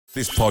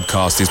This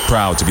podcast is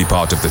proud to be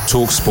part of the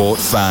TalkSport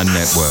Fan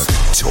Network.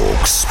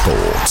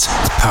 TalkSport.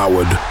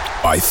 Powered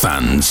by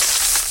fans.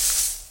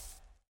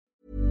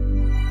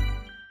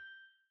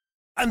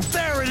 And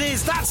there it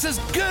is, that's as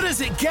good as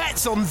it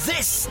gets on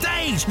this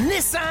stage.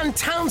 Nissan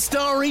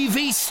Townstar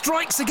EV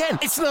strikes again.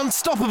 It's an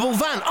unstoppable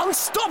van,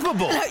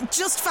 unstoppable.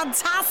 Just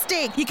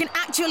fantastic. You can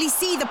actually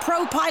see the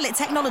ProPilot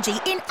technology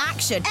in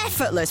action.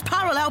 Effortless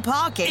parallel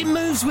parking. It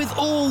moves with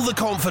all the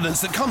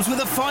confidence that comes with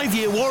a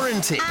 5-year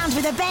warranty. And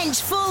with a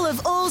bench full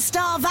of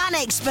all-star van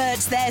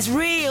experts, there's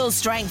real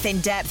strength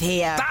in depth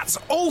here. That's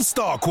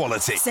all-star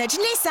quality. Search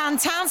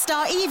Nissan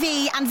Townstar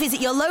EV and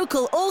visit your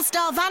local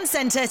all-star van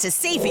centre to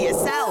see for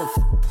yourself.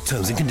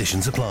 Terms and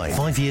conditions apply.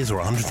 5 years or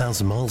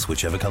 100,000 miles,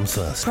 whichever comes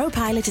first.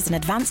 ProPilot is an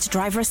advanced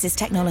driver assist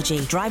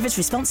technology. Driver's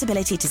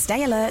responsibility to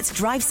stay alert,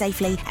 drive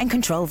safely and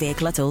control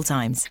vehicle at all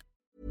times.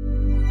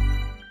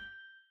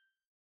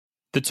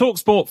 The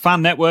TalkSport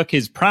Fan Network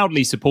is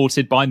proudly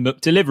supported by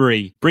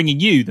McDelivery, bringing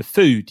you the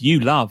food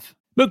you love.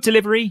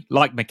 McDelivery,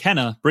 like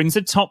McKenna, brings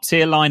a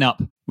top-tier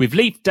lineup. With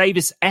Leif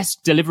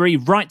Davis-esque delivery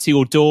right to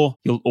your door,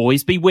 you'll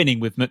always be winning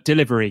with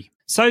McDelivery.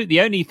 So the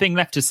only thing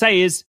left to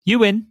say is, you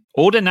win.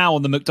 Order now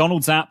on the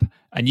McDonald's app,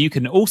 and you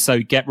can also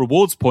get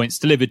rewards points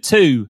delivered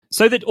too,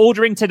 so that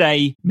ordering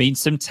today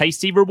means some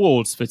tasty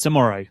rewards for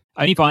tomorrow.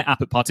 Only via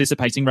app at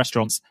participating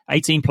restaurants.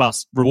 18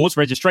 plus. Rewards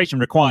registration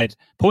required.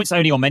 Points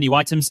only on menu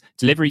items.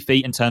 Delivery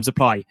fee and terms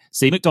apply.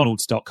 See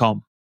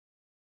mcdonalds.com.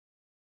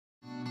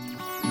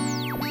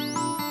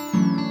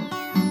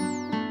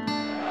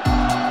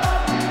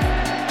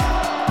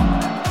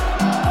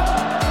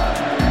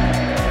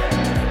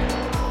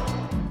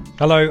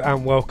 Hello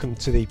and welcome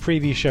to the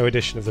preview show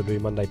edition of the Blue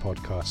Monday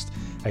podcast,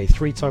 a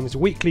 3 times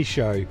weekly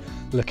show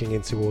looking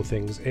into all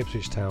things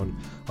Ipswich Town.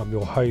 I'm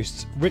your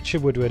host,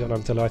 Richard Woodward, and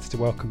I'm delighted to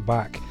welcome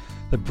back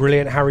the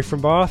brilliant Harry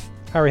from Bath.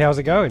 Harry, how's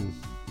it going?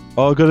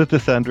 All good at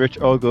this end, Rich.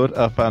 All good.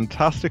 A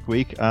fantastic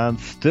week and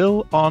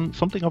still on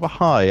something of a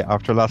high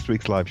after last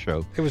week's live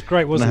show. It was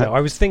great, wasn't it?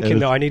 I was thinking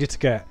that I needed to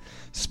get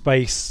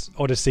Space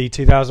Odyssey,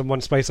 2001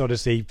 Space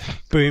Odyssey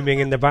booming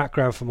in the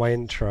background for my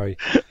intro.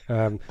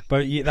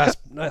 But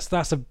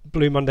that's a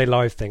Blue Monday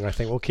live thing. I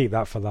think we'll keep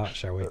that for that,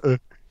 shall we?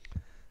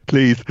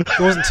 Please. It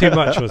wasn't too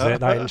much, was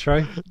it, that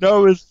intro?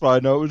 No, it was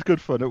fine. No, it was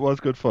good fun. It was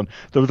good fun.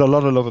 There was a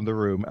lot of love in the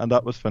room, and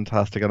that was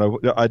fantastic. And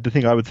the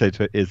thing I would say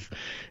to it is,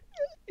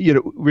 you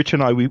know, Rich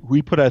and I,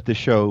 we put out this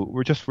show.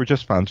 We're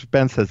just fans.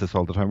 Ben says this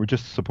all the time. We're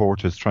just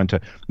supporters trying to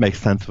make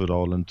sense of it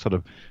all and sort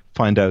of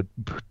find out,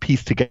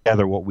 piece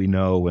together what we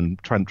know and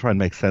try and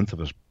make sense of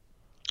it.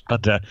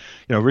 But, you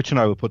know, Rich and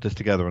I will put this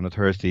together on a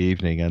Thursday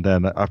evening, and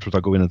then afterwards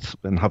I'll go in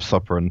and have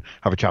supper and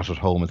have a chat at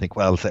home and think,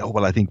 well,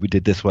 I think we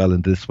did this well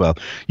and this well.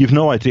 You've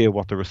no idea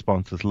what the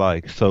response is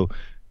like. So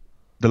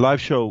the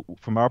live show,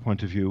 from our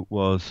point of view,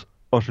 was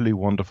utterly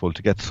wonderful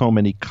to get so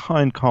many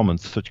kind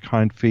comments, such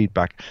kind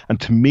feedback, and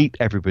to meet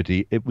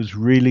everybody. It was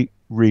really,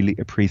 really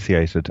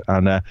appreciated.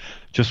 And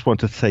just want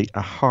to say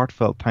a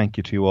heartfelt thank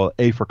you to you all,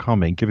 for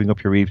coming, giving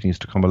up your evenings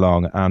to come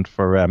along, and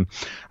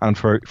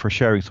for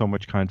sharing so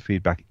much kind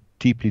feedback.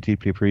 Deeply,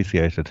 deeply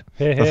appreciated.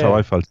 That's how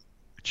I felt.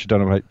 I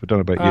don't know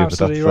about you.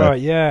 Absolutely but that's,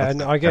 right. Yeah,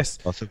 and I guess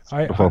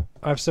I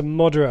have some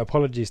moderate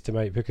apologies to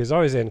make, because I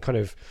was in kind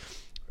of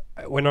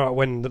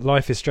when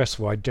life is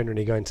stressful, I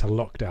generally go into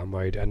lockdown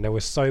mode, and there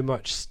was so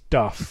much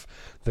stuff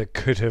that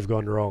could have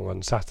gone wrong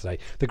on Saturday.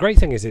 The great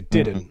thing is it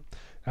didn't.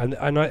 And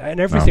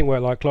everything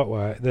worked like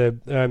clockwork.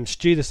 The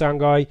Stu, the sound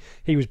guy,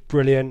 he was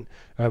brilliant.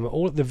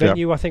 All the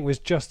venue, I think, was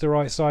just the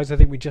right size. I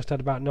think we just had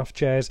about enough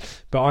chairs.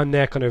 But I'm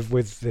there kind of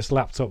with this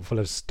laptop full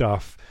of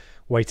stuff,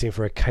 waiting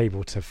for a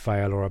cable to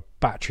fail or a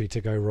battery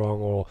to go wrong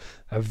or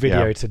a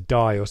video to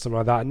die or something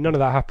like that. And none of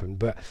that happened.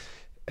 But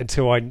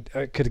until I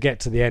could get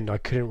to the end, I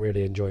couldn't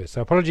really enjoy it.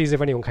 So apologies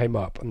if anyone came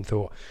up and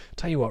thought,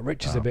 tell you what,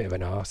 Rich is a bit of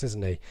an arse,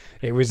 isn't he?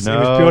 It was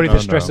purely the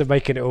stress of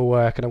making it all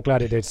work, and I'm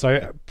glad it did.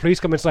 So please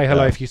come and say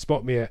hello if you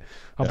spot me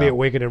I'll be at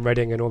Wigan and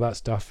Reading and all that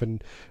stuff,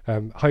 and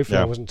hopefully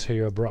I wasn't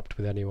too abrupt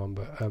with anyone,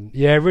 but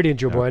really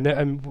enjoyable.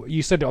 And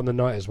you said it on the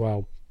night as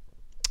well.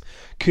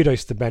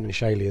 Kudos to Ben and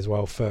Shaylee as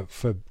well for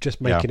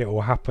just making it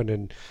all happen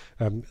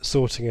and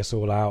sorting us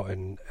all out,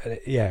 and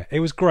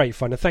it was great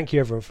fun. And thank you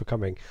everyone for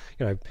coming,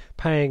 you know,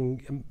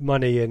 paying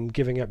money and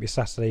giving up your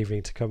Saturday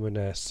evening to come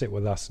and sit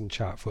with us and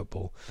chat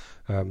football.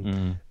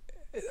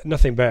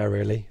 Nothing better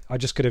really. I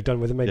just could have done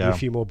with maybe a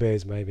few more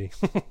beers maybe.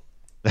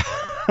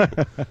 It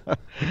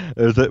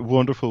was a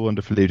wonderful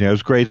evening. It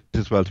was great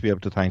as well to be able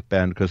to thank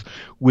Ben, because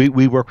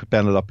we work with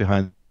Ben a lot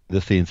behind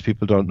the scenes.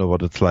 People don't know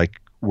what it's like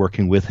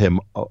working with him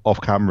off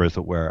camera, as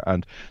it were,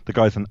 and the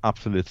guy's an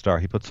absolute star.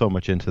 He put so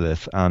much into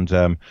this, and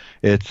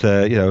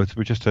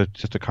we're just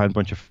a kind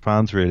bunch of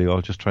fans, really,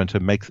 all just trying to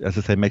make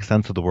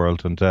sense of the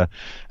world. And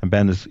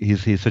Ben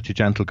he's such a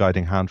gentle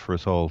guiding hand for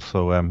us all.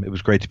 So it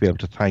was great to be able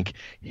to thank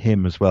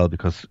him as well,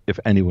 because if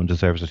anyone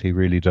deserves it, he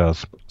really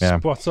does. Yeah,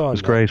 spot on. It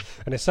was great,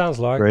 and it sounds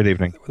like great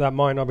evening. That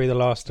might not be the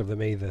last of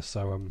them either.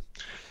 So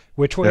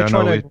we're trying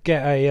to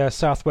get a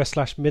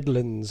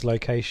Southwest/Midlands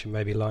location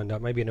maybe lined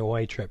up, maybe an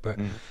away trip, but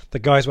the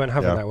guys weren't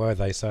having that, were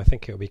they? So I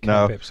think it'll be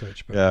Camp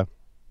Ipswich. But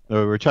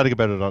we were chatting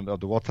about it on the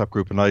WhatsApp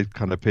group, and I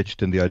kind of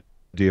pitched in the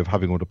idea of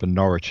having one up in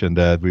Norwich, and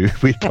we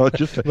thought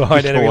just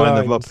behind enemy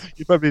them lines. up.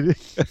 You probably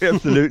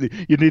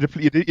absolutely you need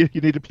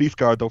a police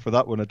guard though for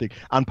that one, I think,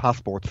 and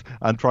passports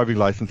and driving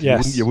license.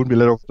 Yes. You wouldn't be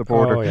let over the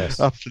border. Oh, yes.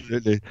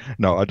 Absolutely.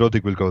 No, I don't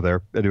think we'll go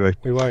there. Anyway,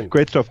 we won't.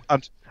 Great stuff.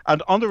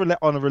 And on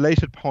a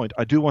related point,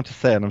 I do want to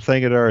say, and I'm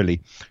saying it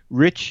early,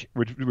 Rich,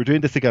 we're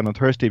doing this again on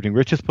Thursday evening.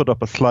 Rich has put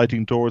up a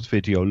sliding doors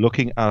video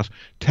looking at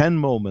 10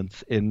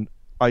 moments in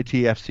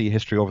ITFC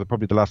history over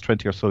probably the last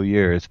 20 or so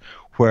years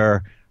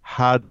where,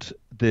 had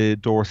the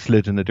door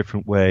slid in a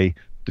different way,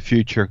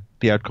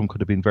 the outcome could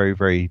have been very,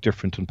 very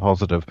different and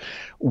positive.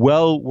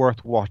 Well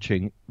worth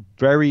watching,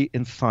 very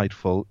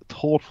insightful,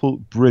 thoughtful,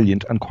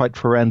 brilliant, and quite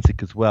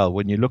forensic as well.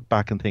 When you look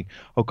back and think,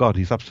 oh God,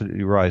 he's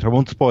absolutely right. I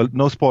won't spoil,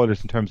 no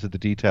spoilers in terms of the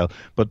detail,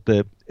 but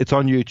it's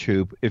on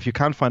YouTube. If you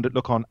can't find it,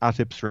 look on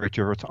 @Ipswich,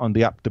 or it's on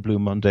the app, the Blue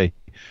Monday.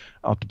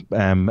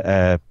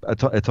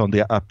 It's on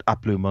the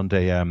app Blue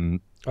Monday.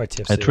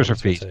 ITFC Twitter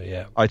feed,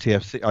 yeah.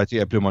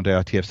 ITFC, Blue Monday,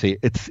 ITFC.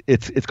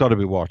 It's got to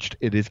be watched.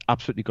 It is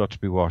absolutely got to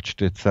be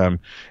watched. It's one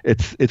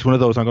of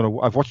those.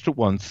 I've watched it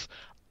once.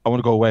 I want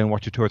to go away and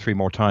watch it 2 or 3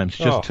 more times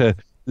just to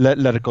let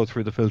it go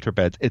through the filter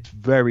beds. It's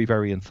very,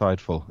 very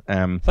insightful.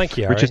 Thank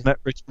you, Harry.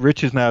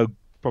 Rich is now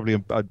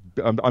probably.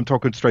 I'm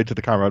talking straight to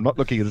the camera. I'm not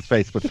looking at his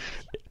face, but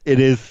it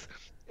is.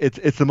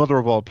 It's the mother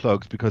of all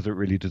plugs because it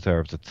really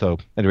deserves it. So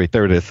anyway,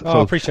 there it is. I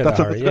appreciate that,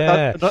 Harry.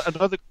 Yeah.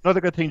 Another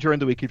good thing during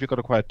the week if you've got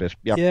a quiet bit.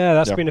 Yeah,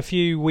 that's been a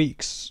few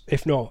weeks,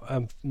 if not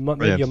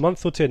maybe a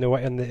month or two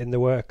in the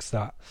works.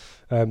 That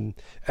and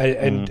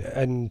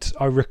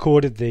I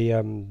recorded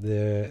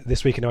the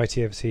This Week in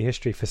ITFC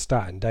History for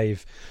Stat and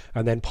Dave,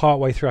 and then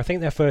partway through, I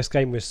think their first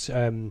game was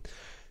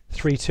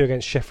 3-2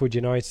 against Sheffield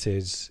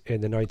United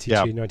in the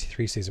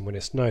 92-93 season when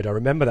it snowed. I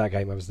remember that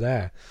game. I was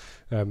there.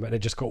 And it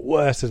just got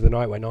worse as the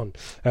night went on.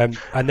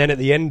 And then at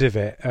the end of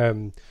it,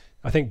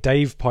 I think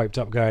Dave piped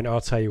up going,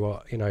 I'll tell you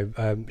what,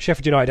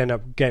 Sheffield United end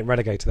up getting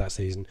relegated that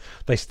season.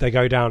 They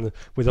go down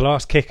with the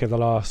last kick of the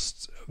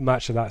last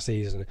match of that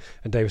season.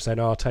 And Dave was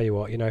saying, I'll tell you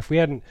what,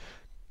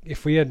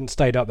 if we hadn't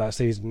stayed up that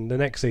season, the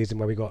next season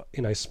where we got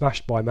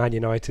smashed by Man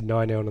United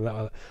 9-0 and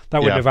that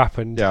wouldn't have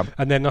happened. Yeah.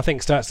 And then I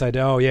think Stats said,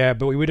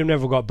 but we would have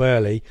never got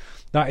Burley.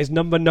 That is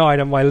number 9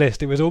 on my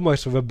list. It was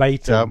almost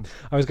verbatim.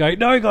 I was going,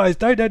 no guys,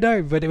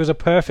 no, but it was a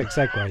perfect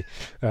segue.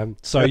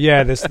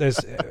 There's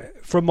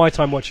from my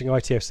time watching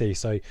ITFC,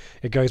 so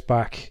it goes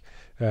back.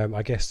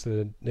 I guess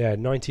the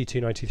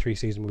 92-93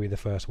 season will be the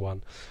first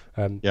one.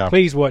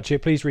 Please watch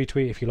it. Please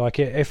retweet if you like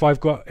it. If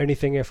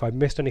I've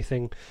missed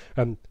anything,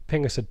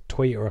 ping us a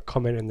tweet or a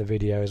comment in the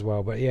video as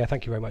well. But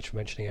thank you very much for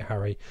mentioning it,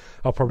 Harry.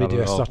 I'll probably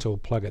do a subtle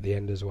plug at the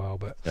end as well.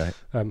 But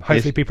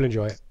hopefully people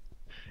enjoy it.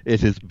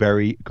 It is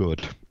very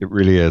good. It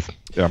really is.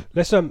 Yeah.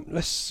 Let's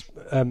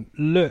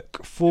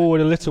look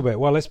forward a little bit.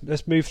 Well,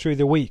 let's move through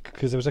the week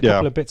because there was a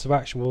couple of bits of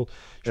action.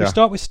 Should we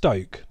start with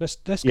Stoke? Let's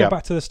go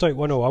back to the Stoke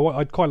 1-0.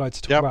 I'd quite like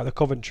to talk about the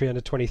Coventry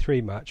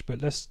under-23 match,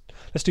 but let's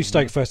do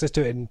Stoke first. Let's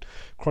do it in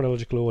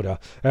chronological order.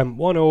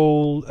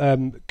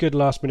 1-0. Good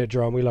last minute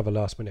draw. And we love a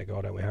last minute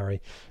goal, don't we,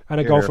 Harry? And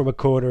a goal from a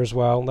corner as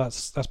well.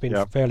 That's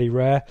been fairly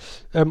rare.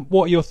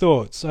 What are your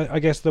thoughts? I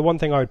guess the one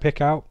thing I would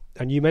pick out,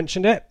 and you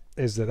mentioned it,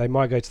 is that they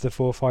might go to the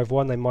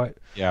 4-5-1. They might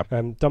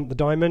dump the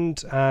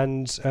diamond,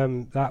 and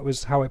that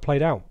was how it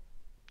played out.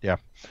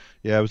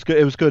 Yeah, it was good.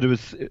 It was good. It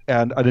was,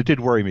 and it did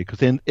worry me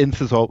because Ince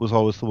was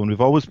always the one.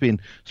 We've always been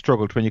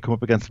struggled when you come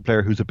up against a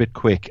player who's a bit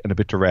quick and a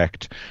bit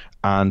direct.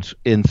 And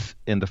Ince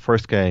in the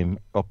first game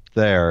up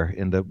there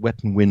in the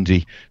wet and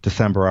windy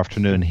December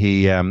afternoon,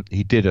 he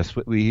did us.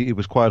 He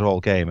was quiet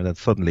all game, and then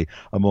suddenly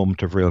a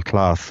moment of real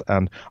class.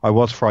 And I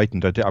was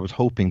frightened. I was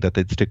hoping that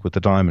they'd stick with the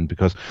diamond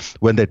because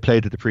when they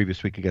played it the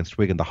previous week against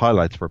Wigan, the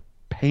highlights were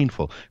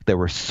painful. They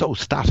were so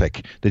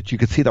static that you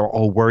could see they were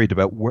all worried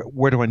about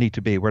where do I need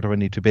to be, rather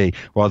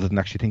than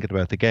actually thinking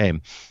about the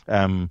game.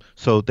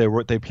 So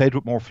they played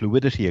with more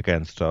fluidity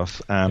against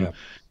us.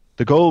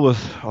 The goal was,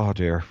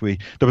 there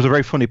was a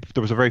very funny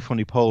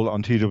poll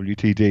on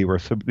TWTD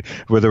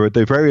where there were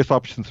the various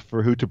options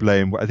for who to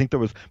blame. I think there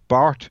was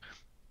Bart,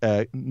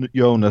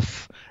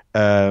 Jonas,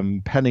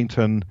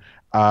 Pennington,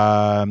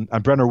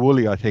 and Brenner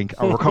Woolley, I think,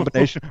 or a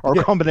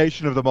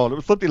combination of them all. It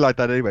was something like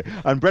that anyway.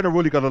 And Brenner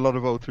Woolley got a lot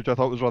of votes, which I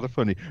thought was rather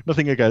funny.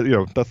 Nothing against,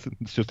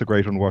 it's just a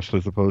great unwashed,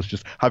 I suppose,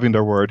 just having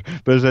their word.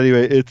 But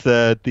anyway, it's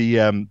but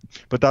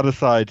that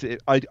aside,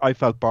 I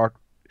felt Bart.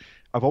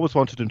 I've always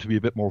wanted him to be a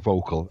bit more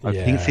vocal.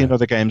 I've seen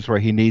other games where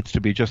he needs to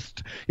be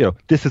just,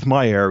 this is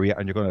my area,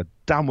 and you're going to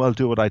damn well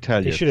do what I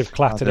tell you. He should have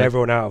clattered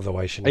everyone out of the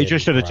way, shouldn't he? He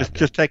just should have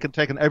just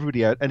taken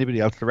everybody out, anybody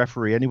else, the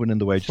referee, anyone in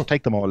the way, just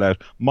take them all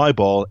out. My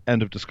ball,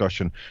 end of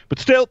discussion. But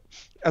still,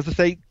 as I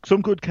say,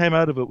 some good came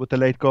out of it with the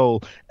late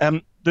goal.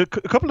 A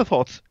couple of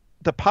thoughts.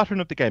 The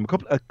pattern of the game,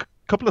 a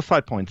couple of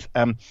side points.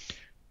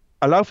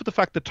 Allow for the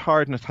fact that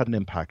tiredness had an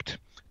impact.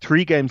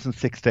 3 games in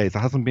 6 days. It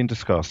hasn't been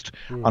discussed.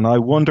 And I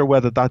wonder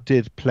whether that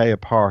did play a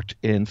part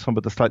in some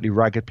of the slightly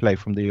ragged play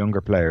from the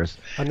younger players.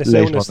 And this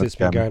illness that's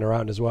been going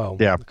around as well.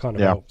 It kind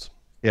of helped.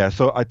 Yeah,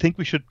 so I think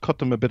we should cut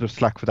them a bit of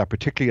slack for that,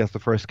 particularly as the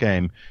first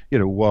game,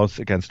 was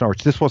against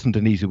Norwich. This wasn't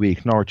an easy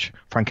week. Norwich,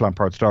 Frank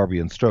Lampard's Derby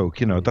and Stoke.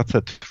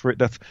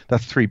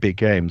 That's 3 big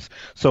games.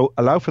 So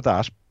allow for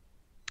that.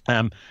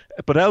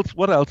 But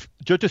what else?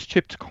 Judge's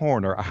chipped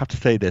corner. I have to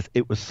say this.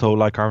 It was so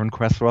like Aaron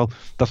Cresswell.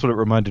 That's what it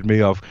reminded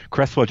me of.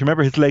 Cresswell. Do you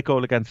remember his late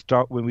goal against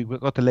when we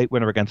got the late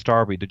winner against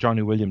Derby, the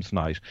Johnny Williams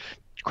night?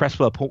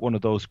 Cresswell put one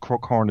of those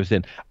corners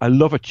in. I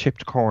love a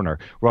chipped corner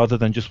rather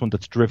than just one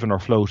that's driven or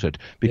floated,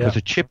 because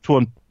a chipped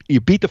one, you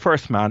beat the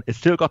first man, it's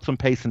still got some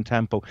pace and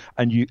tempo,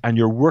 and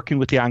you're working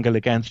with the angle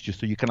against you,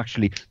 so you can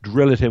actually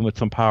drill it in with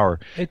some power.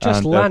 It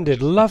just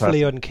landed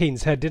lovely on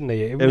Keane's head, didn't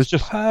it? It was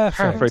just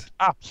perfect.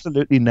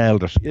 Absolutely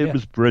nailed it. It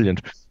was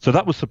brilliant. So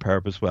that was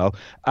superb as well.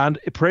 And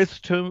praise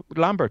to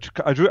Lambert.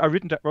 I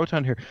wrote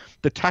down here,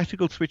 the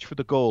tactical switch for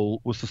the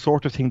goal was the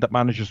sort of thing that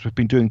managers have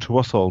been doing to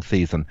us all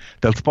season.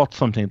 They'll spot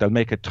something, they'll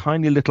make a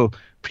tiny little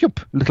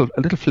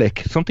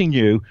flick, something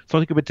new,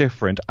 something a bit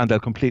different, and they'll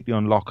completely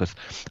unlock us.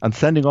 And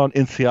sending on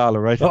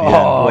Inciala right at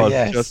the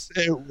end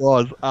it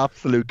was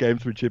absolute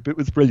gamesmanship. It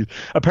was brilliant.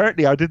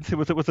 Apparently, I didn't see,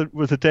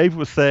 was it Dave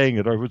was saying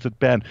it, or was it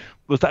Ben?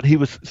 Was that he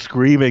was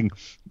screaming?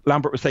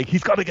 Lambert was saying,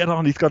 he's got to get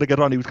on. He was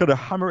kind of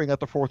hammering at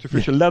the fourth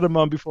official, let him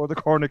on before the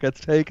corner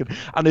gets taken.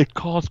 And it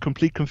caused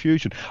complete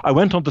confusion. I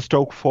went on the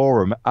Stoke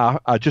forum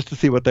just to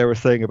see what they were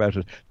saying about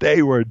it.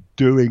 They were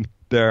doing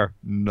their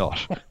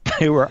nut.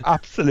 They were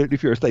absolutely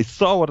furious. They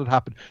saw what had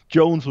happened.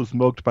 Jones was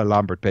mugged by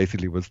Lambert,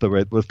 basically, was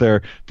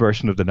their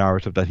version of the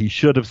narrative, that he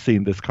should have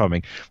seen this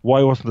coming.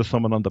 Why wasn't there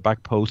someone on the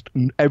back post?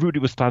 Everybody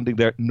was standing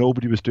there.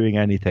 Nobody was doing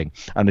anything.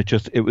 And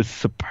it was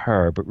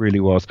superb. It really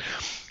was.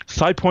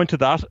 Side point to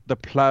that,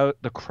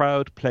 the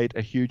crowd played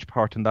a huge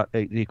part in that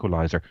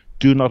equaliser.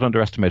 Do not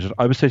underestimate it.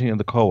 I was sitting in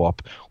the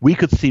co-op. We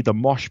could see the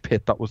mosh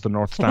pit that was the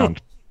North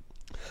Stand.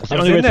 I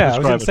was in there. I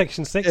was in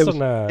section 6 it was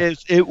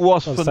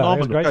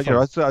phenomenal. It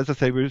was as I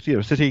say, we were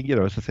sitting.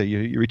 As I say,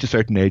 you reach a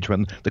certain age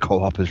when the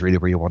co-op is really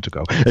where you want to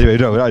go. Anyway,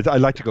 I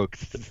like to go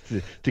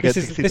to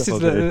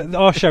get.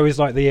 Our show is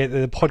like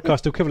the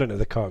podcast equivalent of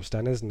the co-op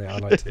stand, isn't it? I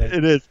like to think.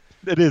 It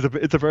is.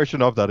 It's a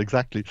version of that,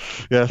 exactly.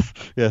 Yes.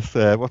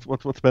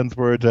 What's Ben's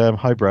word?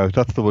 Highbrow.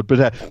 That's the word.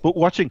 But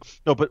watching,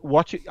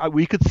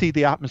 we could see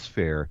the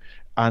atmosphere.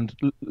 And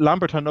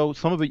Lambert, I know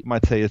some of it you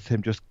might say is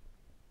him just,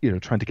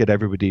 trying to get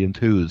everybody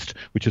enthused,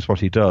 which is what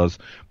he does.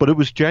 But it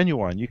was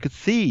genuine. You could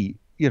see,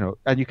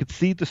 and you could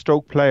see the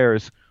Stoke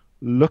players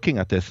looking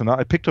at this. And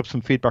I picked up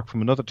some feedback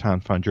from another Town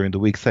fan during the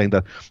week saying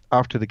that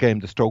after the game,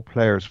 the Stoke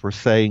players were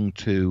saying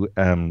to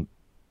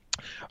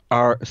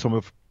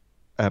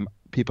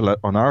people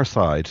on our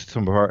side,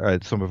 some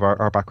of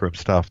our backroom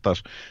staff, that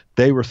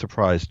they were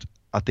surprised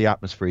at the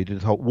atmosphere. They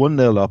thought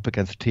 1-0 up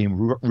against a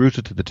team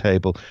rooted to the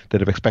table, they'd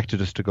have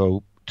expected us to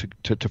go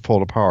to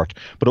fall apart.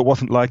 But it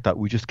wasn't like that.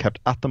 We just kept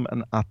at them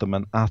and at them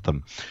and at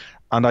them.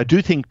 And I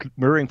do think,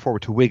 mirroring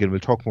forward to Wigan,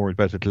 we'll talk more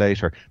about it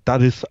later,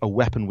 that is a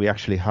weapon we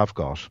actually have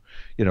got.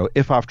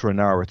 If after an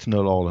hour it's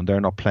 0-0 and they're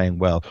not playing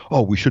well,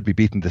 we should be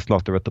beating this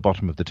lot, they're at the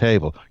bottom of the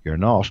table. You're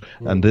not.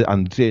 We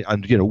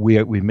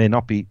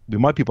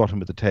might be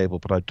bottom of the table,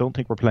 but I don't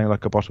think we're playing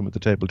like a bottom of the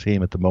table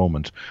team at the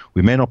moment.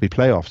 We may not be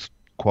playoffs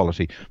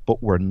quality,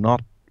 but we're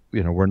not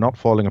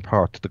falling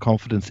apart. The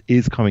confidence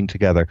is coming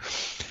together.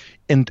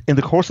 In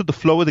the course of the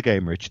flow of the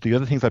game, Rich, the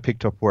other things I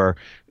picked up were,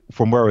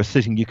 from where I was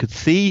sitting, you could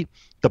see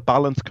the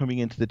balance coming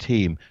into the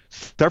team.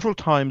 Several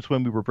times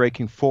when we were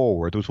breaking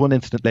forward, there was one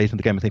incident late in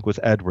the game, I think it was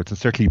Edwards, and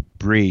certainly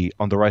Bree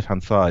on the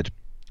right-hand side.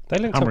 They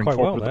linked up quite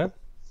well there.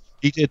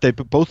 He did.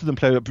 Both of them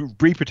played.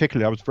 Bree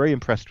particularly, I was very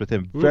impressed with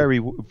him.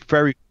 Very,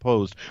 very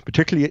composed,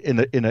 particularly in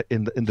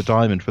the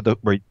diamond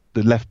where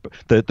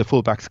the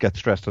full-backs get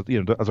stressed.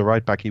 As a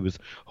right back, he was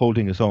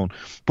holding his own.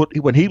 But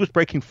when he was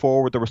breaking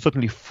forward, there were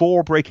suddenly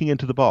 4 breaking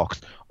into the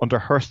box. Under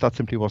Hurst, that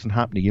simply wasn't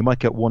happening. You might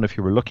get one if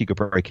you were lucky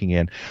breaking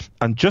in.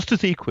 And just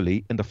as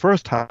equally, in the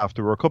first half,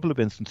 there were a couple of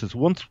instances,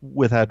 once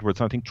with Edwards,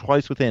 and I think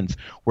twice with Ince,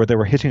 where they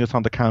were hitting us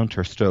on the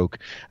counter, Stoke.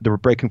 They were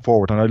breaking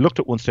forward. And I looked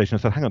at one stage and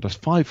I said, hang on, there's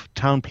 5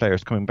 Town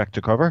players coming back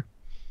to cover.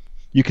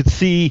 You could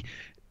see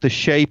the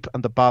shape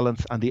and the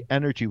balance and the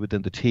energy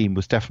within the team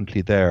was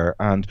definitely there,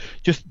 and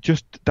just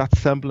that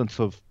semblance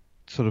of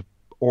sort of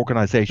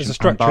organisation. There's a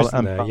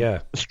structure there,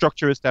 yeah. The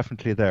structure is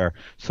definitely there.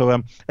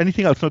 So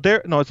anything else?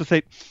 As I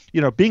say,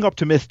 being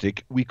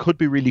optimistic, we could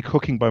be really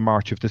cooking by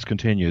March if this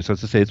continues.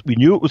 As I say, we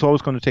knew it was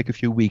always going to take a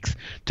few weeks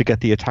to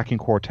get the attacking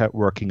quartet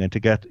working and to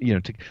get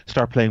to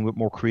start playing with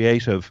more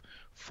creative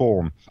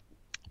form.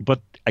 But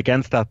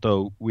against that,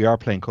 though, we are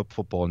playing cup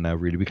football now.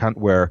 Really, we can't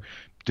wear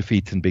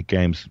defeats in big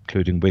games,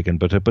 including Wigan.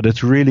 But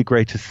it's really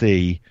great to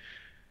see.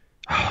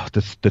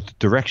 The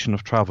direction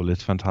of travel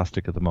is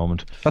fantastic at the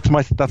moment. That's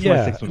my sixth.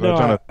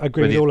 I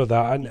agree with all of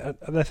that,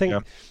 and I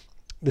think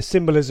the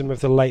symbolism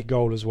of the late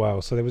goal as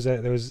well. So there was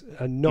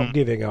a not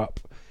giving up,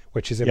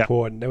 which is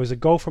important. There was a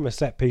goal from a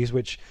set piece,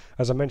 which,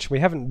 as I mentioned, we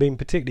haven't been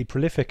particularly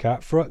prolific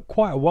at for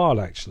quite a while,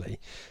 actually.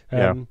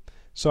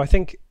 So I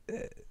think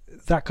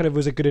that kind of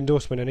was a good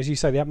endorsement. And as you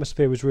say, the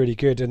atmosphere was really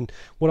good. And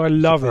what I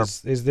love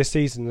is this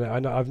season.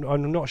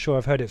 I'm not sure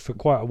I've heard it for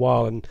quite a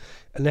while, and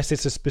unless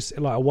it's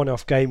like a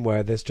one-off game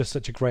where there's just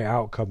such a great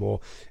outcome or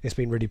it's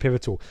been really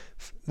pivotal,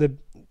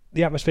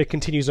 the atmosphere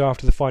continues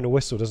after the final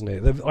whistle, doesn't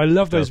it? I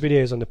love those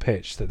videos on the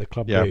pitch that the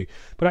club do.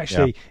 But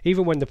actually,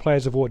 even when the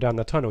players have walked down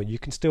the tunnel, you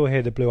can still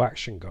hear the Blue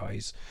Action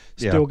guys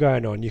still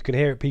going on. You can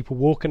hear people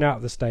walking out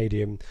of the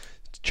stadium,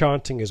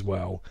 chanting as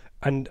well.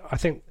 And I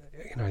think,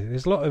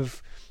 there's a lot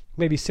of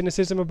maybe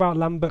cynicism about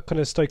Lambert kind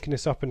of stoking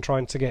this up and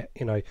trying to get,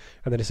 and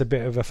then it's a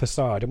bit of a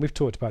facade. And we've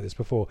talked about this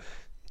before.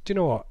 Do you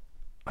know what?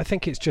 I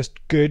think it's just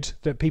good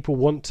that people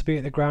want to be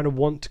at the ground and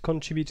want to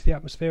contribute to the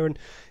atmosphere. And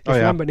if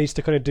Lambert needs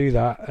to kind of do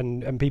that,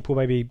 and people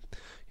maybe,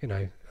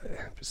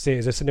 see it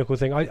as a cynical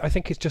thing, I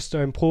think it's just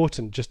so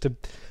important just to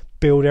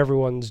build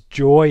everyone's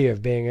joy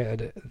of being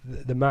at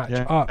the match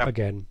up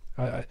again.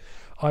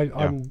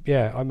 I'm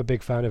a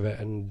big fan of it,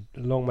 and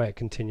long may it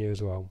continue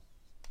as well.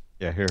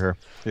 Yeah, hear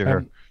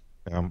her.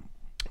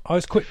 I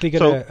was quickly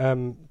going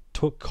to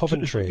talk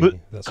Coventry.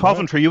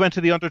 Coventry, right. You went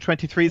to the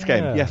under-23s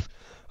game, yes.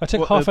 I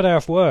took half a day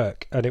off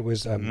work, and it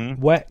was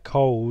wet,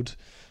 cold,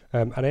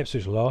 and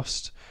Ipswich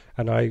lost.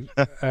 And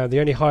the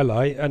only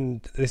highlight,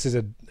 and this is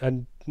a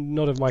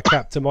nod of my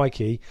cap to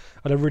Mikey,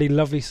 and a really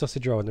lovely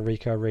sausage roll in the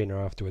Ricoh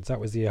Arena afterwards.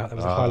 That was the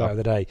highlight of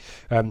the day.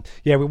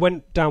 We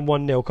went down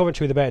 1-0.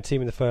 Coventry were the better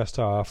team in the first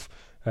half.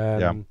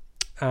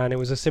 And it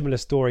was a similar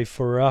story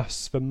for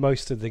us for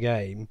most of the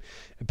game,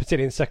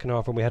 particularly in the second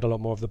half when we had a lot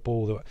more of the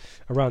ball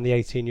around the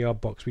 18-yard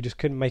box. We just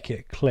couldn't make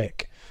it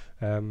click.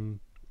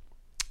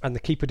 And the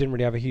keeper didn't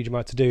really have a huge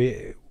amount to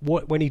do.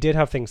 When he did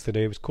have things to do,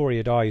 it was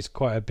Corey Adai. He's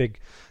quite a big,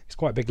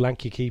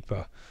 lanky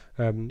keeper.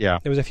 There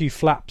was a few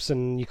flaps,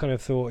 and you kind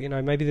of thought,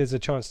 maybe there's a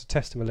chance to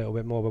test him a little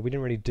bit more, but we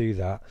didn't really do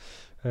that.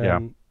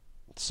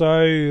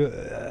 So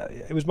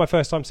it was my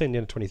first time seeing the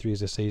under-23s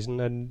this season,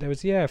 and there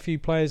was a few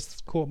players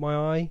that caught my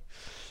eye.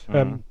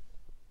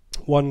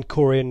 One,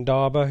 Corey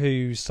Ndaba,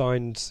 who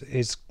signed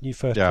his new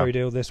first pro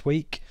deal this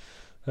week,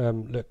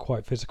 looked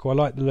quite physical. I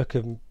like the look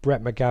of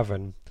Brett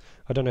McGavin.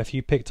 I don't know if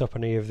you picked up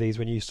any of these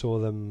when you saw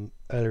them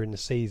earlier in the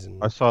season.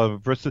 I saw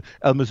Bristol.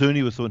 El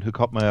Mazouni was the one who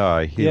caught my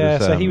eye. He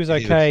was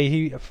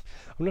okay.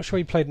 I'm not sure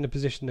he played in a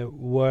position that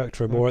worked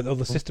for him, or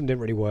the system didn't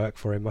really work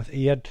for him.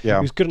 He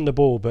was good on the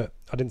ball, but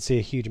I didn't see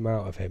a huge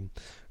amount of him.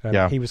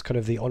 He was kind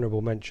of the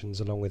honourable mentions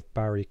along with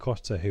Barry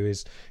Cotter, who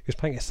was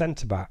playing at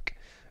centre back.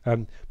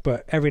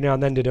 But every now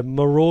and then did a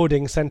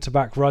marauding centre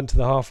back run to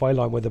the halfway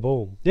line with the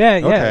ball.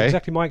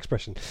 Exactly my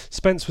expression.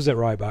 Spence was at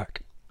right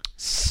back.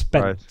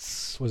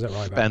 Was it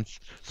right back?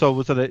 So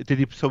was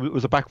it? So it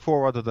was a back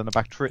four rather than a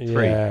back three?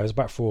 Yeah, it was a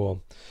back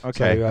four.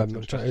 Okay.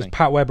 So, it was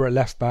Pat Webber at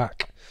left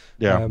back.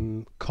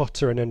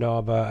 Cotter and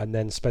Ndaba, and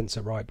then Spence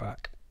at right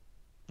back.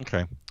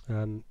 Okay.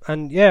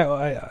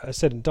 I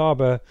said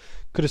Ndaba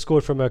could have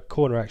scored from a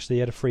corner. Actually,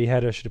 he had a free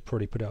header. Should have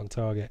probably put it on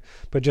target.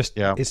 But just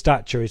his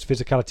stature, his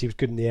physicality was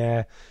good in the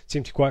air.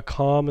 Seemed to be quite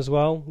calm as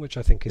well, which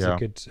I think is a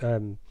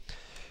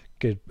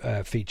good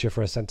feature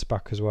for a centre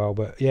back as well.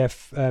 But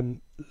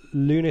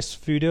Lunis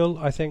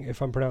Fudil, I think, if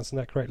I'm pronouncing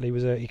that correctly,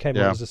 he came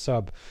on as a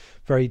sub.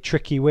 Very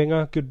tricky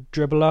winger, good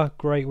dribbler,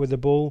 great with the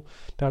ball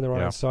down the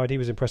right hand side. He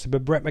was impressive.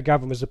 But Brett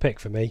McGavin was the pick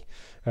for me.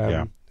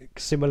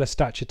 Similar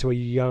stature to a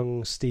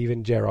young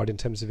Steven Gerrard in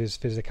terms of his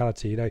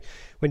physicality.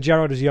 When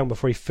Gerrard was young,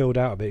 before he filled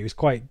out a bit, he was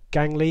quite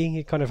gangly.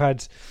 He kind of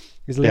had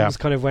his limbs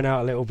kind of went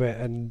out a little bit,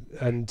 and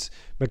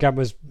McGavin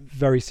was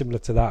very similar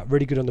to that.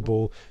 Really good on the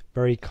ball,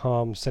 very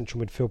calm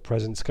central midfield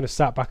presence. Kind of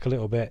sat back a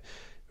little bit.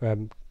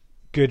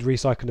 Good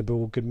recycling the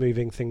ball, good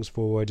moving things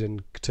forward,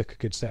 and took a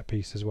good set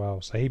piece as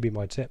well. So he'd be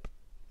my tip.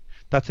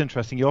 That's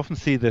interesting. You often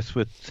see this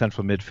with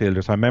central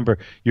midfielders. I remember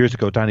years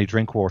ago, Danny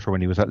Drinkwater,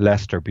 when he was at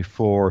Leicester,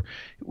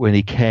 when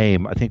he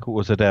came, I think it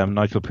was at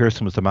Nigel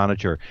Pearson was the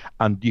manager,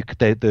 and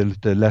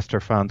the Leicester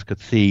fans could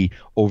see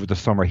over the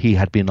summer he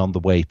had been on the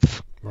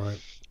weights. Right.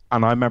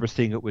 And I remember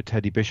seeing it with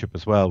Teddy Bishop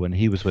as well when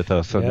he was with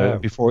us.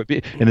 And before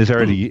in his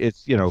early,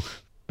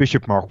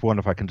 Bishop Mark 1,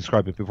 if I can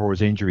describe it, before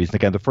his injuries. And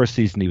again, the first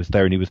season he was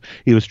there, and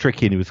he was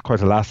tricky and he was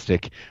quite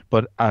elastic.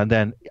 And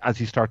then as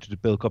he started to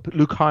build up,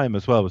 Luke Heim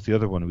as well was the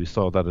other one. We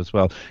saw that as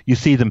well. You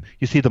see them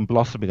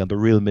blossoming, and the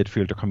real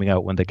midfielder coming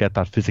out when they get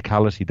that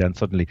physicality. Then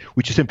suddenly,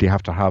 which you simply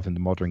have to have in the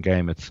modern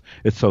game. It's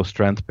so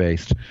strength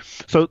based.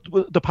 So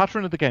the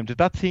pattern of the game, did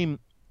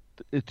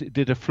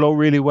it flow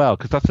really well?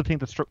 Because that's the thing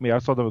that struck me. I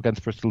saw them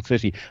against Bristol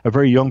City, a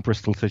very young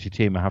Bristol City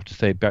team, I have to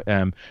say, back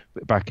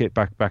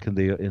in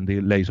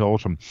the late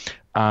autumn,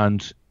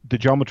 and the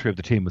geometry of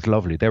the team was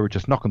lovely. They were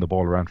just knocking the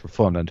ball around for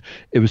fun, and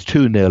it was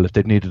 2-0. If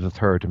they'd needed a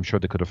third, I'm sure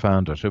they could have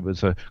found it. It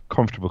was a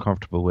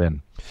comfortable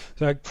win.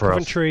 So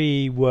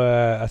Coventry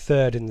were a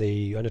third in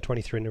the under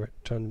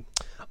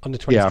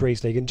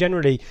 23s league, and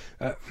generally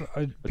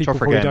people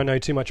probably don't know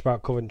too much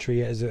about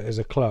Coventry as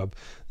a club.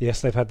 Yes,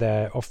 they've had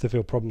their off the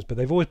field problems, but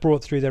they've always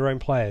brought through their own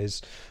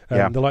players.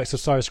 The likes of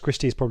Cyrus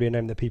Christie is probably a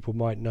name that people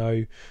might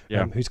know,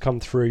 who's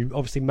come through.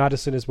 Obviously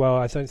Maddison as well.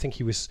 I don't think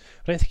he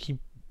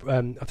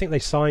I think they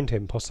signed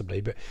him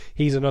possibly, but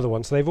he's another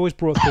one. So they've always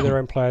brought through their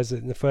own players.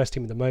 In the first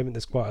team at the moment,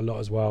 there's quite a lot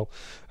as well.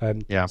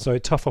 So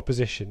tough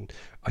opposition.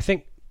 I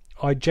think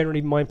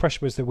my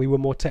impression was that we were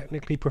more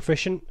technically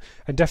proficient,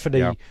 and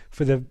definitely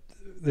for the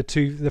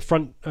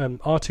front,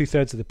 our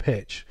 2/3 of the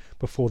pitch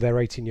before their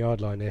 18-yard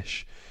line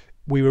ish.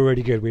 We were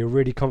really good. We were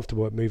really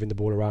comfortable at moving the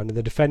ball around, and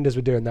the defenders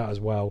were doing that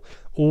as well.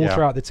 All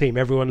throughout the team,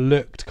 everyone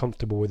looked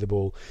comfortable with the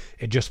ball.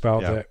 It just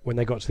felt that when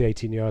they got to the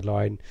 18-yard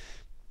line,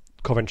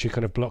 Coventry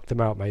kind of blocked them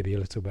out maybe a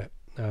little bit.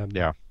 And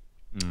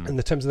in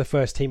terms of the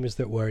first teamers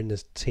that were in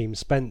the team,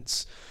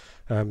 Spence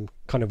kind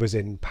of was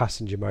in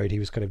passenger mode. He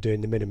was kind of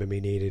doing the minimum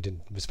he needed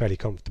and was fairly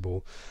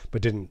comfortable,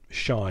 but didn't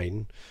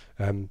shine.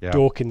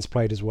 Dawkins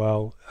played as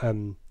well.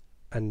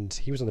 And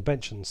he was on the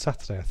bench on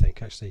Saturday, I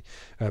think, actually,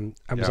 and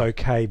was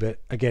okay, but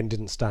again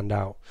didn't stand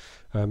out.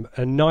 And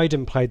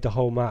Nyden played the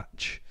whole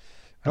match.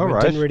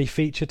 Didn't really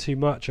feature too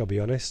much, I'll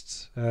be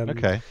honest.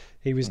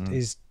 He was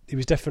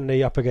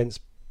definitely up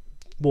against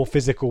more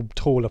physical,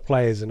 taller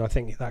players, and I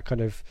think that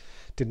kind of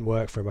didn't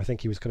work for him. I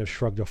think he was kind of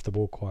shrugged off the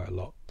ball quite a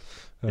lot.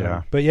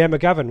 But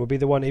McGavin would be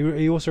the one.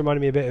 He also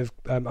reminded me a bit of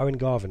Owen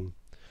Garvin.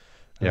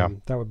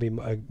 That would be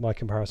my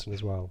comparison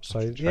as well. So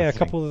a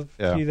couple of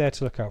few there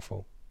to look out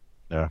for.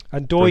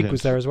 And Doig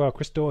was there as well,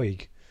 Chris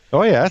Doig.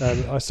 Oh yes,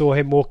 I saw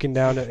him walking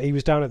down. He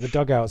was down at the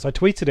dugouts. I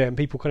tweeted it, and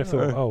people kind of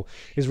thought, "Oh,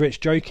 is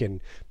Rich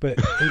joking?" But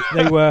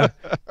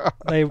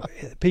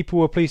people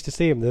were pleased to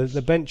see him.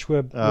 The bench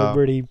were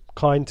really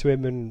kind to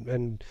him,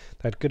 and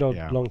they had good old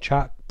long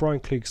chat. Brian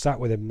Klug sat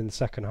with him in the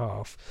second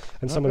half,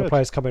 and some of the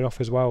players coming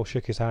off as well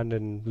shook his hand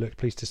and looked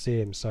pleased to see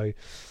him. So,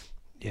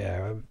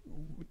 do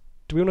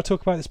we want to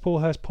talk about this Paul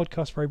Hurst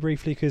podcast very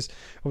briefly? Because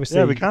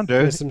obviously we can do.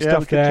 There's some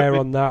stuff there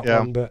on that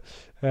one, but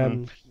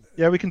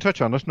we can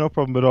touch on it. No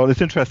problem at all.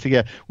 It's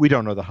interesting. We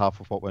don't know the half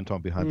of what went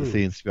on behind the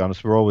scenes. To be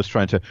honest, we're always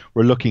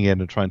we're looking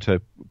in and trying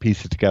to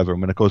piece it together.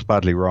 And when it goes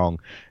badly wrong,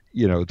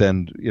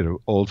 then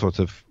all sorts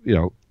of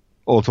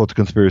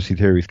conspiracy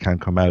theories can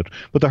come out.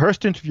 But the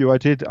Hurst interview, I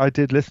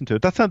did listen to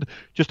it. That sounded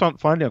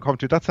finally on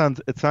commentary.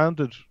 It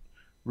sounded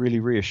really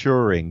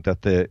reassuring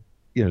that the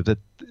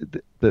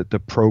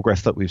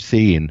progress that we've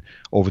seen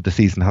over the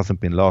season hasn't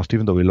been lost,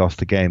 even though we lost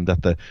the game.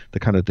 That the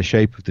kind of the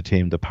shape of the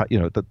team,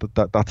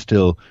 that's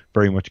still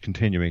very much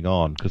continuing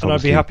on. And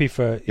I'd be happy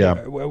for.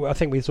 I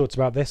think we talked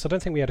about this. I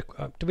don't think we had.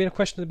 Did we have a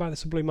question about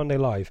this on Blue Monday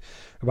Live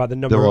about the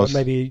number of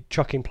maybe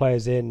chucking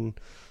players in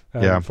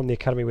from the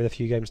academy with a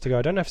few games to go?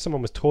 I don't know if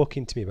someone was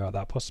talking to me about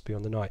that possibly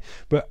on the night,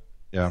 but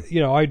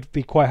I'd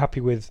be quite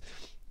happy with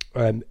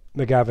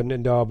McGavin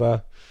and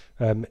Ndaba,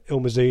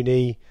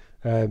 Ilmazuni.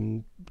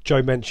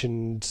 Joe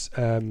mentioned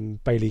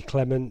Bailey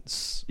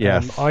Clements.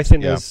 I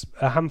think there's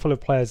a handful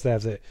of players there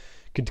that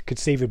could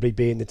conceivably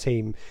be in the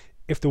team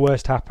if the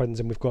worst happens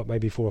and we've got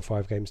maybe 4 or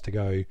 5 games to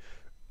go.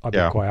 I'd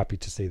be quite happy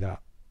to see that.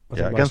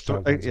 Against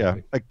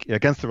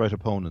the right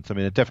opponents. I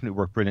mean, it definitely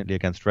worked brilliantly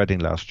against Reading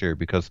last year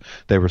because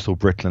they were so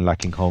brittle and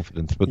lacking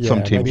confidence. But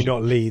some teams, maybe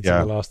not Leeds in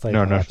the last day.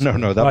 No.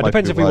 That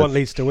depends if we want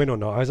Leeds to win or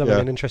not. I was having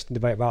an interesting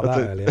debate about that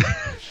earlier.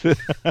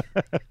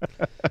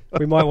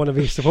 We might want to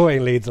be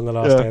supporting Leeds on the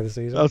last day of the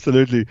season.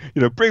 Absolutely.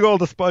 Bring all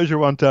the spies you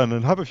want down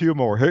and have a few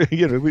more.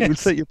 We'll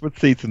set you up with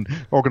seats and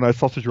organise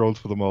sausage rolls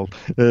for them all.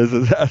 As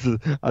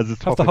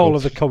have the whole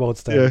of the Commode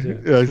stage.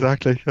 Yeah,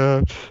 exactly.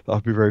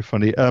 That'd be very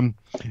funny.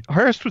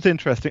 Hurst was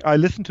interesting. I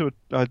listened to it.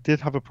 I did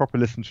have a proper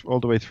listen all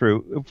the way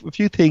through. A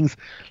few things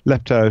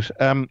leapt out.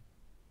 It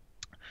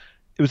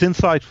was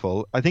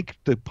insightful. I think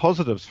the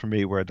positives for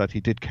me were that he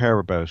did care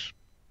about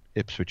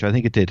Ipswich. I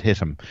think it did hit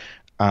him.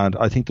 And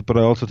but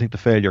I also think the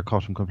failure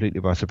caught him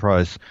completely by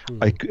surprise.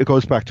 It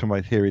goes back to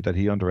my theory that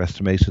he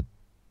underestimated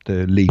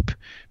the leap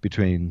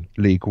between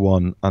League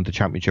One and the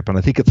Championship, and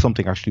I think it's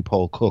something actually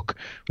Paul Cook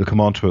will come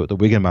on to it. The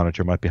Wigan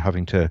manager might be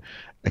having to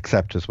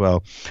accept as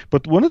well.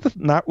 But one of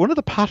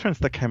the patterns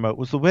that came out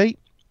was the way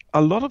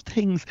a lot of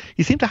things.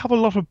 He seemed to have a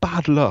lot of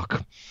bad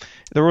luck.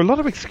 There were a lot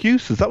of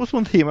excuses. That was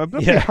one theme. I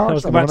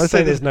was about to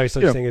say there's no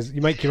such thing as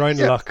you make your own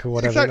luck or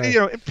whatever. Exactly.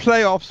 In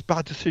playoffs,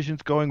 bad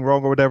decisions going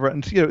wrong or whatever.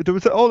 And there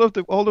was all of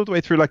the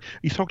way through. Like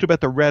he talked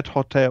about the red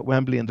hot day at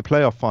Wembley in the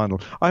playoff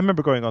final. I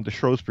remember going on the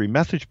Shrewsbury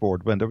message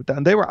board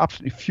and they were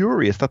absolutely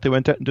furious that they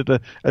went out and did a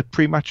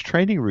pre-match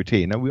training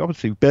routine.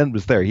 And Ben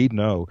was there. He'd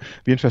know.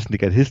 It'd be interesting to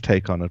get his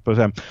take on it. But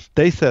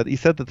he said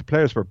that the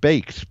players were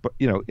baked. But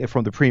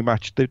from the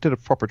pre-match, they did a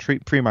proper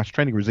pre-match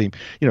training regime.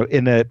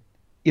 In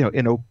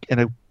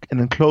an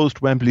enclosed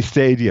Wembley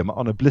Stadium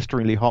on a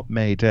blisteringly hot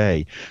May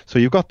day. So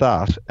you've got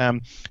that.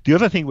 The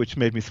other thing which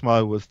made me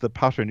smile was the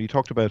pattern. He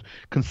talked about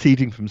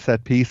conceding from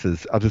set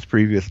pieces at his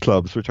previous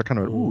clubs, which I kind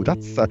of we've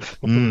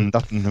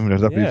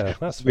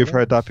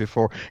heard that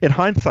before. In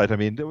hindsight, I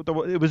mean,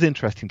 it was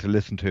interesting to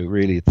listen to.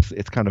 Really,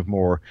 it's kind of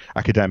more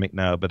academic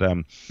now. But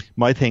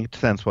my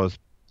sense was,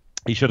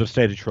 he should have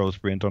stayed at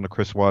Shrewsbury and done a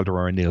Chris Wilder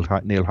or a Neil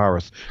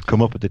Harris,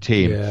 come up with the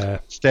team,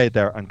 stayed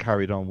there and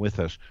carried on with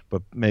it.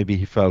 But maybe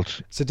he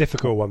felt... It's a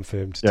difficult one for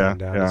him to turn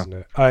down, isn't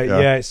it?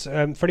 It's,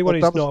 for anyone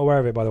who's not aware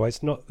of it, by the way,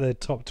 it's not the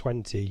top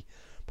 20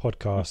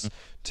 podcast.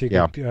 Two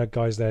good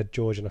guys there,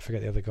 George and I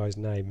forget the other guy's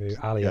name,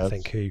 Ali, I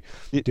think, who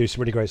do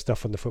some really great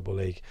stuff on the Football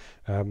League.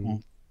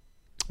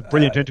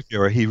 Brilliant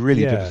interviewer. He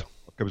really did.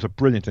 It was a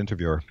brilliant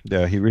interviewer.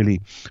 Yeah, he really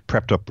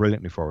prepped up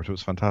brilliantly for it. It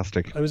was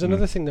fantastic. There was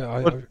another thing that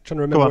I'm trying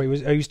to remember. He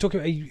was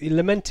talking. He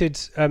lamented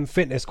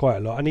fitness quite a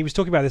lot, and he was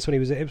talking about this when he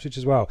was at Ipswich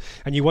as well.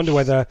 And you wonder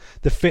whether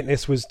the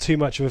fitness was too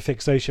much of a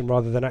fixation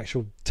rather than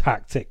actual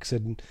tactics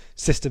and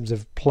systems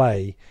of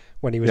play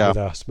when he was with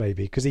us,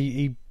 maybe, because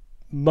he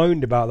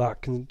moaned about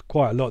that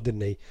quite a lot,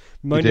 didn't he?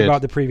 Moaned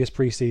about the previous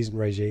pre-season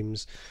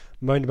regimes.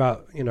 Moaned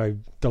about,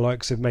 the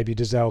likes of maybe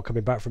Dazelle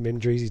coming back from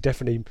injuries. He's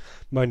definitely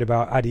moaned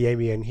about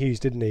Adeyemi and Hughes,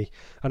 didn't he?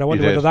 And I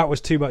wonder whether that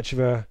was too much of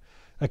a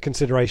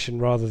consideration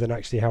rather than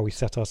actually how we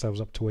set ourselves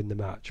up to win the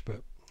match.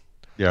 But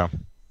I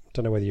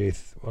don't know whether you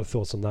have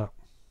thoughts on that.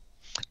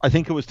 I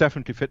think it was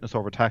definitely fitness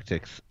over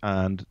tactics,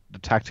 and the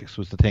tactics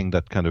was the thing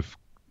that kind of,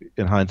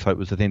 in hindsight,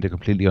 was the thing that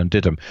completely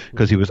undid him,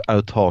 because he was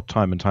out-thought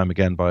time and time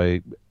again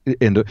by...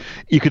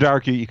 you could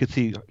argue, you could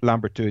see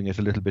Lambert doing it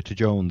a little bit to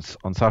Jones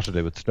on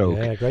Saturday with Stoke.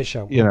 Yeah, great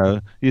shout.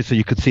 So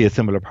you could see a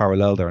similar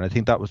parallel there, and I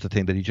think that was the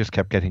thing that he just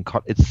kept getting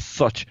caught. It's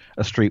such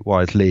a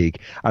streetwise league,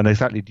 and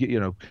exactly,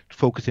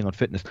 focusing on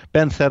fitness.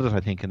 Ben said it,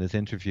 I think, in his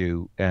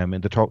interview in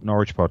the Talk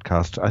Norwich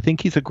podcast. I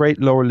think he's a great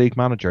lower league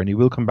manager, and he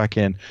will come back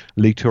in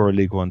League 2 or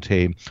League 1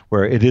 team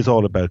where it is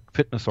all about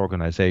fitness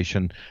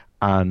organisation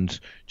and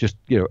just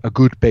a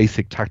good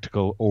basic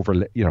tactical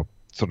overlay,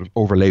 sort of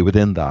overlay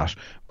within that.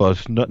 But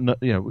when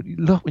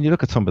you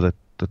look at some of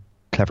the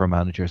clever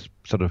managers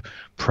sort of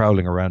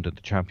prowling around in the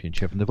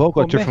Championship, and they've all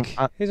got different,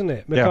 isn't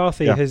it?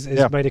 McCarthy has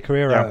made a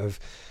career out of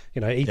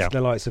eating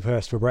the lights of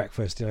Hurst for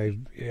breakfast.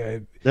 Getting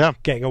a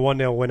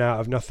 1-0 win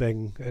out of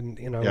nothing, and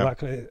that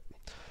kind of.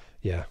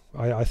 Yeah,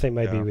 I think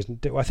maybe he was.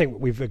 I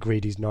think we've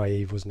agreed he's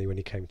naive, wasn't he, when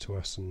he came to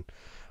us, and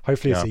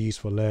hopefully it's a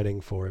useful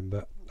learning for him.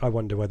 But I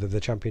wonder whether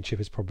the Championship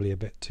is probably a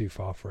bit too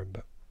far for him.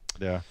 But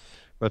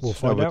but we'll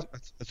find out.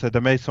 So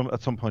there may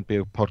at some point be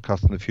a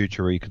podcast in the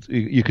future where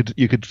you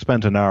could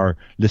spend an hour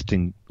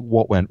listing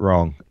what went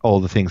wrong, all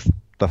the things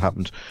that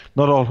happened.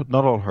 Not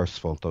all Hurst's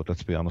fault, though.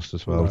 Let's be honest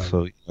as well. Right.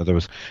 So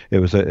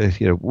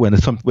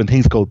when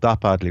things go that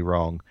badly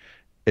wrong,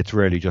 it's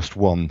really just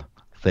one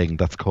thing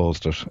that's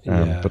caused it.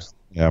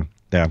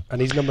 Yeah.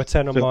 And he's number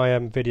 10 on my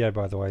video,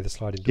 by the way, the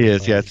sliding door. He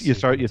is, yes.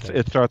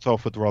 It starts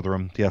off with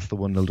Rotherham. Yes, the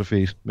 1-0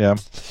 defeat. Yeah.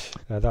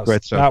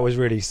 That was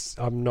really...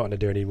 I'm not going to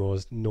do any more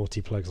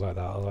naughty plugs like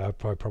that. I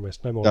promise.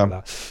 No more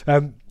like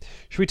that.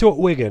 Should we talk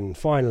Wigan,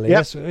 finally?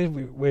 Yeah.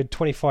 We're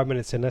 25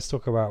 minutes in. Let's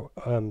talk about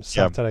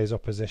Saturday's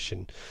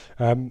opposition.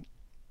 On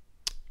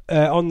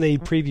the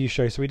preview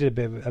show, so we did a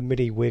bit of a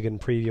mini Wigan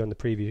preview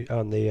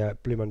on the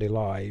Blue Monday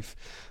Live.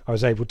 I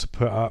was able to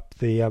put up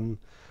the...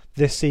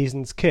 this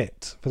season's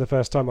kit for the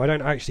first time. I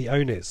don't actually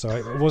own it, so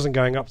it wasn't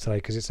going up today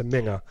because it's a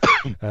minger.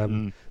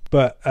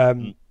 But a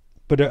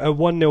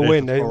 1-0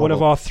 win, one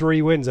of our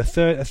 3 wins,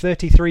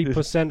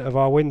 33% of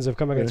our wins have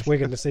come against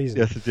Wigan this season.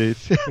 Yes, indeed.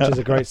 Which is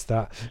a great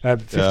stat.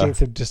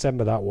 15th of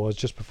December that was,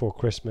 just before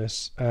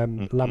Christmas.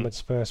 Lambert's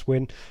first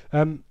win.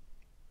 And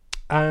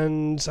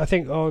I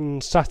think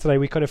on Saturday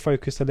we kind of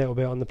focused a little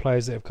bit on the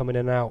players that have come in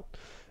and out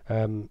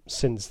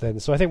since then.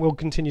 So I think we'll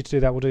continue to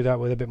do that. We'll do that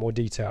with a bit more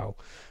detail.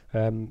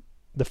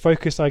 The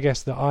focus, I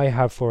guess, that I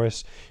have for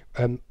us,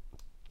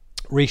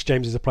 Reece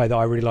James is a player that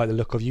I really like the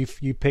look of.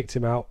 You picked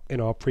him out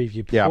in our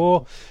preview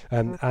before,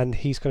 and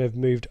he's kind of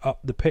moved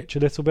up the pitch a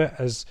little bit,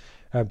 as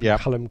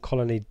Callum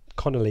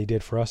Connolly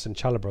did for us and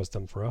Chalobah's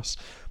done for us.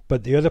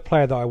 But the other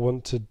player that I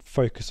want to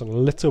focus on a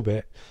little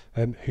bit,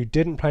 who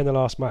didn't play in the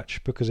last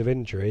match because of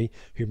injury,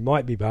 who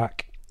might be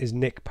back, is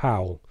Nick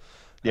Powell.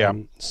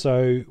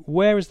 So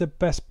where is the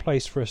best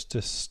place for us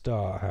to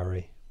start,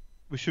 Harry?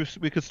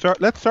 We could start.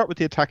 Let's start with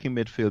the attacking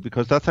midfield,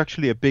 because that's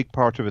actually a big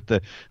part of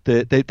it.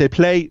 They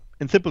play,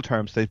 in simple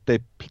terms, they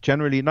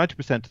generally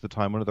 90% of the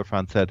time. One of their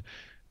fans said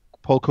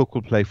Paul Cook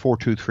will play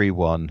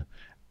 4-2-3-1.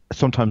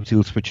 Sometimes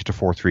he'll switch it to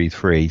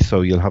 4-3-3,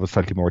 so you'll have a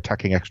slightly more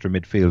attacking extra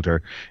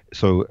midfielder.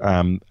 So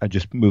and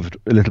just move it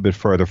a little bit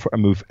further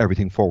and move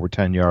everything forward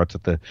 10 yards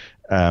at the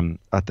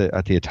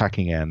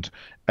attacking end.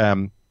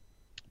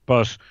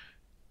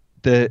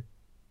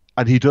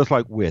 And he does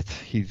like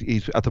width.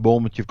 He's at the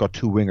moment you've got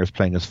 2 wingers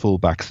playing as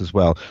fullbacks as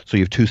well. So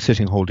you have 2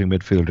 sitting holding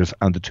midfielders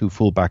and the 2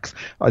 fullbacks.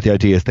 The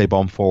idea is they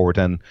bomb forward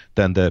and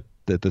then the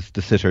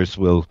sitters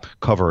will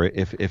cover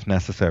if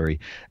necessary.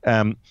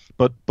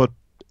 But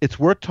it's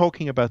worth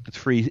talking about the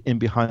 3 in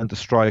behind the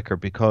striker,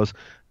 because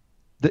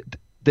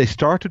they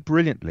started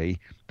brilliantly.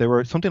 They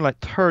were something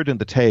like 3rd in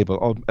the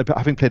table,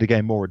 having played a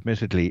game more,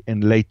 admittedly, in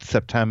late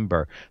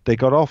September. They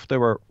got off. They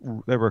were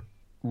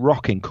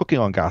cooking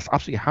on gas,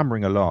 absolutely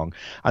hammering along.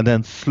 And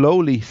then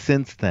slowly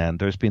since then,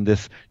 there's been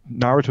this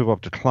narrative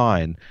of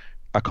decline,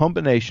 a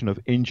combination of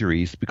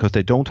injuries, because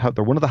they're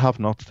one of the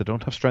have-nots, they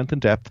don't have strength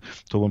and depth.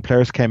 So when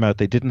players came out,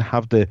 they didn't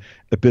have the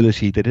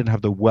ability, they didn't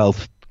have the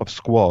wealth of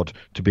squad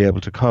to be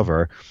able to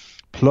cover.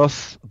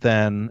 Plus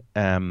then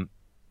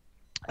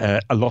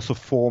a loss of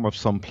form of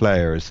some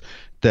players,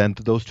 then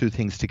those two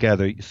things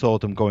together, you saw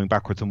them going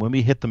backwards. And when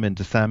we hit them in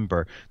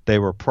December, they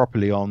were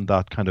properly on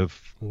that kind of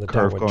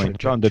curve, going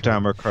on the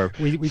downward curve.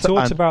 We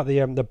talked about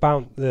the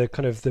bounce, the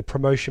kind of the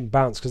promotion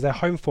bounce, because their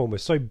home form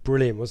was so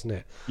brilliant, wasn't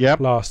it? Yep.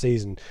 Last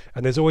season,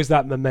 and there's always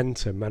that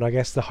momentum. And I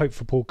guess the hope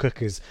for Paul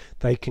Cook is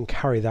they can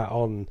carry that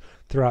on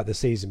throughout the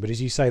season. But as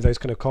you say, those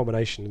kind of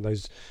culmination and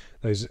those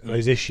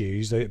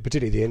issues,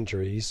 particularly the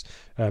injuries,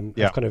 have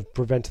kind of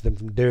prevented them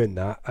from doing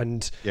that,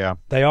 and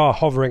they are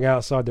hovering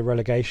outside the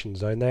relegation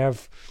zone. They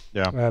have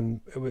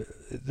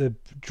the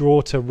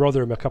draw to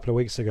Rotherham a couple of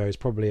weeks ago is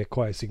probably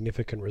quite a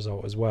significant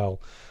result as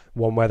well,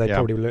 one where they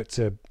probably look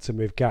to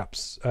move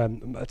gaps,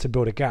 to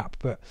build a gap.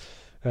 But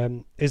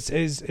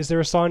is there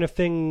a sign of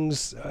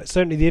things?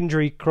 Certainly the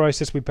injury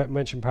crisis we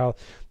mentioned, Pal,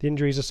 the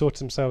injuries are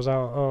sorting themselves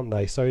out, aren't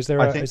they? So is there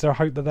a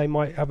hope that they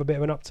might have a bit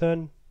of an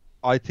upturn?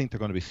 I think they're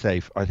going to be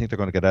safe. I think they're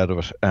going to get out of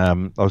it.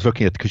 I was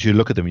looking at, because you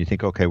look at them and you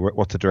think, okay,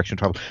 what's the direction of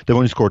travel? They've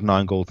only scored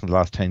 9 goals in the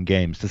last 10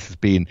 games. This is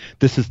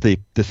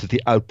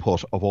the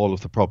output of all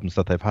of the problems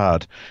that they've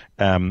had,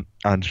 and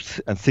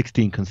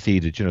 16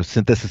 conceded.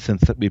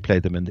 Since we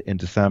played them in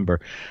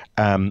December.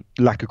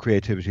 Lack of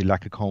creativity,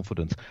 lack of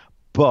confidence,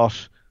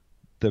 but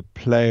the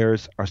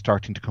players are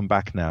starting to come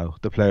back now.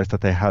 The players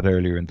that they had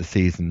earlier in the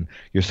season,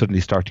 you're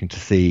suddenly starting to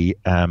see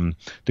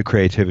the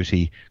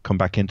creativity come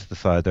back into the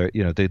side.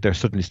 They're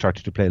suddenly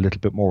starting to play a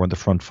little bit more on the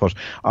front foot.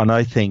 And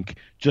I think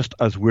just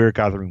as we're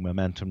gathering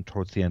momentum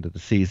towards the end of the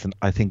season,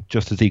 I think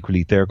just as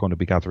equally they're going to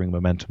be gathering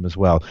momentum as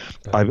well.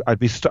 I'd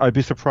be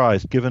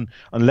surprised, given,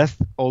 unless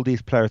all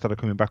these players that are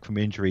coming back from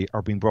injury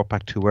are being brought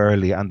back too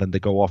early and then they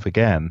go off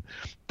again,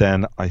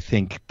 then I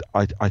think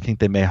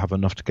they may have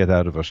enough to get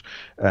out of it.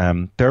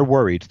 They're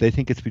worried. They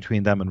think it's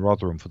between them and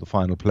Rotherham for the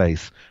final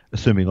place,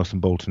 assuming us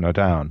and Bolton are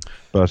down.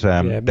 But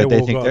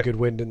Millwall got a good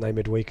win, didn't they,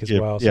 midweek as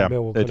well? So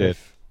Millwall they did.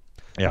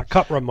 That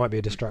cup run might be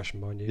a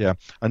distraction, mind you. Yeah,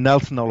 and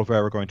Nelson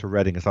Oliveira going to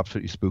Reading has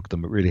absolutely spooked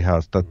them. It really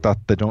has. That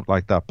they don't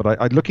like that.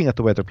 But I looking at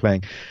the way they're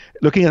playing,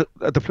 looking at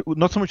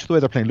not so much the way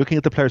they're playing, looking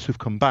at the players who've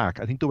come back.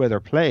 I think the way they're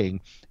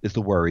playing is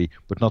the worry,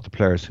 but not the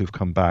players who've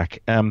come back.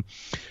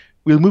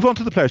 We'll move on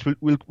to the players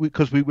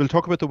because we'll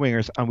talk about the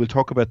wingers and we'll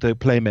talk about the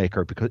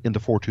playmaker because in the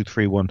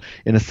 4-2-3-1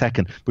 in a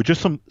second. But just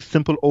some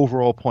simple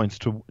overall points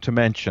to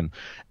mention,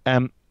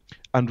 and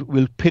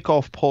we'll pick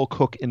off Paul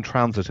Cook in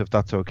transit if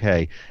that's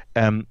okay.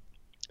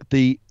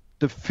 The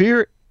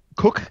fear.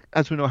 Cook,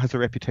 as we know, has a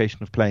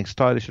reputation of playing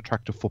stylish,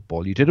 attractive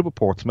football. He did it with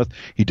Portsmouth.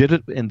 He did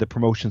it in the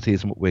promotion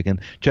season with Wigan.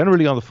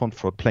 Generally on the front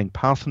foot, playing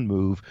pass and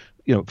move.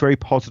 Very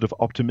positive,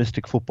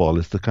 optimistic football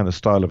is the kind of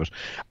style of it.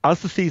 As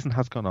the season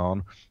has gone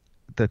on,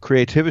 the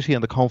creativity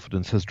and the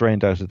confidence has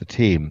drained out of the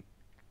team.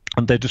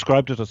 And they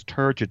described it as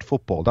turgid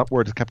football. That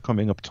word has kept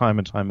coming up time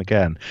and time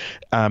again.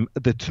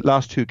 The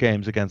last 2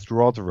 games against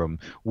Rotherham,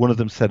 one of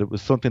them said it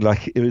was something like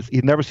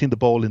he'd never seen the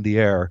ball in the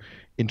air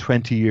in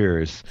 20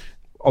 years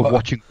of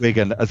watching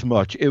Wigan as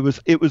much. It was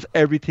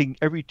everything,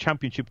 every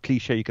championship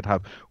cliche you could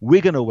have.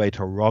 Wigan away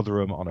to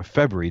Rotherham on a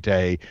February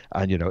day,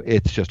 and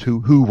it's just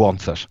who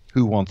wants it?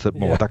 Who wants it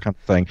more? That kind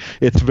of thing.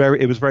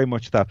 It was very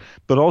much that,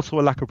 but also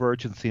a lack of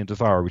urgency and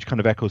desire, which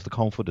kind of echoes the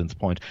confidence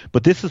point.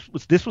 But this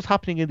was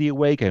happening in the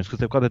away games because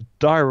they've got a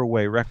dire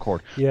away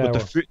record. Yeah,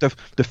 but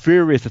the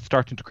fear is it's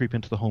starting to creep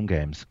into the home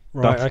games.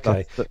 Right.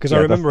 Okay. Because I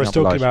remember us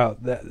talking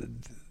about that.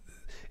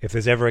 If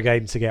there's ever a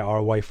game to get our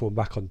away form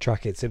back on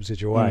track, it's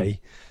Ipswich away.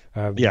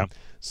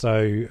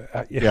 So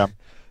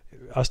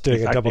us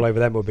doing a double over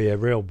them would be a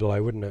real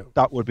blow, wouldn't it?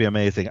 That would be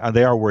amazing, and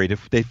they are worried.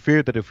 If they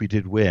fear that if we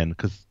did win,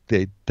 because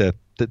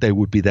they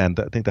would be then.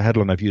 I think the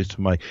headline I've used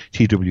for my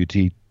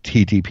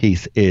TD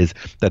piece is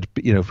that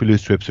if we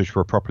lose to Ipswich,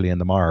 we're properly in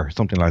the mire,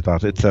 something like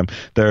that. It's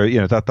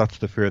that's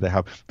the fear they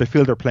have. They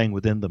feel they're playing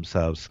within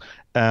themselves.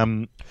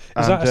 Is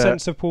that a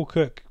sense of Paul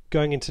Cook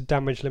going into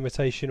damage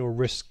limitation or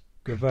risk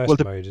reverse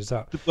mode? Is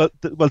that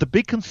the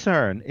big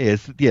concern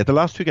is the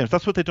last 2 games.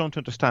 That's what they don't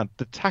understand.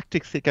 The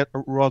tactics they get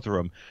at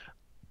Rotherham.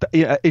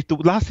 If the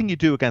last thing you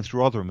do against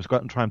Rotherham is go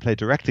out and try and play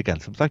direct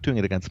against them. It's like doing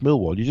it against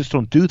Millwall. You just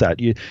don't do that.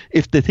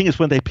 If the thing is,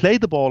 when they play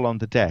the ball on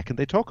the deck, and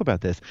they talk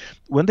about this,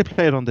 when they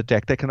play it on the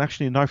deck, they can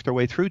actually knife their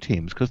way through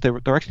teams because they're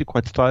actually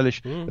quite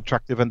stylish,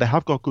 attractive, and they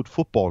have got good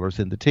footballers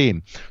in the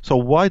team. So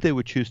why they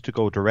would choose to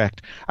go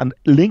direct, and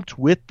linked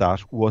with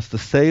that was the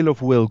sale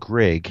of Will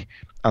Grigg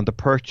and the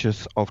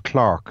purchase of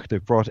Clark.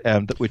 They've brought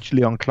which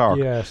Leon Clark.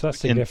 Yeah, so that's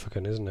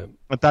significant, isn't it?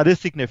 But that is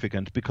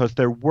significant because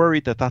they're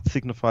worried that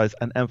signifies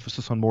an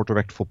emphasis on more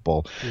direct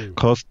football.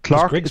 Because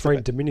Grigg's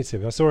very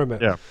diminutive. I saw him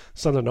at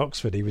Sunderland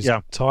Oxford. He was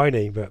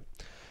tiny, but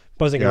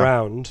buzzing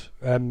around.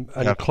 And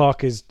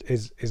Clark is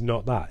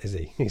not that, is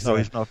he? He's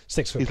not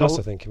 6 foot plus.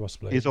 I think he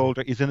must be. He's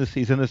older. He's in his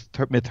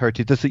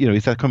mid-30s.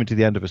 He's coming to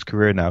the end of his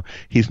career now.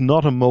 He's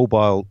not a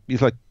mobile.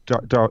 He's like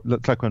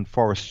looks like when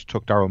Forrest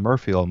took Daryl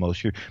Murphy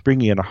almost. You're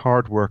bringing in a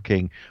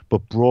hard-working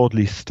but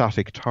broadly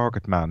static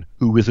target man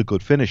who is a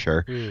good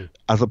finisher,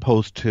 as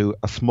opposed to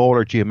a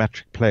smaller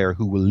geometric player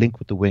who will link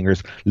with the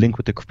wingers, link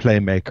with the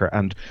playmaker,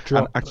 and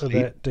drop actually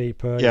a bit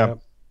deeper.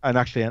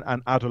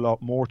 and add a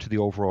lot more to the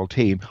overall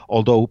team.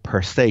 Although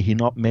per se he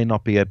may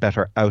not be a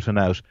better out and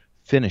out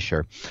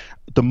finisher.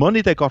 The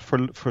money they got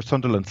for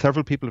Sunderland,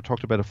 several people have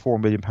talked about a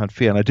 £4 million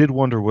fee, and I did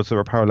wonder, was there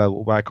a parallel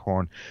with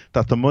Waghorn,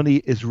 that the money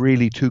is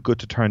really too good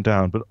to turn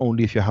down, but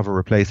only if you have a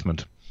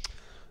replacement.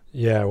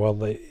 Yeah,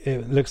 well,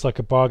 it looks like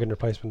a bargain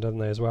replacement, doesn't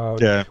they, as well?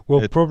 Yeah.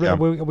 We're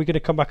going to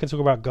come back and talk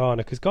about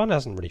Garner, because Garner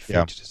hasn't really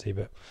featured, has he?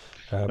 But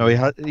no,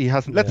 he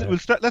hasn't.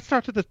 Let's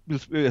start at the.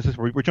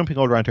 We're jumping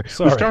all around here.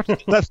 Sorry.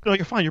 No,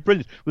 you're fine. You're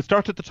brilliant. We'll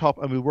start at the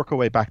top and we'll work our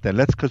way back then.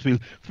 Because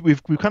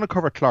we've kind of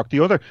covered Clark.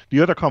 The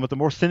other comment, the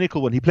more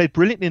cynical one. He played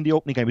brilliantly in the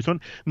opening game.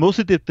 Most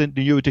of the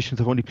new additions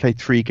have only played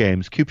 3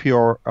 games.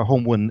 QPR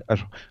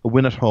a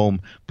win at home,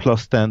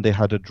 plus then they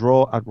had a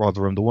draw at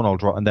Rotherham, the 1-1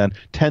 draw, and then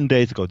 10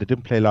 days ago they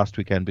didn't play last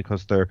weekend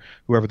because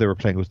whoever they were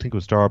playing, I think it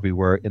was Derby,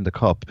 were in the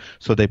cup.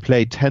 So they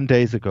played 10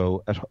 days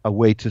ago at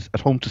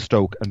home to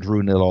Stoke and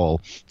drew 0-0.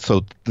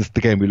 So this is the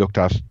game we looked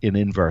at in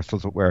inverse,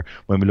 as it were,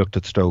 when we looked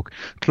at Stoke.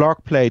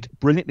 Clark played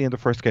brilliantly in the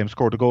first game,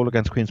 scored a goal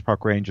against Queen's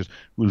Park Rangers,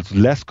 was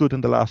less good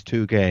in the last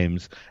 2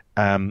 games.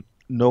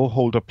 No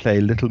hold-up play,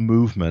 little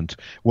movement.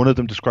 One of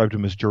them described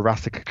him as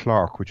Jurassic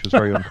Clark, which was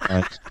very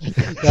unkind.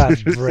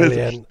 That's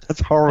brilliant. That's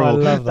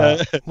horrible. I love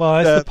that. Well,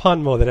 it's the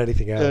pun more than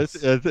anything else.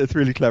 It's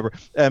really clever.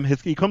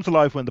 He comes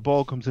alive when the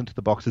ball comes into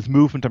the box. His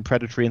movement and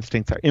predatory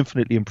instincts are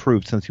infinitely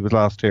improved since he was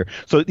last here.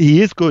 So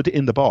he is good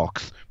in the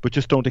box, but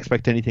just don't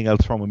expect anything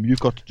else from him.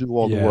 You've got to do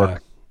all the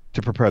work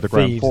to prepare the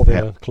ground for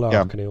him.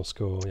 Clark and he'll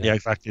score. Yeah,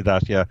 exactly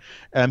that. Yeah,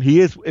 he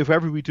is. If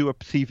ever we do a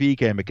CV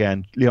game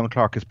again, Leon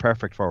Clark is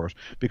perfect for it,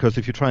 because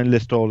if you try and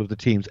list all of the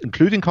teams,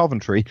 including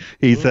Coventry,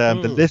 he's the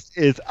list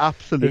is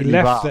absolutely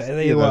vast.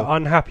 They were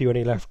unhappy when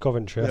he left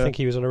Coventry. I think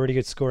he was on a really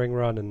good scoring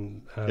run,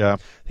 and I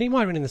think he might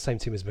have been in the same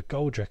team as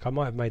McGoldrick. I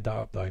might have made that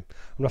up though. I'm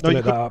going to have to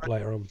look that up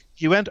later on.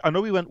 I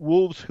know he went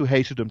Wolves, who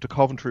hated him, to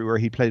Coventry where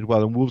he played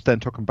well, and Wolves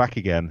then took him back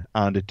again,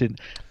 and it didn't.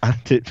 And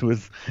it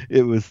was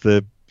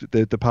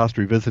the past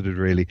revisited,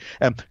 really.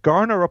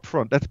 Garner up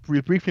front,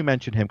 we'll briefly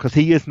mention him because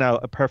he is now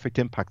a perfect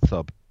impact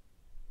sub.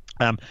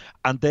 And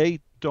they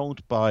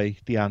don't buy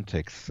the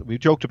antics. We've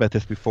joked about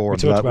this before. We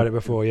talked about it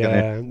before,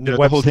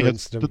 the whole thing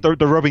is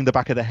the rubbing the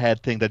back of the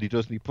head thing that he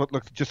does, and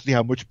just see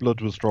how much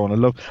blood was drawn.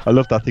 I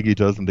love that thing he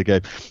does in the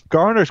game.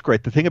 Garner's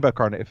great. The thing about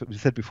Garner, if we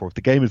said before, if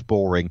the game is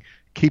boring,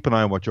 keep an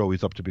eye on what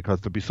Joey's up to, because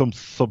there'll be some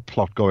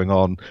subplot going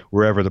on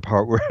whatever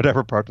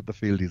part of the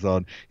field he's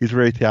on. He's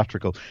very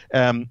theatrical.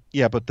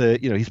 But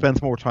he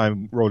spends more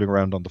time rolling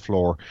around on the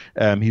floor.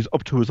 He's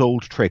up to his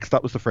old tricks.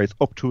 That was the phrase,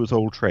 up to his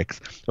old tricks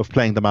of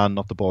playing the man,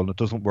 not the ball, and it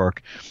doesn't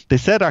work. They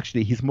said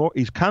actually he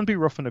can be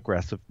rough and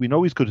aggressive. We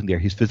know he's good in there.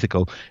 He's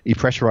physical. He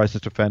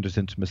pressurizes defenders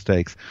into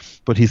mistakes,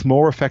 but he's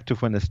more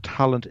effective when his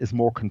talent is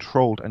more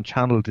controlled and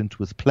channeled into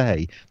his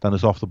play than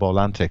his off the ball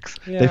antics.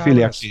 They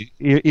feel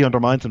he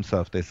undermines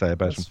himself, they say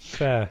about him.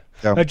 Fair.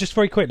 Yeah. Just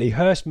very quickly,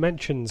 Hurst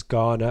mentions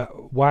Garner,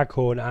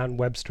 Waghorn and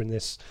Webster in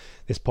this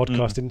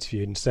podcast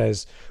interview, and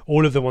says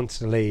all of them wanted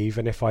to leave,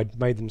 and if I'd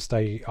made them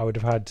stay, I would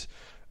have had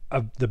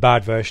the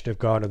bad version of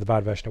Garner, the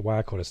bad version of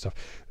Waghorn and stuff.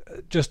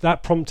 Just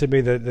that prompted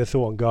me the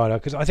thought on Garner,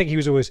 because I think he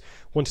was always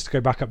wanted to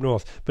go back up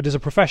north, but as a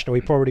professional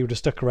he probably would have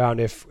stuck around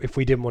if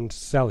we didn't want to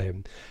sell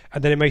him.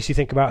 And then it makes you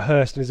think about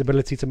Hurst and his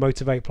ability to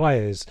motivate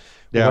players,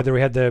 whether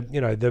he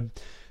had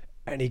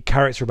any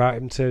character about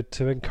him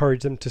to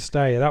encourage them to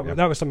stay. That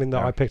was something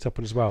that I picked up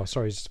on as well.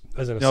 Sorry,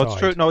 as an aside. No, it's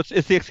true. No,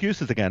 it's the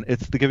excuses again.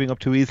 It's the giving up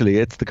too easily.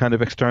 It's the kind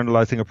of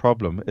externalizing a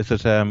problem. Is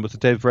it?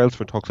 Dave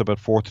Brailsford talks about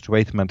 4th to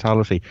 8th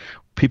mentality.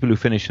 People who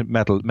finish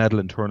medal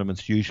in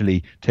tournaments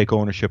usually take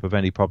ownership of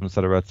any problems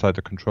that are outside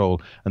their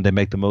control, and they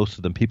make the most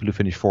of them. People who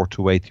finish 4th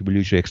to 8th will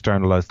usually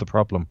externalize the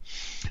problem.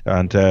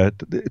 And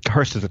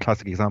Hurst is a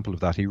classic example of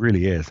that. He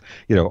really is.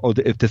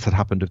 If this had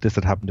happened,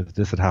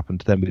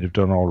 then we'd have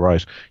done all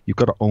right. You've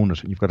got to own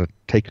it, and you've got to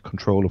take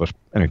control of it.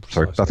 Anyway,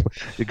 sorry, that's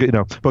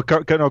But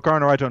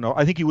Garner, I don't know.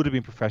 I think he would have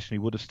been professional. He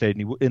would have stayed,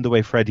 and in the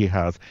way Freddie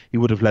has, he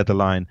would have led the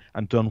line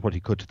and done what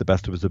he could to the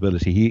best of his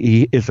ability.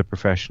 He is a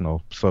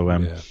professional. So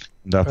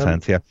in that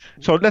sense, yeah.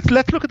 So let's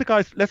look at the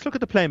guys. Let's look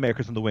at the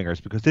playmakers and the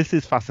wingers, because this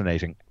is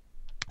fascinating.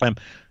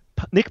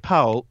 Nick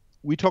Powell.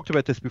 We talked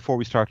about this before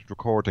we started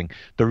recording.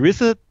 There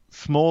is a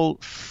small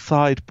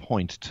side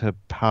point to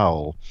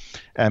Powell.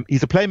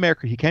 He's a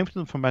playmaker. He came to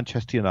them from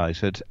Manchester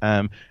United.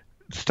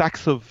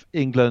 Stacks of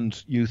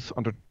England youth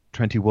under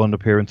 21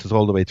 appearances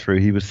all the way through.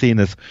 He was seen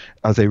as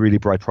a really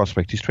bright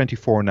prospect. He's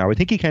 24 now. I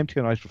think he came to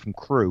United from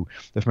Crewe,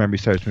 if memory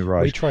serves me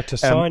right. We tried to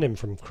sign him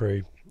from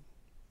Crewe.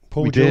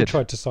 Paul Jewell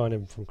tried to sign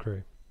him from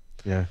Crewe.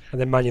 Yeah. And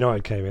then Man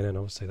United came in, and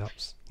obviously that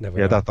was never.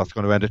 Yeah, that's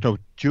going to end it. No,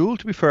 Jewell,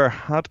 to be fair,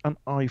 had an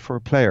eye for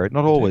a player.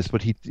 Not always,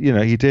 but he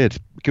did.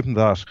 Give him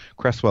that.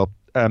 Cresswell.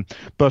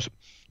 But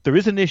there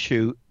is an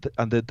issue,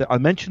 and I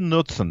mentioned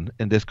Knudsen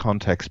in this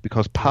context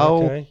because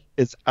Powell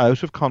is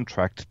out of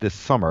contract this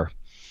summer.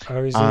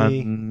 Oh, is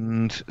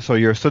and so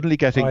you're suddenly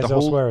getting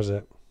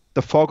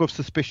the fog of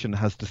suspicion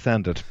has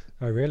descended.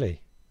 Oh,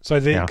 really? So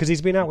because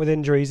he's been out with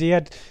injuries, he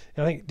had.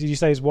 I think. Did you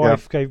say his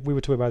wife gave? We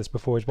were talking about this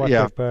before. His wife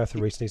gave birth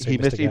recently, so he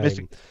missed a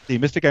game. He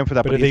missed a game for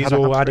that. But are these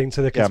all adding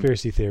to the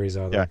conspiracy theories?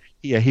 Are they?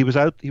 Yeah. He was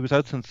out. He was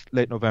out since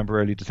late November,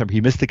 early December.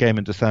 He missed a game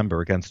in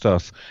December against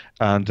us,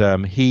 and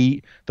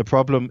the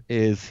problem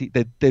is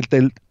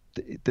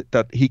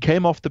that he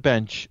came off the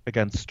bench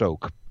against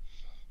Stoke.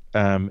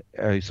 So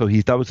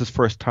that was his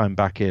first time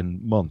back in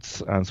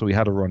months, and so he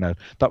had a run out.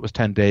 That was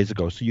 10 days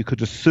ago. So you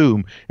could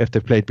assume if they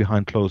played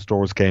behind closed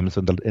doors games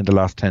in the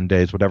last 10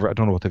 days, whatever, I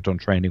don't know what they've done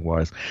training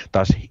wise,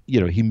 that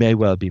he may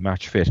well be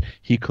match fit.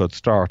 He could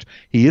start.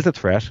 He is a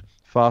threat.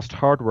 Fast,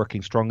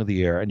 hard-working, strong in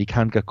the air, and he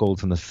can get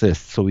goals and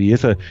assists. So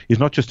he's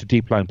not just a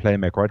deep-line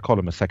playmaker. I'd call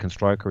him a second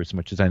striker as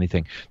much as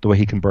anything. The way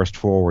he can burst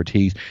forward,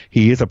 he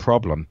is a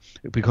problem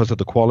because of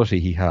the quality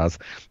he has.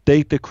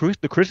 The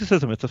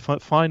criticism, it's a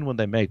fine one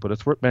they make, but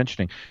it's worth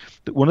mentioning.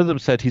 One of them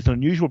said he's an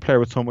unusual player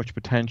with so much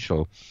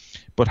potential,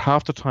 but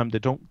half the time they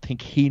don't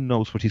think he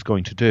knows what he's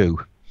going to do.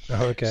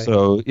 Oh, okay.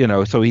 So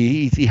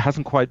he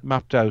hasn't quite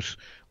mapped out.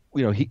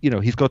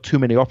 He's got too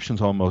many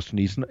options almost, and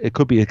it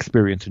could be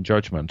experience and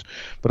judgment.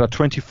 But at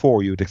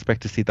 24, you would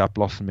expect to see that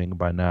blossoming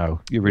by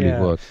now. You really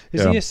would.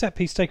 Is he a set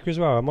piece taker as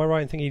well? Am I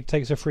right in thinking he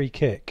takes a free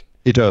kick?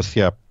 He does,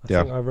 yeah. I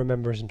think I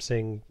remember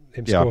seeing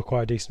him score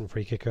quite a decent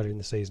free kick early in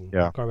the season.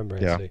 Yeah. I can't remember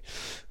actually.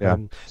 Yeah.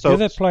 The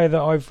other player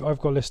that I've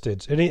got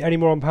listed. Any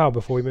more on Powell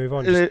before we move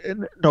on?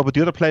 No, but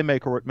the other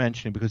playmaker worth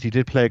mentioning, because he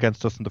did play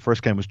against us in the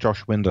first game, was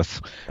Josh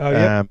Windus. Oh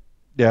yeah.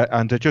 Yeah,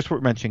 and just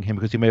worth mentioning him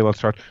because he may well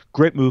start.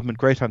 Great movement,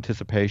 great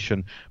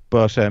anticipation,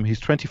 but he's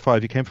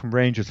 25. He came from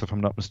Rangers, if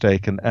I'm not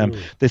mistaken.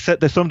 They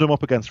summed him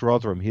up against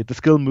Rotherham. He had the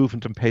skill,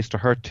 movement, and pace to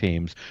hurt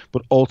teams,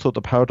 but also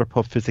the powder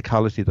puff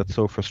physicality that's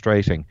so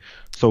frustrating.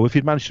 So if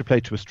he'd managed to play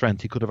to his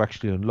strength, he could have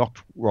actually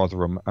unlocked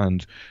Rotherham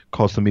and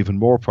caused them even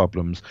more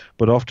problems.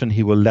 But often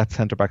he will let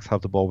centre backs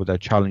have the ball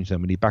without challenging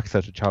them, and he backs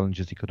out of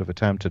challenges he could have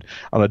attempted.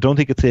 And I don't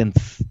think it's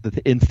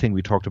the Ince thing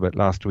we talked about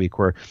last week,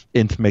 where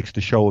Ince makes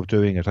the show of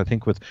doing it. I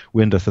think with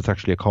Windus, it's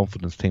actually a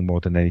confidence thing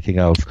more than anything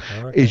else.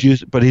 Okay. He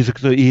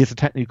is a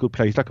technically good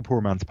player. He's like a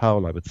poor man's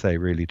Powell, I would say,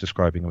 really,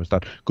 describing him as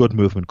that. Good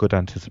movement, good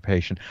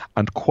anticipation,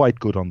 and quite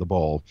good on the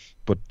ball,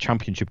 but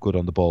championship good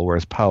on the ball,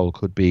 whereas Powell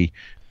could be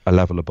a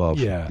level above.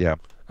 Yeah.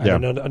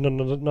 And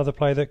another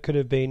player that could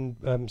have been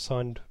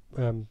signed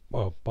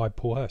by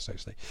Paul Hurst,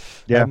 actually.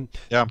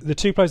 The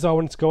two players that I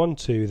wanted to go on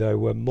to, though,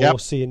 were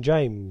Morsey and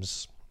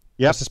James.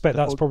 I suspect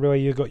that's probably where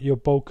you got your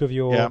bulk of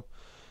your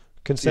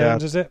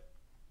concerns, is it?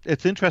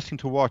 It's interesting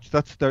to watch.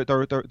 That's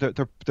they're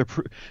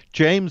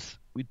James.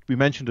 We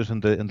mentioned it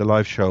in the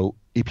live show.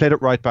 He played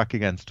it right back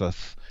against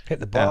us. Hit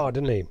the bar,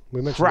 didn't he?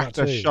 We mentioned that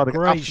too.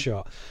 Great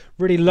shot.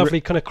 Really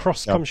lovely kind of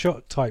cross-come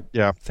shot type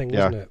thing,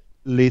 wasn't it?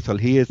 Lethal.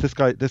 He is. This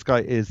guy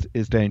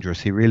is dangerous.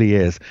 He really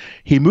is.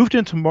 He moved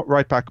into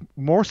right back.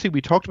 Morsey.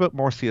 We talked about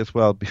Morsey as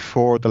well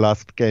before the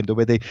last game. The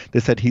way they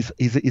said he's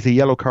a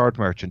yellow card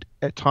merchant.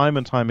 Time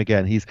and time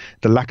again, he's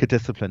the lack of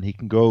discipline. He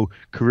can go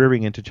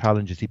careering into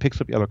challenges. He picks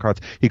up yellow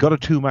cards. He got a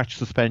 2-match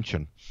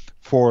suspension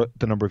for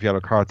the number of yellow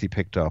cards he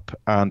picked up,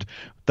 and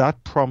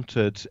that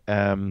prompted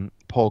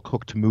Paul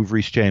Cook to move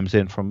Reece James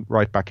in from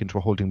right back into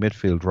a holding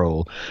midfield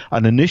role.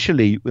 And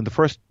initially, in the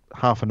first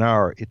half an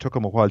hour, it took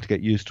him a while to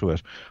get used to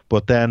it,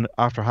 but then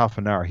after half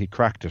an hour he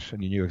cracked it,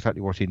 and he knew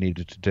exactly what he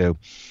needed to do.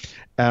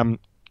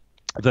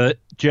 The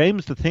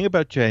thing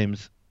about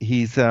James,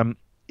 he's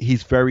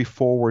very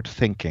forward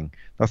thinking.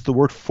 That's the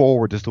word.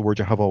 Forward is the word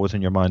you have always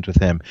in your mind with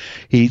him.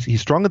 He's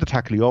strong at the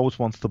tackle. He always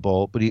wants the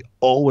ball, but he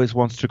always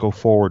wants to go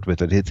forward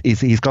with it.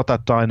 He's got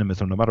that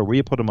dynamism no matter where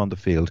you put him on the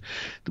field.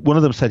 One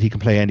of them said he can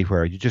play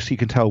anywhere. You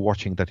can tell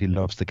watching that he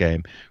loves the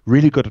game.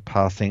 Really good at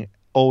passing.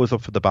 Always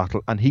up for the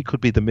battle, and he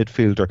could be the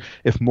midfielder.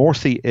 If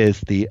Morsey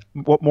is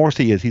what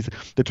Morsey is,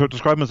 they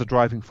describe him as a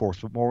driving force,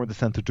 but more in the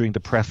sense of doing the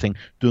pressing,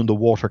 doing the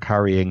water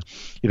carrying.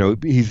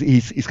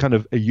 He's kind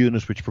of a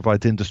unit which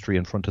provides industry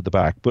in front of the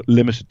back, but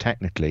limited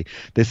technically.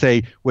 They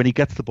say when he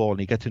gets the ball and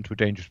he gets into a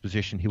dangerous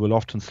position, he will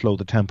often slow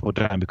the tempo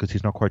down because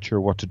he's not quite sure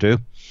what to do.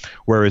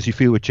 Whereas you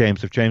feel with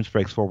James, if James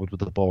breaks forward with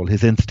the ball,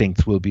 his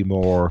instincts will be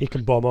more. He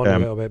can bomb on a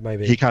little bit,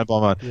 maybe. He can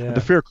bomb on. Yeah. And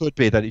the fear could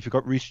be that if you've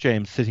got Reece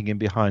James sitting in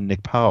behind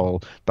Nick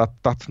Powell,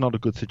 that's not a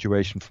good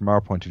situation from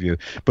our point of view.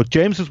 But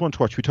James is one to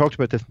watch. We talked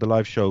about this in the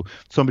live show.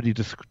 Somebody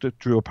just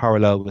drew a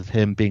parallel with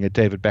him being a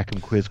David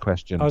Beckham quiz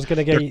question. I was going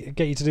to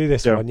get you to do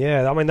this one.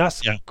 Yeah, I mean,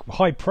 that's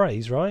high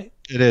praise, right?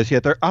 It is, yeah.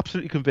 They're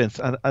absolutely convinced,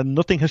 and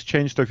nothing has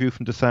changed their view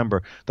from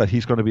December that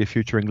he's going to be a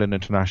future England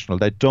international.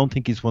 They don't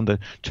think he's one that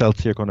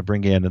Chelsea are going to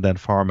bring in and then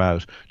farm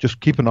out. Just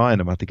keep an eye on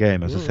him at the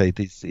game, as I say.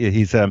 They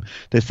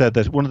said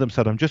that one of them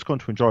said, "I'm just going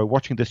to enjoy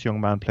watching this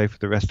young man play for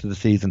the rest of the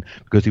season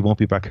because he won't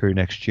be back here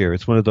next year."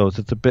 It's one of those.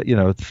 It's a bit,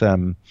 it's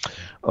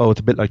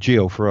a bit like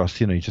Gio for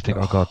us. You just think,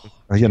 oh God.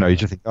 You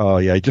just think, oh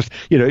yeah, it's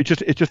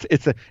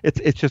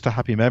just a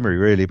happy memory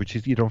really, but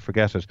you don't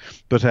forget it.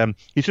 But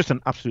he's just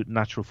an absolute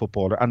natural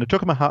footballer, and it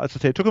took him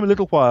a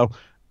little while,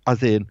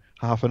 as in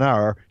half an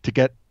hour to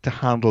get to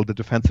handle the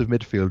defensive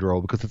midfield role,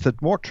 because it's a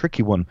more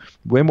tricky one,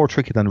 way more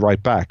tricky than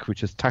right back,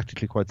 which is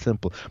tactically quite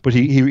simple. But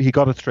he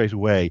got it straight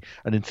away,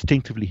 and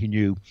instinctively he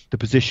knew the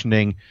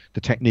positioning,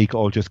 the technique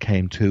all just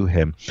came to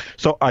him.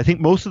 So I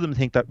think most of them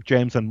think that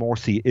James and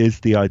Morsey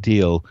is the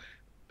ideal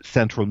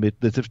central mid,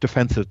 the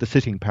defensive, the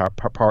sitting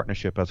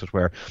partnership, as it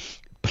were.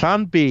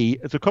 Plan B,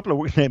 there's a couple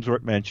of names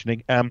worth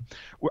mentioning. I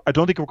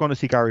don't think we're going to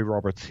see Gary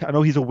Roberts. I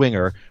know he's a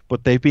winger,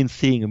 but they've been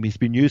seeing him. He's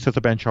been used as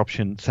a bench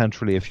option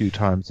centrally a few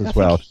times as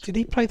well. Did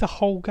he play the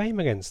whole game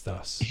against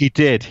us? He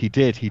did.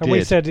 And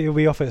we said he'll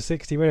be off at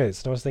 60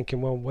 minutes. And I was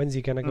thinking, well, when's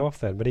he going to go off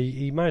then? But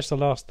he managed to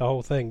last the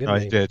whole thing, didn't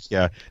he? He did,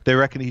 yeah. They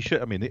reckon he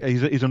should. I mean,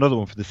 he's another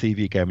one for the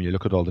CV game when you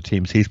look at all the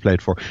teams he's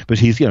played for. But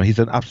he's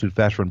an absolute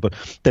veteran. But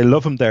they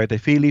love him there. They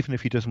feel even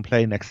if he doesn't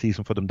play next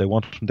season for them, they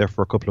want him there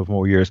for a couple of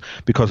more years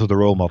because of the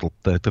role model,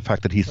 the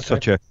fact that he's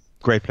such a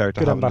great player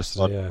to have in the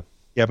squad.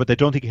 Yeah, but they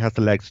don't think he has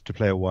the legs to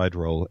play a wide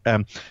role.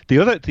 The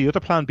other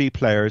Plan B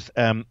players,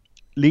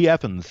 Lee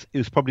Evans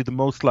is probably the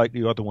most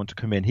likely other one to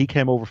come in. He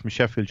came over from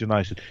Sheffield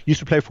United. Used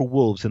to play for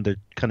Wolves in the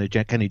kind of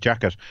Kenny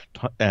Jackett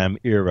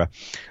era.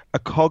 A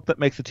cog that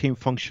makes a team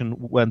function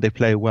when they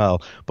play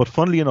well. But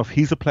funnily enough,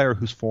 he's a player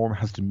whose form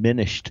has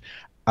diminished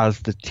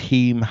as the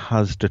team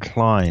has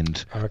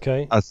declined as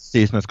the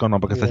season has gone on,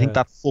 because I think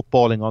that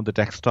footballing on the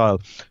deck style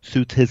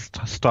suits his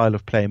style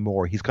of play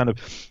more. He's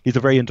a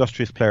very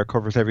industrious player,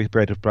 covers every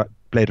blade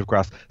of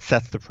grass,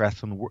 sets the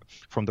press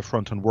from the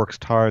front and works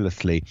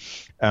tirelessly.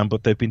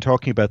 But they've been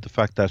talking about the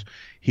fact that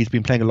he's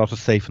been playing a lot of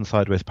safe and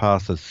sideways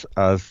passes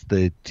as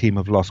the team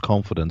have lost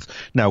confidence.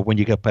 Now, when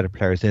you get better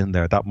players in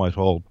there, that might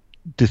all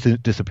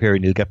disappear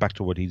and he'll get back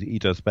to what he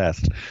does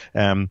best.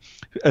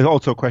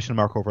 Also a question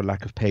mark over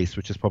lack of pace,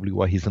 which is probably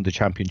why he's in the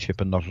Championship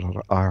and not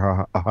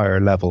at a higher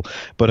level.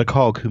 But a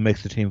cog who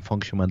makes the team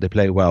function when they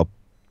play well.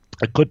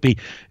 It could be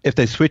if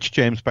they switch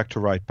James back to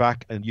right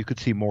back, and you could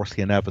see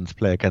Morsey and Evans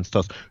play against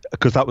us,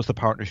 because that was the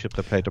partnership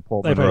that played at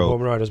Portman Road.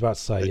 Portman Road, I was about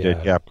to say,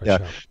 yeah.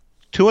 Sure.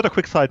 Two other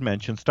quick side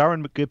mentions.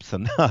 Darren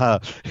McGibson.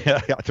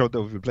 I don't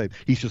know if we played.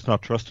 He's just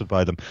not trusted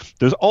by them.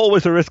 There's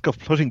always a risk of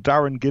putting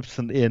Darren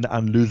Gibson in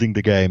and losing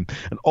the game.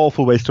 An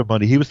awful waste of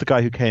money. He was the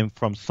guy who came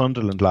from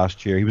Sunderland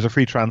last year. He was a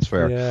free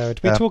transfer. Yeah.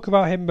 Did we talk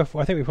about him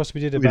before? I think we possibly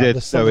did about the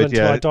Sunderland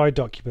Till I Die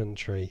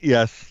documentary.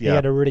 Yes. He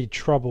had a really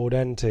troubled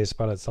end to his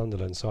spell at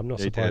Sunderland, so I'm not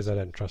surprised I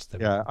don't trust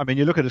him. Yeah. I mean,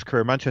 you look at his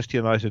career: Manchester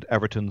United,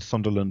 Everton,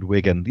 Sunderland,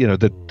 Wigan. You know,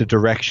 the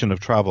direction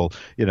of travel.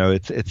 You know,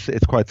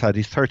 it's quite sad.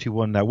 He's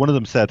 31 now. One of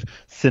them said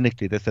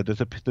cynically, they said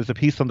there's a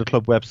piece on the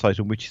club website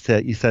in which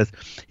he says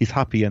he's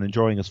happy and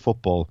enjoying his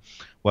football.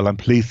 Well, I'm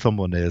pleased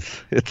someone is.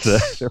 It's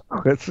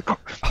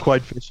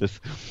quite vicious.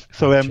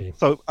 So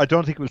so I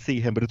don't think we'll see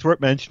him, but it's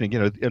worth mentioning. You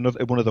know,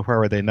 one of the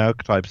where are they now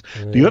types.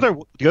 Yeah.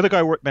 The other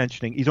guy worth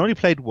mentioning. He's only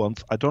played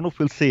once. I don't know if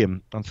we'll see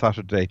him on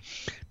Saturday.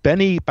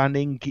 Benny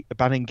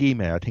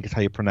Baningime, I think is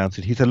how you pronounce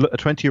it. He's a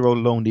 20-year-old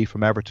loanee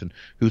from Everton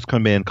who's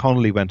come in.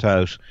 Connolly went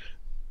out.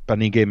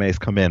 Baningime has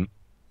come in.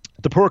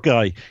 The poor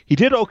guy, he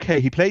did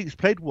okay. He's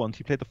played once.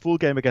 He played the full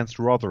game against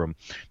Rotherham.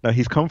 Now,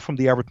 he's come from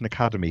the Everton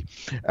Academy.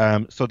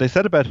 So they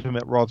said about him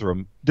at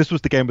Rotherham, this was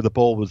the game where the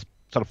ball was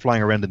sort of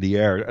flying around in the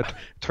air,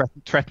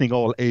 threatening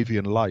all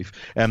avian life.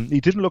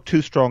 He didn't look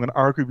too strong and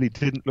arguably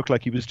didn't look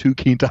like he was too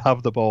keen to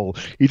have the ball.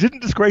 He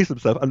didn't disgrace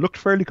himself and looked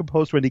fairly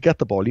composed when he got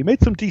the ball. He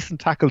made some decent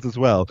tackles as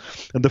well.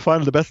 And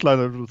the best line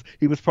of it was,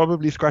 he was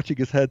probably scratching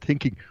his head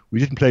thinking, we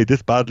didn't play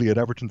this badly at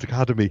Everton's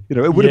Academy. You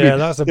know, it would have been,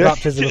 that's a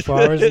baptism of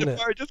fire, isn't it?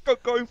 Just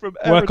going from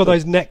Everton. Work on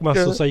those neck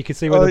muscles so you can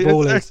see where the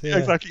ball is. Yeah.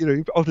 Exactly. You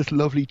know, all this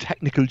lovely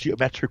technical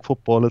geometric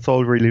football. It's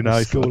all really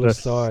nice. School of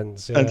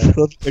science. Yeah. And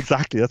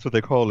exactly, that's what they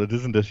call it,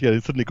 isn't it? Yeah,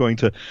 it's suddenly going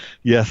to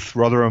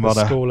Rotherham on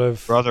a school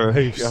of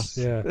hoofs. Yes,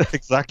 yeah,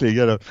 exactly.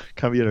 You know,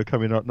 can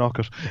we not knock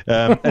it?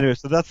 Anyway,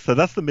 so that's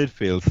the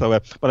midfield. So,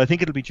 but I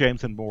think it'll be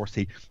James and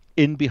Morsey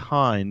in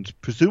behind,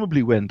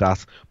 presumably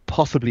Windass,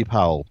 possibly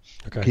Powell.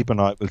 Okay. Keep an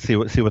eye. We'll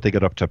see what they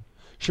get up to.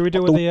 Should we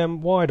do with the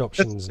wide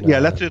options now? Yeah,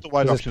 let's do the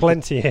wide options. There's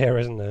plenty here,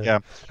 isn't there? Yeah,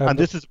 and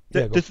this is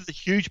a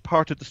huge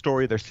part of the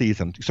story of their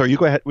season. Sorry, you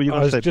go ahead. What you I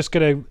was just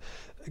going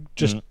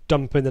to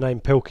dump in the name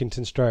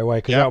Pilkington straight away,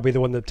 because that'll be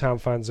the one that town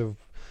fans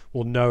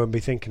will know and be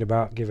thinking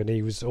about, given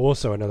he was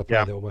also another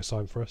player that almost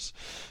signed for us.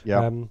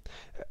 Yeah.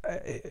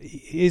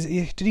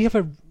 Did he have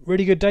a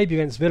really good debut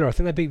against Villa? I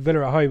think they beat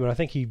Villa at home, and I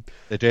think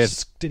they did.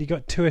 Did he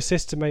got 2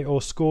 assists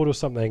or scored or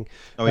something?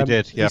 Oh, he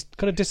did. Yeah. He's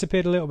kind of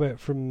disappeared a little bit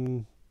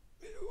from.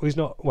 He's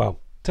not well.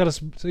 Tell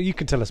us. So you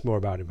can tell us more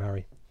about him,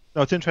 Harry.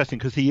 No, it's interesting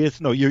because he is.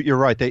 No, you're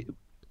right.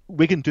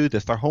 Wigan do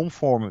this. Their home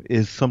form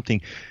is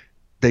something.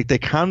 They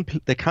can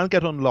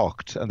get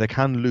unlocked and they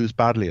can lose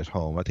badly at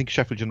home. I think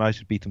Sheffield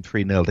United beat them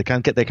 3-0.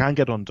 They can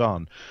get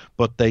undone,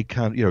 but they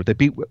can. You know, they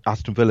beat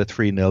Aston Villa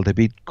 3-0. They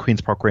beat Queens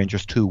Park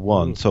Rangers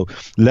 2-1. So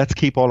let's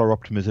keep all our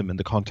optimism in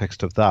the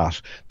context of that.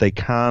 They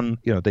can.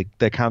 You know,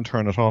 they can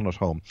turn it on at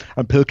home.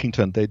 And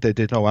Pilkington, they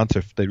did no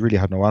answer. They really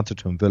had no answer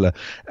to him. Villa.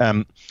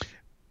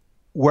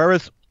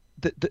 Whereas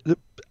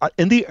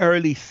in the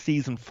early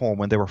season form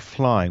when they were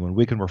flying, when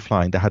Wigan were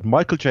flying, they had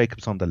Michael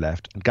Jacobs on the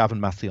left and Gavin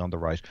Massey on the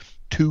right,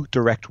 two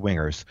direct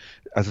wingers.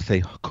 As I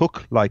say,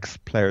 Cook likes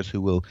players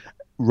who will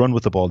run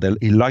with the ball.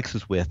 He likes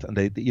his width, and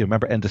you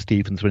remember Enda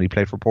Stevens when he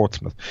played for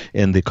Portsmouth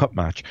in the cup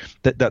match.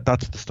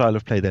 That's the style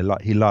of play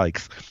he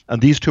likes.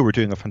 And these two were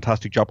doing a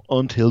fantastic job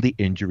until the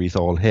injuries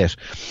all hit.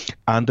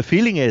 And the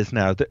feeling is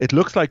now that it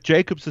looks like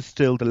Jacobs is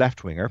still the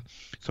left winger,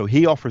 so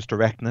he offers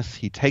directness.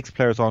 He takes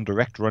players on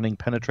direct running,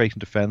 penetrating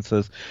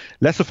defences.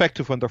 Less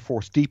effective when they're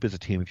forced deep as a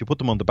team. If you put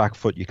them on the back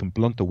foot, you can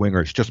blunt the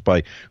wingers just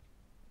by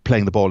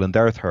playing the ball in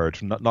their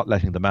third, not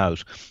letting them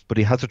out. But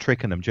he has a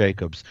trick in him,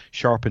 Jacobs,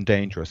 sharp and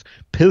dangerous.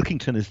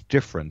 Pilkington is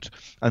different.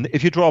 And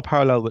if you draw a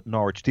parallel with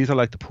Norwich, these are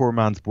like the poor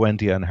man's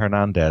Buendia and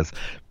Hernandez.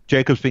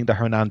 Jacobs being the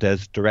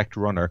Hernandez direct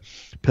runner,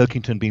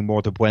 Pilkington being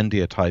more the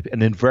Buendia type,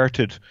 an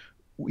inverted.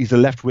 He's a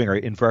left winger,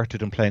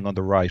 inverted and playing on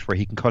the right, where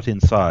he can cut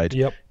inside.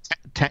 Yep.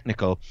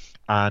 Technical,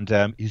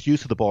 and he's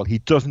used to the ball. He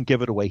doesn't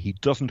give it away. He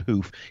doesn't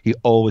hoof. He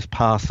always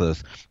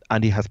passes,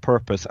 and he has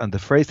purpose. And the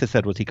phrase they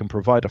said was he can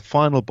provide a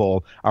final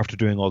ball after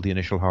doing all the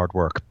initial hard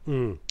work.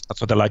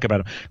 That's what they like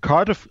about him.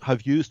 Cardiff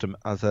have used him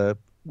as a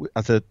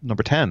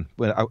number 10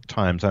 at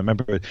times. I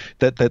remember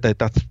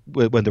that's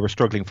when they were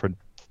struggling for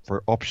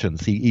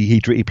options.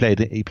 He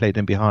played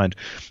in behind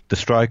the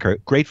striker.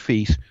 Great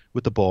feet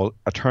with the ball,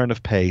 a turn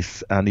of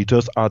pace, and he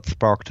does add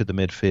spark to the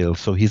midfield.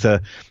 So he's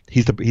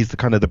the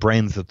kind of the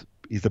brains of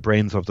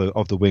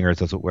the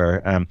wingers, as it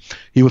were.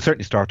 He will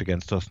certainly start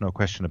against us, no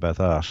question about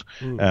that.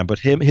 But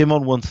him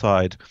on one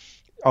side.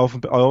 I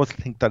always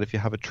think that if you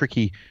have a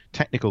tricky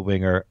technical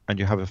winger and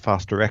you have a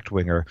fast direct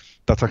winger,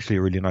 that's actually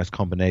a really nice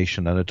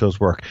combination, and it does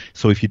work.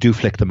 So if you do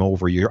flick them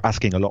over, you're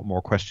asking a lot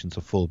more questions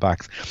of full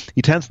backs.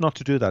 He tends not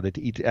to do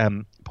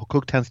that.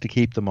 Cook tends to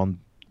keep them on,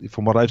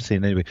 from what I've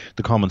seen anyway,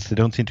 the comments, they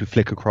don't seem to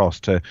flick across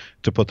to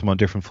put them on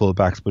different full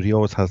backs, but he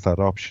always has that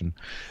option.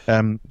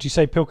 Do you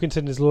say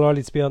Pilkington is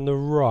likely to be on the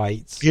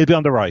right? He'll be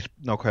on the right,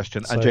 no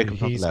question, so and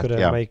Jacobs on the left. He's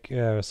going to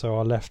make, so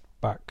our left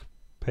back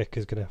pick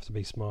is going to have to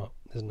be smart,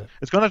 isn't it?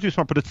 It's going to have to be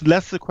smart, but it's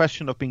less a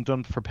question of being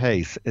done for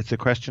pace. It's a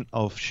question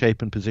of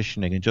shape and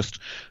positioning and just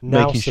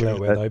making sure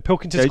that... though.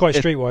 Pilkington's quite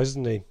streetwise,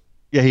 isn't he?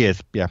 Yeah, he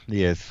is. Yeah,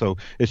 he is. So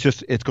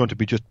it's going to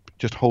be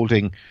just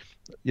holding,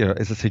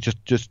 as I say,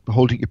 just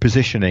holding your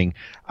positioning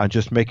and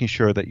just making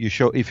sure that you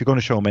show, if you're going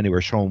to show him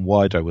anywhere, show him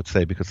wide, I would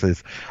say,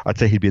 because I'd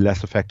say he'd be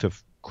less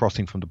effective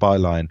crossing from the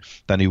byline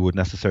than he would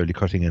necessarily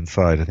cutting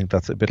inside. I think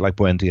that's a bit like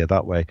Buendia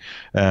that way.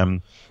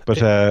 But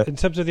in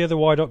terms of the other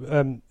wide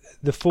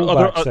the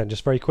full-backs then,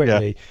 just very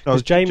quickly,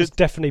 because James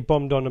definitely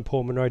bombed on and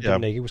Paul Monroe,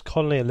 didn't he? He was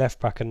Connolly at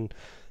left-back and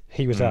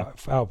he was out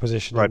of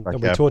position. Right back,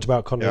 and we talked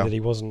about Connolly that he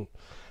wasn't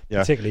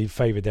particularly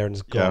favoured there and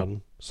has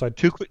gone. So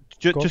two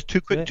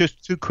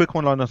quick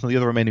one-liners on the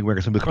other remaining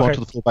wingers, and we'll come on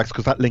to the fullbacks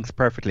because that links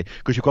perfectly.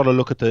 Because you've got to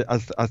look at the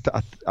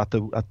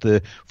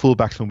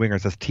fullbacks and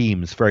wingers as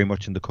teams, very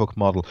much in the Cook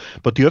model.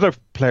 But the other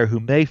player who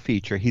may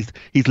feature, he's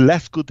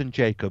less good than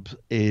Jacobs,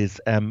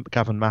 is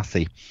Gavin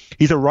Massey.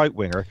 He's a right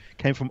winger,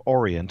 came from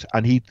Orient,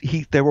 and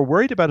they were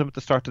worried about him at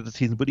the start of the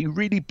season, but he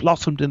really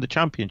blossomed in the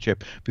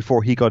Championship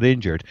before he got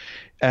injured.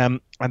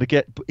 And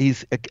again,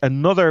 he's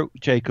another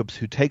Jacobs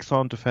who takes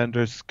on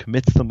defenders,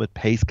 commits them with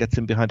pace, gets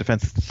in behind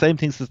defence. It's the same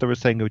things as they were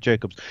saying with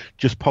Jacobs,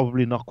 just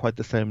probably not quite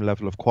the same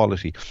level of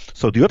quality.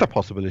 So the other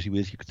possibility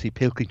is you could see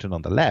Pilkington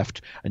on the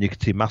left and you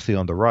could see Massey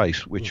on the right,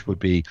 which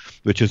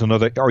is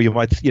another, or you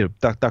might,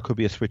 that could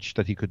be a switch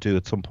that he could do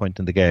at some point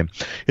in the game.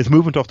 His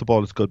movement off the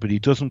ball is good, but he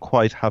doesn't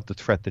quite have the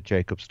threat that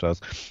Jacobs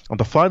does. And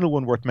the final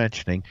one worth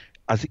mentioning,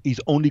 as he's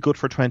only good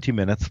for 20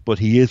 minutes, but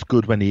he is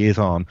good when he is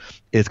on,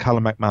 is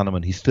Callum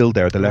McManaman. He's still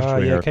there, the left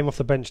winger. Yeah, came off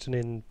the bench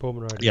in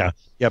Bournemouth. Yeah,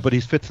 but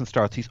he's fits and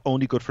starts. He's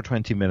only good for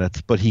 20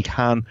 minutes, but he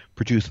can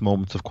produce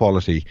moments of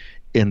quality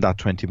in that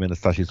 20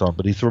 minutes that he's on.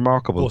 But he's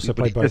remarkable. Also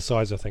played both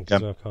sides, I think. Yeah,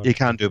 as well, he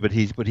can do, but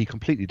he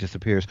completely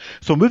disappears.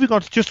 So moving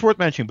on, to just worth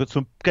mentioning. But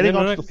so getting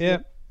on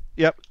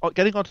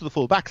to the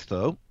full backs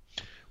though,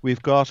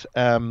 we've got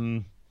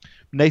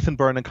Nathan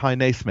Byrne and Kai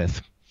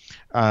Naismith.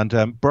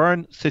 And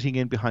Byrne sitting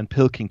in behind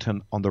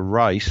Pilkington on the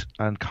right,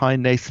 and Kai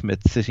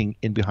Naismith sitting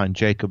in behind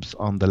Jacobs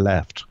on the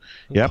left.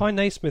 Yeah, Kai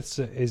Naismith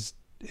is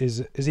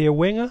he a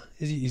winger?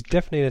 He's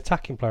definitely an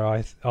attacking player.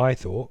 I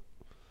thought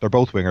they're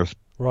both wingers.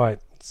 Right.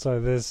 So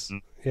there's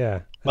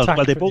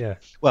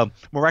Well,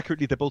 more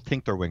accurately, they both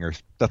think they're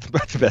wingers. That's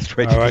the best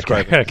way to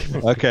describe it.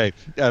 Okay.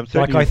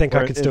 Like I think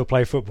I could still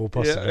play football,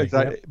 possibly. Yeah,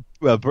 exactly.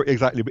 Yeah. Well,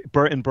 exactly.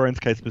 In Byrne's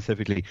case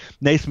specifically,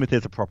 Naismith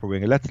is a proper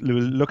winger. Let's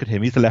look at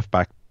him. He's a left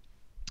back.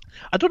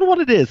 I don't know what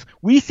it is.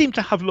 We seem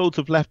to have loads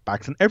of left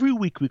backs, and every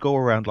week we go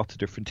around lots of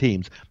different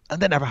teams,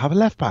 and they never have a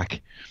left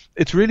back.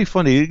 It's really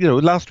funny.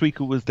 Last week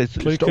it was this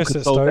Lucas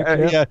at Stoke.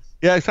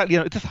 Yeah, exactly.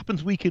 It just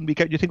happens week in,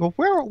 week out. You think, well,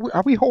 where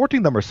are we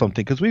hoarding them or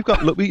something? Because we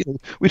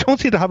don't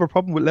seem to have a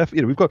problem with left.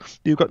 You've got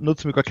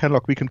Knudsen, we've got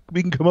Kenlock. We can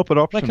come up with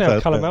options. Let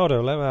have Callum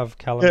Elder. Let me have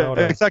Callum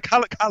Elder.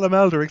 Exactly. Callum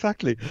Elder.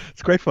 Exactly.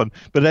 It's great fun.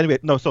 But anyway,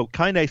 no. So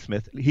Kai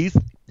Naismith, he's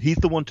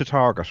the one to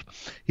target.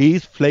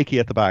 He's flaky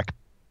at the back.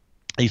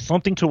 He's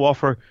something to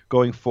offer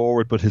going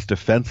forward, but his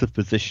defensive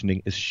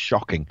positioning is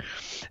shocking.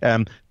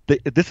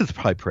 This is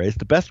high praise.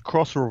 The best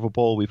crosser of a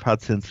ball we've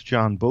had since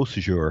John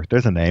Beausejour.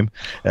 There's a name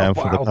from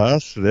the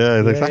past.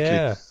 Yeah, exactly.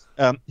 Yeah.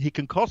 He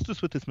can cost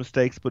us with his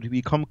mistakes, but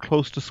he come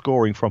close to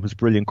scoring from his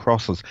brilliant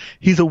crosses.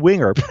 He's a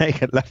winger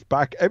playing at left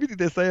back. Everything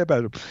they say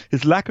about him,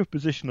 his lack of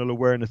positional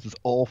awareness is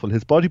awful.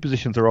 His body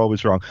positions are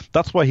always wrong.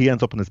 That's why he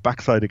ends up on his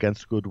backside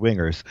against good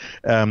wingers.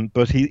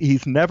 But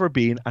he's never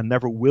been and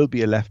never will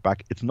be a left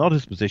back. It's not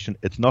his position.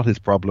 It's not his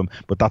problem,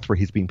 but that's where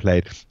he's being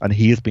played, and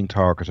he is being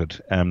targeted.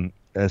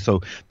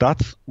 So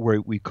that's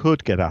where we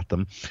could get at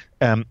them.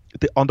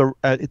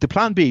 The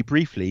plan B,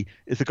 briefly,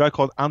 is a guy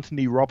called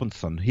Anthony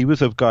Robinson. He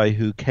was a guy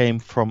who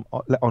came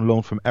on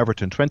loan from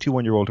Everton,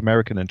 21-year-old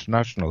American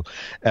international.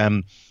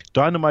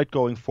 Dynamite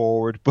going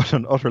forward, but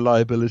an utter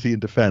liability in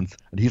defence.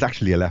 And he's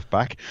actually a left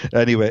back.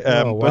 Anyway.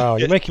 Wow.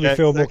 You're making me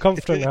feel more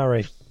confident,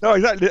 Harry. No,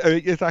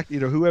 exactly.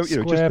 Whoever,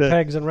 Square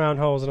pegs and round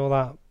holes and all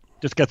that.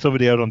 Just get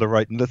somebody out on the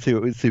right, and let's see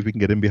if we can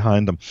get in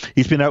behind them.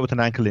 He's been out with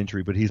an ankle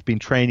injury, but he's been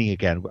training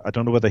again. I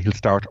don't know whether he'll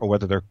start or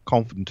whether they're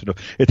confident enough.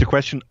 It's a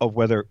question of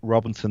whether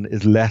Robinson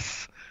is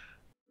less.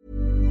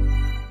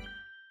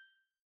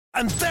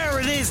 And there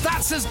it is,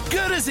 that's as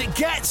good as it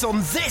gets on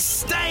this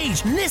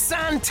stage.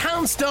 Nissan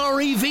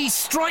Townstar EV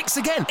strikes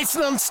again. It's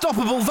an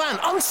unstoppable van,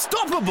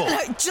 unstoppable.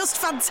 Just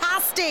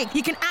fantastic.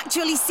 You can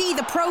actually see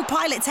the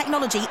ProPilot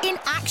technology in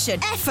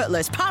action.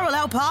 Effortless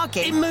parallel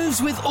parking. It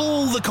moves with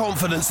all the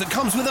confidence that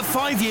comes with a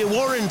 5-year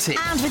warranty.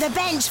 And with a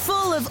bench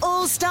full of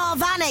all-star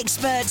van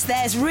experts,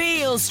 there's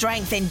real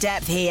strength in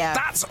depth here.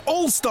 That's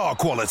all-star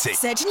quality.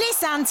 Search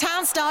Nissan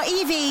Townstar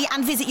EV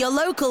and visit your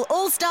local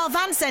all-star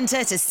van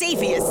centre to see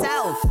for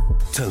yourself.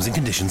 Terms and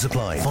conditions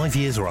apply. 5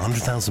 years or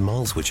 100,000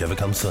 miles, whichever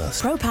comes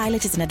first.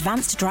 ProPilot is an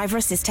advanced driver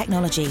assist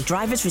technology.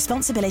 Driver's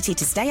responsibility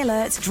to stay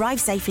alert, drive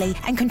safely,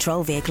 and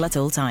control vehicle at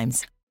all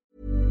times.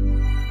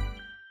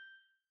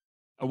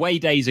 Away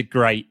days are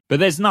great, but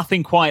there's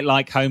nothing quite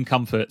like home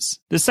comforts.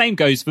 The same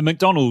goes for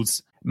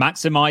McDonald's.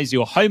 Maximise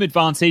your home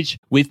advantage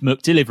with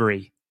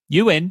McDelivery.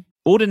 You in?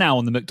 Order now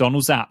on the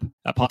McDonald's app.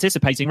 At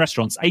participating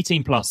restaurants,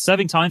 18 plus,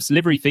 serving times,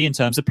 delivery fee and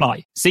terms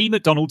apply. See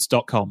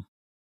mcdonalds.com.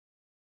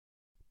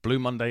 Blue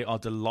Monday are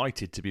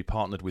delighted to be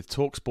partnered with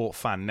TalkSport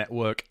Fan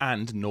Network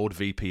and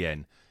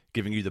NordVPN,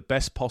 giving you the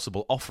best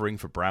possible offering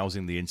for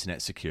browsing the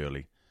internet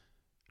securely.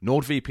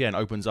 NordVPN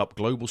opens up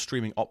global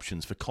streaming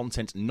options for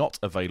content not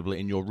available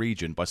in your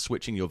region by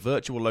switching your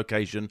virtual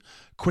location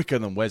quicker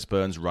than Wes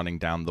Burns running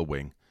down the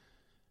wing.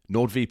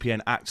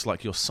 NordVPN acts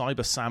like your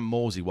cyber Sam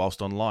Morsey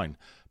whilst online,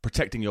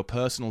 protecting your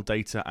personal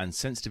data and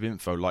sensitive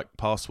info like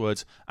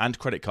passwords and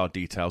credit card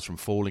details from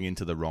falling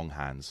into the wrong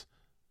hands.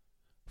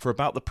 For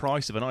about the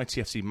price of an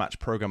ITFC match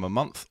program a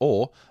month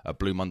or a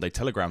Blue Monday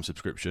Telegram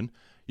subscription,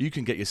 you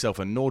can get yourself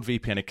a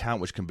NordVPN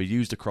account which can be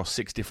used across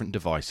 6 different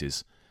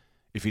devices.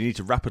 If you need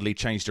to rapidly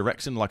change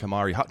direction like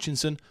Amari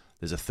Hutchinson,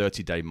 there's a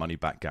 30-day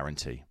money-back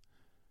guarantee.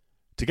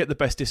 To get the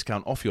best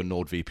discount off your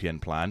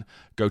NordVPN plan,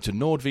 go to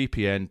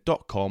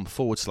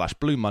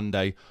nordvpn.com/Blue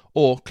Monday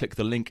or click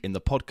the link in the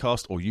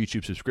podcast or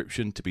YouTube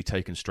subscription to be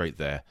taken straight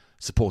there,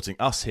 supporting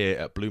us here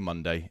at Blue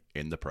Monday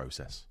in the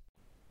process.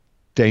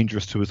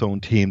 Dangerous to his own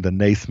team than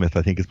Naismith,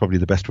 I think is probably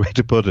the best way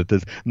to put it.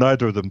 There's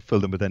neither of them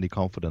filled him with any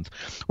confidence.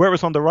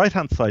 Whereas on the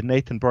right-hand side,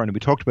 Nathan Byrne, and we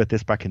talked about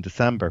this back in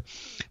December,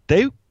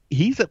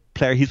 he's a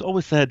player, he's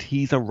always said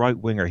he's a right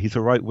winger. He's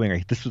a right winger.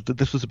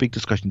 This was a big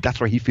discussion. That's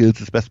where he feels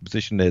his best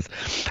position is.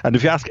 And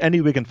if you ask any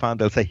Wigan fan,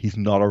 they'll say he's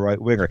not a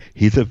right winger.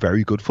 He's a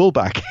very good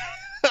fullback.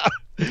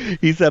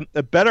 He's a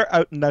better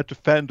out-and-out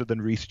defender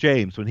than Reece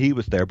James when he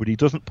was there, but he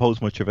doesn't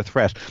pose much of a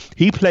threat.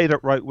 He played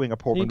at right wing at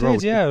Portman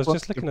Road. Yeah, I was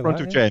just looking at that. In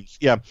front of James,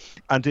 yeah.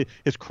 And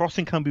his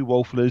crossing can be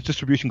woeful. His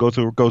distribution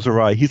goes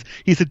awry.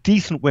 He's a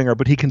decent winger,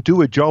 but he can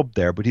do a job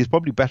there. But he's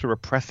probably better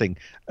at pressing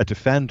a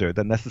defender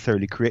than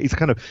necessarily create. He's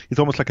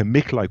almost like a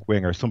Mick-like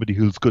winger, somebody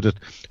who's good at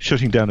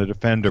shutting down a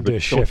defender. Do a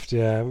shift,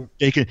 yeah.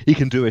 He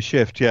can do a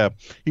shift, yeah.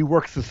 He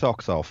works the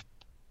socks off.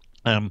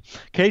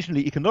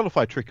 Occasionally he can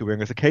nullify tricky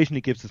wingers. Occasionally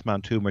he gives his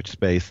man too much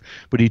space,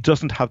 but he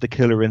doesn't have the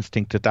killer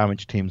instinct to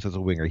damage teams as a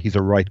winger. He is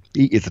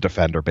a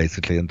defender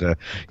basically, and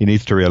he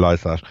needs to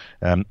realise that.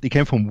 He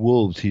came from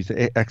Wolves. He's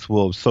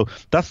ex-Wolves, so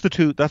that's the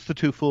two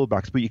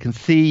fullbacks. But you can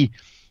see.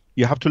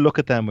 You have to look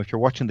at them, if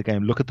you're watching the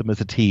game, look at them as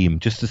a team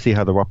just to see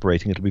how they're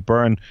operating. It'll be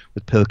Byrne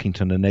with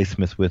Pilkington and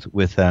Naismith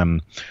with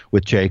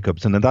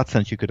Jacobs. And in that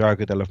sense, you could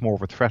argue they'll have more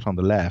of a threat on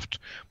the left,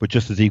 but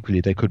just as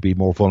equally, they could be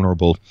more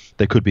vulnerable.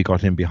 They could be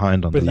got in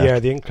behind on the left. But yeah,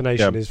 the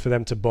inclination is for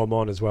them to bomb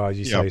on as well, as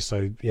you say.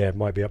 So yeah, it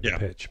might be up the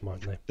pitch,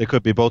 mightn't they? They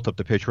could be both up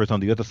the pitch, whereas on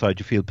the other side,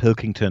 you feel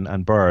Pilkington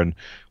and Byrne,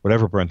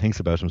 whatever Byrne thinks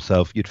about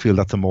himself, you'd feel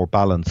that's a more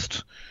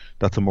balanced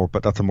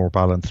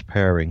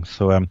pairing.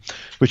 So,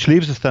 which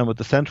leaves us then with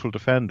the central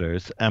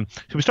defenders.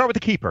 Should we start with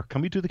the keeper?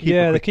 Can we do the keeper?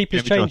 Yeah, the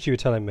keeper's changed. You were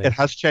telling me it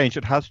has changed.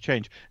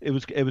 It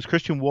was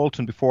Christian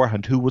Walton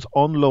beforehand, who was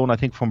on loan, I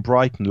think, from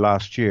Brighton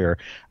last year,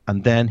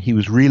 and then he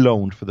was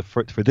reloaned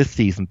for this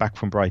season back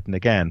from Brighton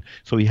again.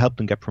 So he helped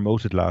them get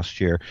promoted last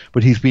year.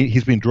 But he's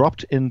been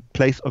dropped in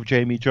place of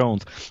Jamie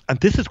Jones, and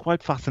this is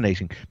quite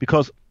fascinating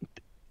because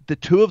the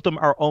two of them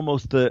are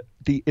almost the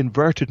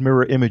inverted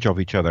mirror image of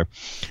each other.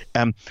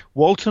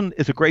 Walton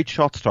is a great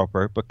shot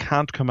stopper, but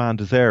can't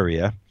command his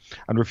area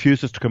and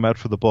refuses to come out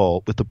for the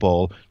ball with the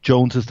ball.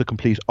 Jones is the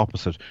complete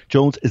opposite.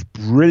 Jones is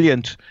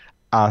brilliant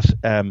at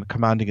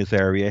commanding his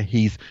area.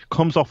 He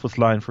comes off his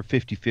line for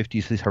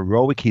 50-50s. He's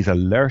heroic. He's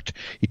alert.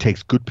 He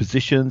takes good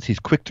positions. He's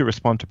quick to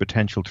respond to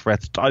potential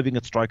threats, diving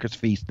at strikers'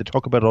 feet. They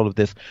talk about all of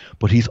this,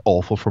 but he's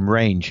awful from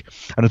range.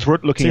 And it's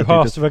worth looking at. Too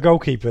harsh of a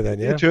goalkeeper then,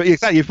 yeah?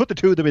 Exactly. You put the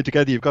two of them in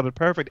together, you've got it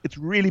perfect. It's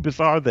really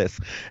bizarre, this.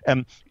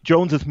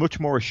 Jones is much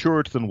more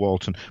assured than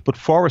Walton, but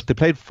they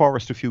played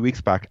Forest a few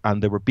weeks back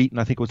and they were beaten.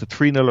 I think it was a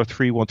 3-0 or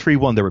 3-1.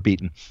 3-1 they were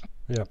beaten.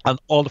 Yeah. And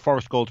all the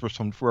Forest goals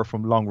were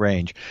from long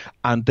range.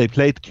 And they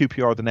played the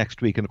QPR the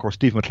next week. And of course,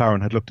 Steve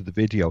McLaren had looked at the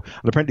video.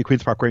 And apparently,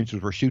 Queen's Park Rangers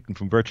were shooting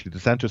from virtually the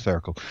centre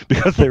circle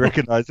because they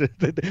recognised it.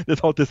 They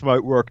thought this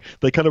might work.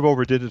 They kind of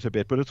overdid it a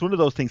bit. But it's one of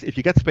those things, if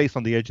you get space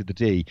on the edge of the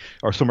D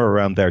or somewhere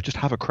around there, just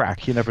have a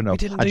crack. You never know. We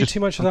didn't do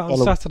too much of that on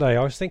Saturday.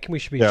 I was thinking we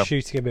should be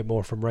shooting a bit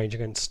more from range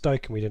against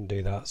Stoke, and we didn't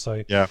do that.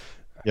 So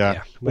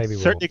Yeah, maybe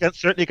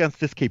certainly against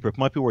this keeper, it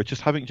might be worth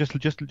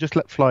just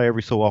let fly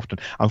every so often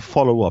and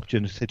follow up.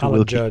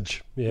 Alan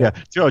Judge,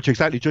 Judge,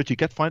 exactly. Judge,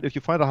 if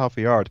you find a half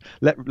a yard,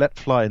 let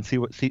fly and see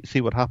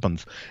what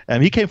happens.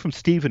 He came from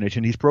Stevenage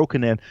and he's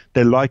broken in.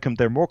 They like him.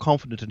 They're more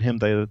confident in him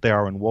than they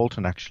are in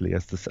Walton actually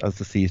as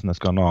the season has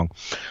gone on.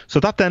 So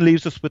that then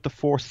leaves us with the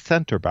 4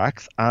 centre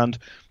backs, and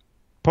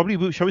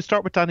probably shall we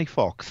start with Danny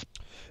Fox?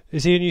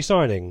 Is he a new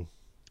signing?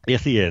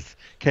 Yes, he is.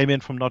 Came in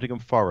from Nottingham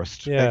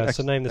Forest. Yeah, it's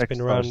a name that's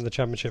been around in the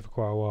Championship for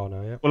quite a while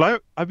now. Yeah. Well,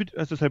 I've been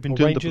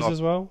doing Rangers the blog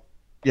as well.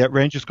 Yeah,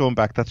 Rangers going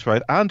back. That's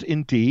right, and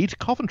indeed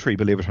Coventry,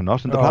 believe it or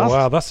not, in the Oh past.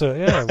 wow,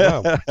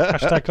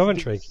 Hashtag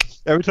Coventry.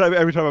 Every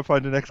time I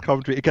find an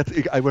ex-Coventry,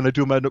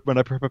 when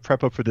I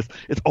prep up for this,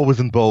 it's always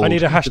in bold. I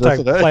need a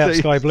hashtag play up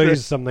Sky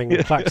Blues something,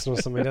 Claxton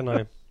or something, don't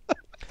I?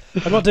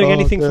 I'm not doing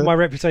anything for my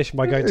reputation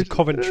by going to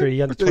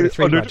Coventry under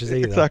 23 matches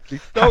either.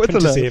 Exactly. No, it's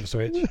to see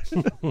Ipswich.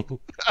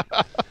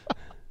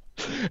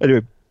 Anyway,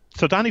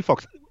 so Danny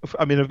Fox,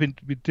 I mean, I've been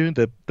doing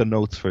the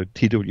notes for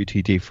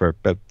TWTD for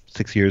about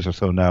 6 years or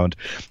so now, and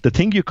the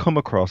thing you come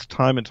across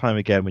time and time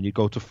again when you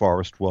go to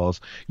Forest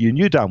was you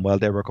knew damn well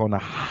they were going to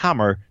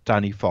hammer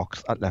Danny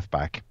Fox at left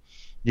back.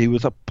 He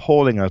was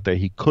appalling out there.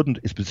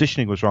 His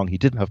positioning was wrong. He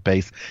didn't have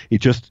pace.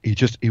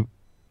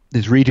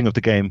 His reading of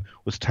the game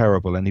was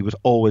terrible, and he was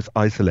always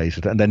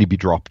isolated, and then he'd be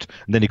dropped,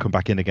 and then he'd come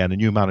back in again. A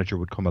new manager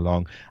would come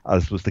along,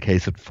 as was the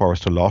case at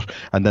Forest a lot,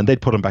 and then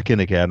they'd put him back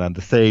in again, and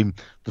the same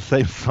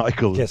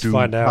cycle. Yes,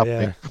 find out,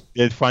 happening.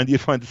 You'd find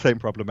the same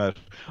problem out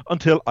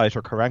until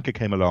Aitor Karanka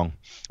came along,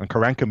 and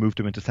Karanka moved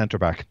him into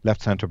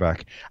left centre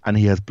back, and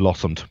he has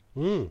blossomed.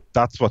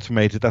 That's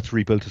that's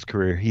rebuilt his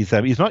career. He's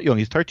not young.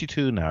 He's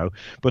 32 now,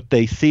 but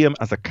they see him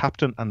as a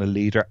captain and a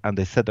leader, and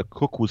they said that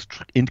Cook was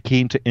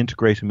keen to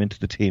integrate him into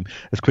the team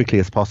as quickly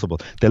as possible.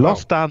 They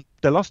lost Dan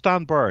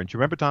Byrne. Do you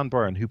remember Dan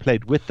Byrne, who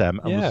played with them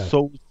and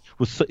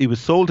he was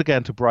sold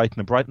again to Brighton,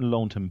 and Brighton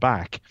loaned him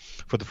back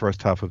for the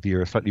first half of the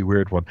year, a slightly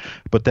weird one.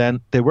 But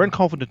then they weren't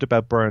confident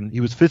about Byrne. He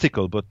was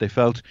physical, but they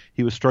felt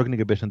he was struggling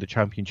a bit in the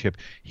Championship.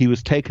 He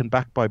was taken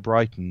back by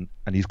Brighton,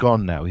 and he's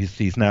gone now.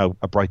 He's now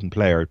a Brighton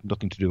player,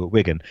 nothing to do with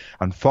Wigan.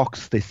 And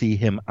Fox, they see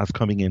him as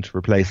coming in to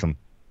replace him.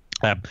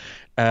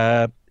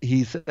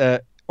 He's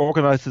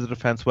organises the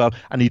defence well,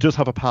 and he does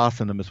have a pass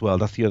in him as well.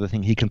 That's the other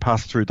thing. He can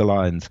pass through the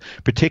lines,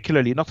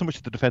 particularly not so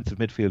much the defensive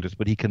midfielders,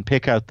 but he can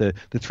pick out the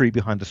three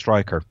behind the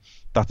striker.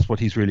 That's what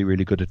he's really,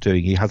 really good at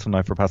doing. He has an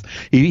eye for pass.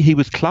 He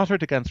was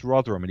clattered against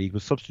Rotherham, and he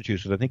was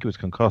substituted. I think he was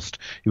concussed.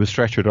 He was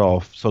stretchered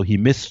off, so he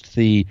missed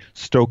the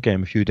Stoke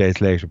game a few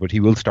days later, but he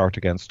will start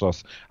against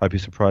us. I'd be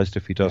surprised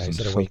if he doesn't.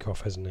 He's had a week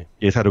off, hasn't he?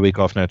 He's had a week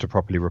off now to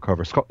properly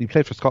recover. He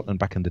played for Scotland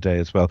back in the day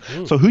as well.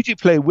 So who do you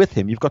play with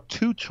him? You've got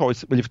two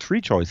choices. Well, you have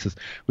three choices.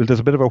 Well, there's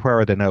a bit of a where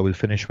are they now we'll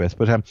finish with.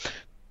 But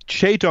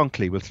Shea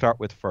Dunkley we'll start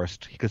with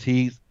first, because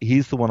he's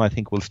the one I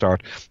think will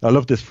start. I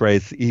love this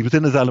phrase. He was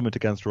in his element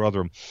against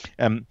Rotherham.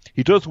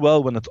 He does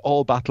well when it's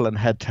all battle and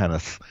head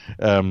tennis.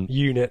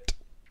 Unit.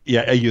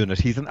 Yeah, a unit.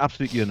 He's an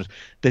absolute unit.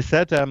 They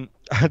said,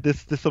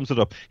 this sums it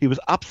up, he was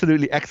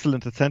absolutely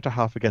excellent at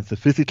centre-half against the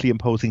physically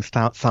imposing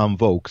Sam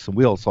Vokes, and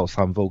we all saw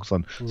Sam Vokes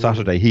on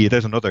Saturday.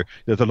 There's a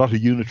lot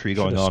of unitary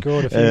going on.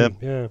 Scored a few,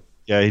 yeah.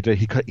 Yeah,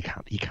 he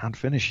can't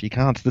finish. He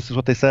can't. This is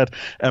what they said.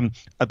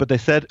 But they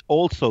said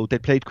also they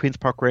played Queen's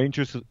Park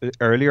Rangers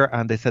earlier,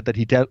 and they said that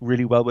he dealt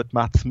really well with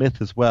Matt Smith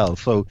as well.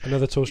 So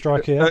another tall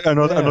striker. Yeah.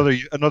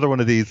 Another one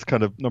of these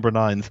kind of number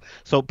nines.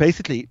 So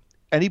basically,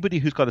 anybody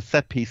who's got a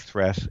set piece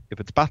threat, if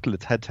it's battle,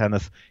 it's head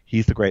tennis,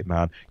 he's the great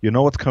man. You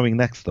know what's coming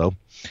next though?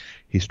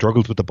 He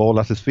struggles with the ball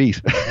at his feet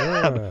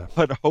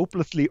and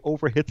hopelessly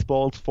overhits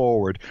balls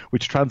forward,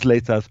 which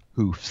translates as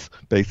hoofs,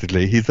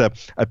 basically. He's a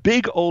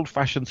big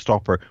old-fashioned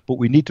stopper, but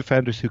we need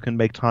defenders who can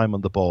make time on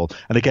the ball.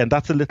 And again,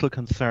 that's a little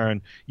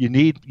concern. You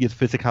need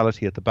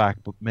physicality at the back,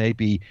 but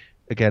maybe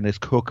again, is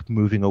Cook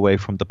moving away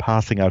from the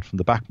passing out from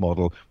the back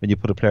model when you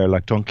put a player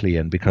like Dunkley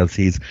in, because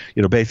he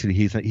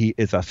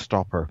is a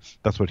stopper.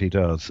 That's what he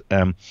does.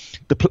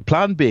 The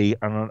plan B,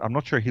 and I'm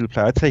not sure he'll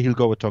play. I'd say he'll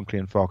go with Dunkley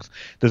and Fox.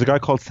 There's a guy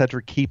called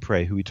Cedric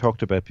Kipre who we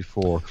talked about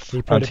before.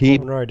 He played at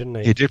Portman Road, didn't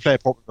he? He did play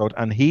at Portman Road,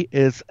 and he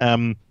is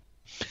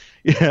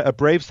a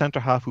brave centre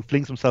half who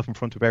flings himself in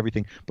front of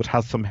everything, but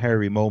has some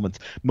hairy moments.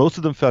 Most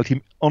of them felt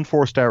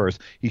unforced errors.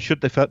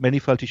 Many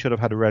felt he should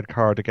have had a red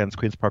card against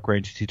Queens Park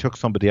Rangers. He took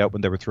somebody out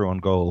when they were through on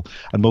goal,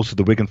 and most of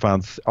the Wigan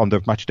fans on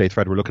the match day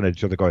thread were looking at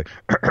each other going,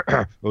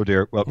 "Oh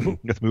dear, well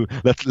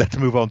let's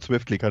move on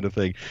swiftly," kind of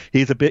thing.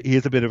 He is a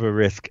bit of a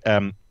risk.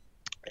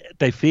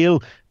 They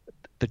feel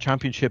the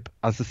Championship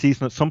as the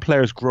season. Some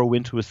players grow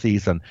into a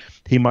season.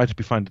 He might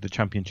be finding the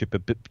Championship a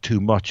bit too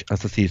much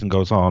as the season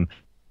goes on.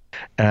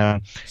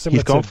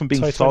 He's gone from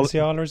being solid.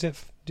 Is it?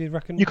 Do you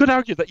reckon? You could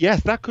argue that,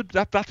 yes,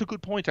 that's a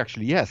good point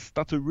actually. Yes,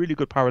 that's a really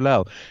good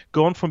parallel.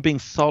 Gone from being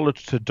solid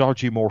to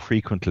dodgy more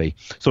frequently.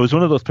 So he's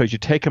one of those players, you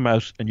take him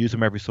out and use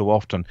him every so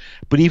often,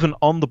 but even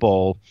on the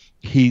ball,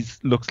 he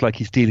looks like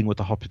he's dealing with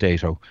the hot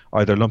potato,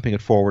 either lumping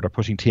it forward or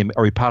putting sort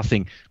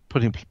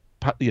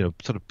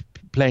of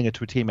playing it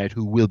to a teammate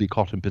who will be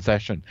caught in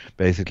possession,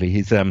 basically.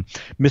 He's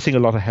missing a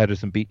lot of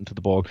headers and beaten to the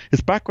ball.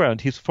 His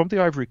background, he's from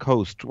the Ivory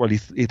Coast. Well, I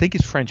think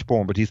he's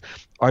French-born, but he's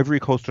Ivory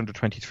Coast under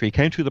 23.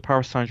 Came through the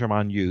Paris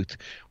Saint-Germain youth,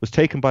 was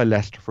taken by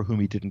Leicester, for whom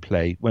he didn't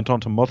play, went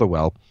on to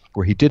Motherwell,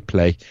 where he did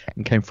play,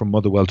 and came from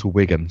Motherwell to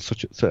Wigan. So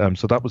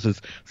that was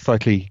his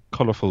slightly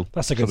colourful...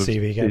 That's a good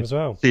CV game as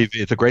well.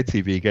 It's a great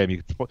CV game.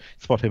 You can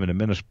spot him in a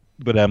minute.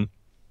 But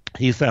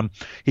he's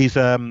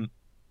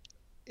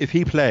if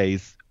he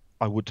plays,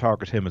 I would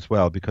target him as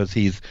well, because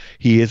he's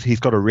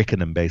got a rick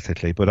in him,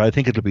 basically. But I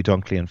think it'll be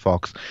Dunkley and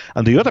Fox.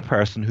 And the other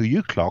person who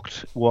you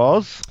clocked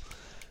was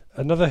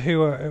another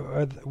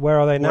where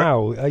are they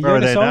now?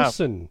 Jonas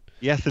Olsson.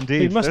 Yes,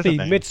 indeed. He must be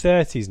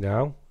mid-30s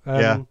now.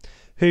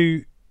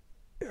 Who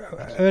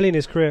early in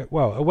his career,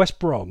 well, at West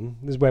Brom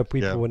is where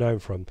people were known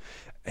from.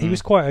 He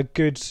was quite a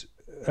good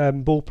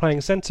ball-playing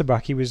centre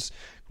back. He was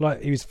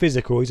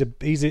physical.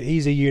 He's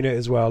a unit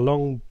as well.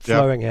 Long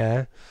flowing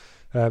hair.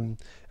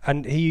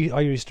 And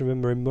I used to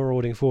remember him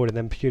marauding forward, and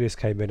then Pulis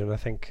came in, and I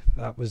think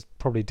that was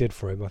probably did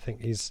for him. I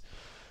think he's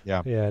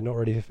not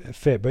really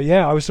fit. But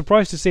I was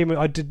surprised to see him.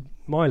 I did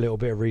my little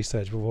bit of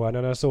research before, and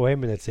then I saw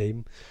him in the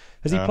team.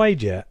 Has he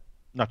played yet?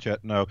 Not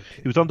yet, no.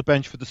 He was on the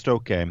bench for the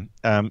Stoke game.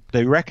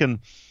 They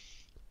reckon,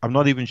 I'm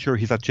not even sure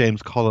he's at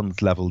James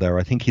Collins level there.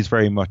 I think he's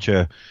very much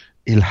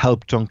he'll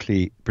help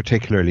Dunkley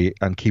particularly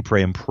and keep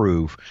Ray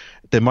improve.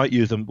 They might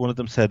use him. One of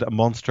them said a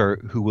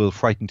monster who will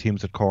frighten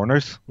teams at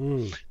corners.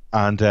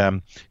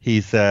 And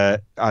he's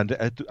and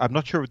I'm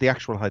not sure of the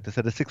actual height. They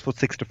said a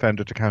 6'6"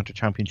 defender to counter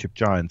Championship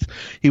giants.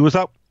 He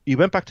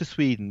went back to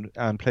Sweden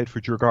and played for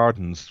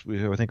Djurgårdens,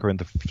 who I think are in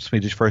the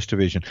Swedish First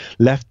Division.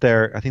 Left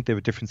there, I think they have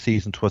a different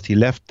season to us. He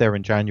left there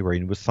in January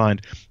and was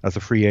signed as a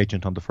free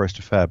agent on the 1st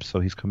of Feb.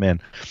 So he's come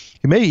in.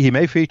 He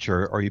may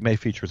feature, or he may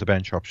feature as a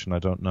bench option. I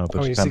don't know.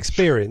 But he's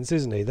experienced,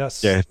 isn't he?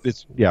 That's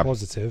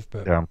positive,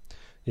 but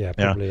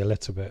probably a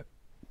little bit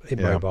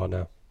immobile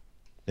now.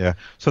 Yeah,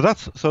 so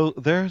that's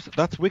Wigan.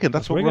 That's what Wigan.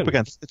 We're up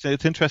against.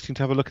 It's interesting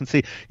to have a look and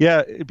see.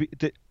 Yeah,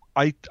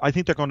 I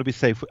think they're going to be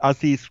safe as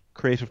these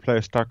creative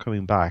players start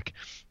coming back.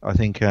 I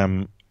think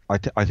I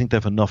think they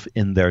have enough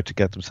in there to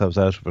get themselves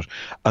out of it,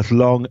 as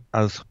long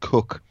as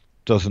Cook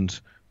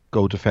doesn't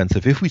go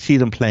defensive. If we see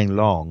them playing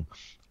long,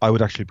 I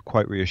would actually be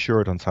quite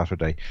reassured on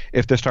Saturday.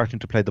 If they're starting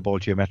to play the ball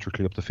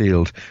geometrically up the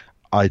field,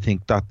 I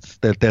think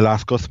they'll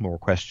ask us more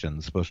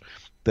questions, but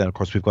then of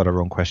course we've got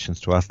our own questions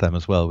to ask them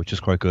as well, which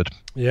is quite good.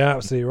 Yeah,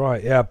 absolutely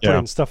right. Yeah,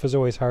 brilliant stuff as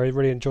always, Harry.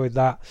 Really enjoyed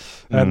that.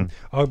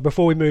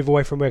 Before we move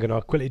away from Wigan,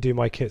 I'll quickly do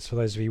my kits for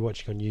those of you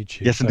watching on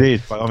YouTube. Yes,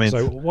 indeed. By all means.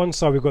 So one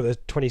side we've got the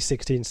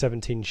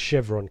 2016-17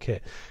 Chevron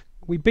kit.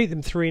 We beat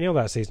them 3-0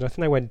 that season. I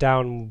think they went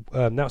down.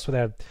 That's where they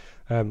had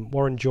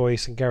Warren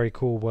Joyce and Gary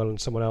Caldwell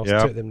and someone else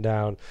took them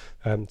down.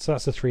 So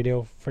that's a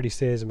 3-0. Freddie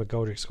Sears and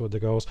McGoldrick scored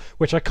the goals,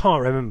 which I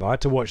can't remember. I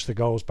had to watch the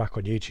goals back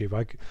on YouTube.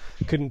 I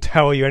couldn't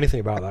tell you anything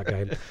about that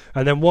game.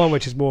 And then one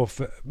which is more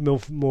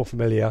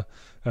familiar,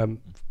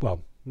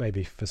 well,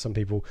 maybe for some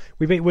people.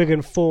 We beat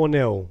Wigan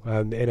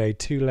 4-0 in a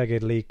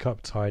two-legged League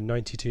Cup tie,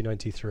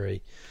 92-93.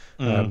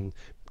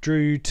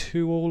 Drew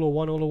 2-2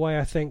 or 1-1 away,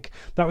 I think.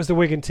 That was the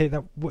Wigan team.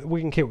 That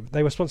Wigan kit.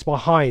 They were sponsored by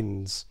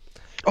Heinz.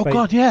 Oh,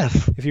 God,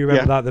 yes. If you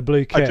remember that, the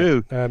blue kit. I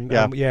do.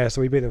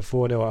 So we beat them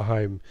 4-0 at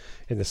home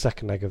in the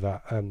second leg of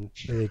that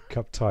League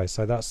Cup tie.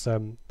 So that's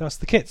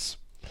the kits.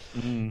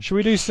 Should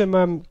we do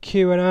some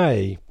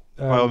Q&A?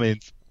 By all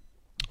means.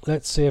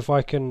 Let's see if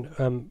I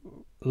can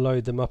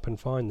load them up and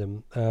find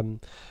them.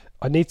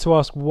 I need to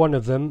ask one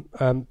of them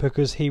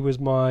because he was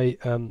my...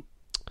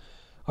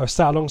 I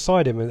sat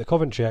alongside him at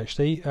Coventry,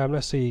 actually.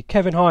 Let's see.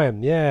 Kevin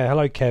Hyam. Yeah,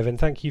 hello, Kevin.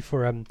 Thank you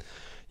for...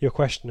 your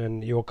question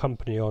and your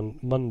company on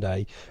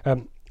Monday.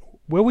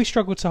 Will we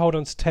struggle to hold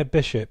on to Ted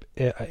Bishop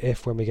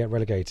if when we get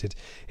relegated?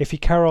 If he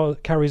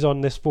carries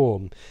on this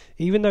form,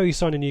 even though he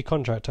signed a new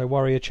contract, I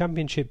worry a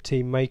Championship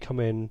team may come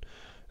in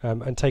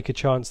and take a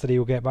chance that he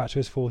will get back to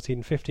his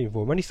 14-15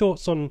 form. Any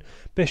thoughts on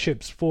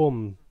Bishop's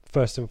form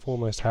first and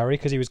foremost, Harry?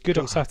 Because he was good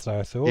on Saturday,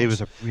 I thought. He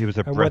was a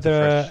and breath whether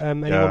of fresh,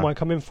 anyone might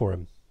come in for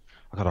him.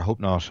 God, I hope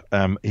not.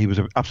 He was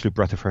an absolute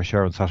breath of fresh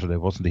air on Saturday,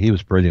 wasn't he? He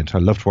was brilliant. I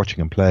loved watching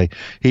him play.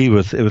 It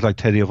was like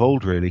Teddy of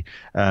old, really,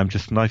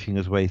 just knifing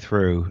his way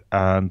through.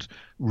 And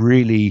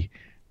really,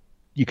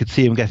 you could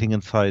see him getting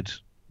inside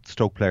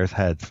Stoke players'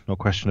 heads, no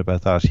question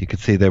about that. You could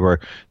see they were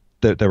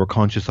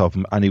conscious of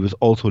him, and he was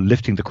also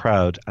lifting the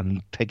crowd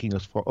and taking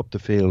us up the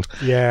field.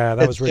 Yeah,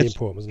 that was really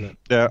important, wasn't it?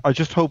 Yeah, I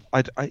just hope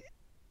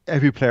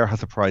every player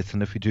has a price,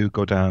 and if we do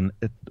go down,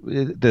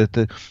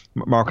 the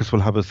Marcus will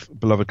have his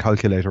beloved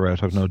calculator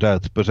out, I've no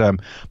doubts. But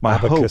my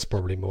Abacus hope,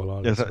 probably more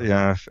likely.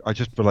 Yeah, I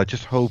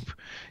just hope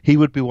he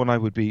would be one I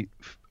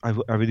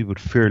really would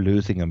fear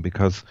losing him,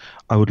 because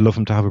I would love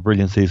him to have a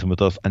brilliant season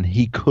with us, and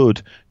he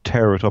could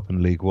tear it up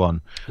in League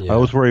One. Yeah. I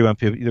always worry when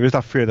there is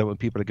that fear that when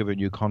people are given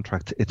new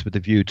contracts, it's with a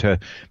view to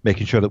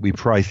making sure that we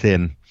price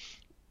in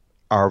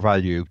our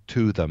value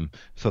to them,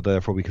 so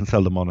therefore we can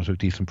sell them on at a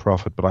decent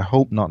profit. But I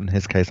hope not in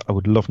his case. I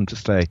would love him to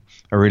stay.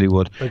 I really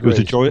would. Agreed. It was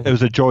a joy. It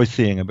was a joy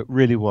seeing him. It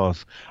really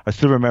was. I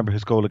still remember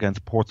his goal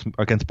against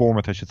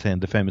Bournemouth, I should say,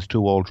 in the famous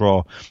 2-2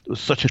 draw. It was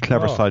such a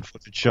clever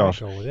side-footed shot.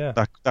 Goal, yeah.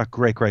 That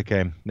great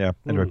game. Yeah.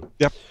 Anyway.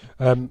 Yep.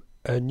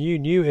 A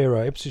new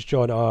era. Ipswich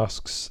John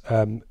asks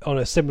on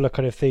a similar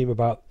kind of theme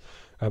about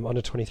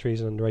under 23s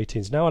and under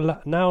 18s.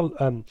 Now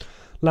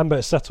Lambert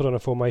has settled on a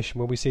formation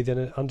where we see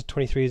the under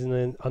 23s and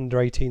then under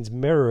 18s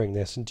mirroring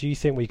this. And do you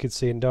think we could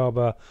see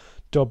Ndaba,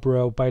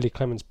 Dobrell, Bailey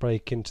Clements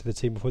break into the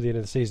team before the end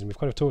of the season? We've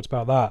kind of talked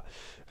about that.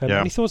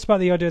 Any thoughts about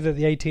the idea that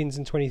the 18s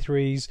and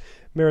 23s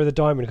mirror the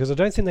diamond? Because I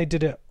don't think they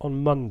did it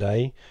on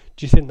Monday.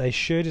 Do you think they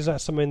should? Is that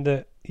something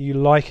that you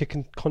like, a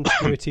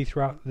continuity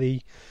throughout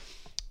the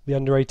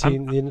under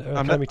 18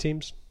 academy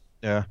teams?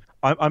 Yeah.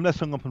 I'm less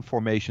hung up on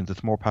formations.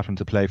 It's more pattern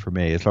to play for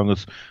me. As long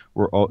as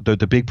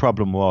the big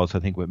problem was, I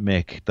think, with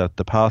Mick, that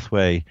the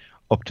pathway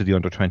up to the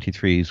under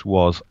 23s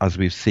was, as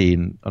we've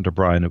seen under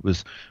Brian, it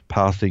was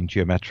passing,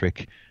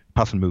 geometric,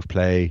 pass and move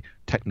play,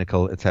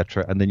 technical,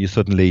 etc. And then you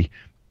suddenly,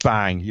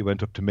 bang, you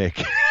went up to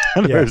Mick.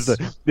 And yes.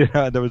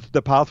 There was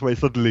the pathway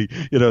suddenly,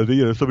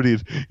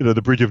 somebody's,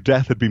 the bridge of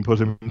death had been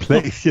put in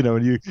place,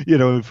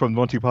 and from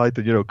Monty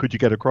Python, could you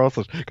get across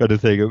it kind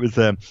of thing.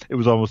 It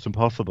was almost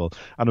impossible.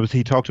 And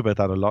he talked about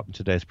that a lot in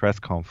today's press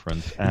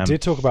conference. He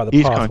did talk about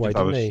the pathway,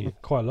 didn't he?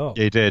 Quite a lot.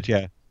 He did,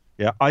 yeah.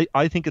 Yeah,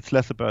 I think it's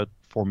less about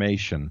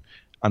formation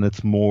and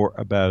it's more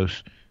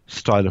about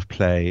style of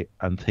play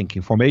and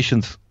thinking.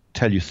 Formations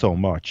tell you so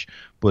much,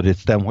 but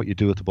it's then what you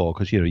do with the ball,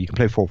 because, you can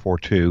play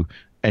 4-4-2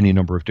 any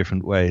number of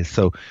different ways.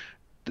 So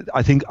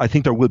I think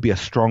there will be a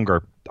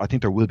stronger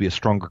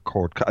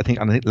chord. I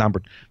think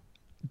Lambert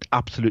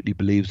absolutely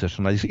believes it,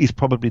 and he's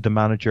probably the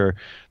manager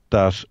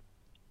that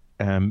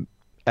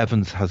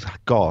Evans has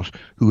got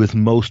who is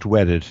most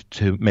wedded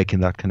to making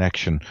that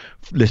connection,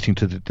 listening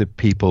to the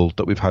people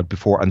that we've had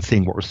before and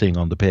seeing what we're seeing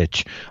on the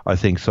pitch. I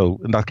think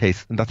so. In that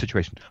case, in that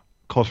situation,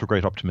 calls for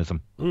great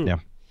optimism. Yeah.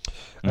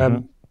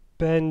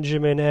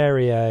 Benjamin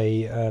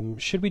Airier,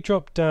 should we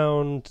drop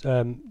down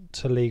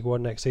to League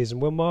One next season?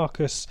 Will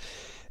Marcus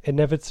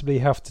inevitably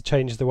have to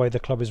change the way the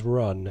club is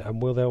run, and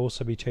will there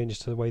also be changes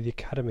to the way the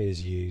academy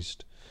is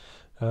used?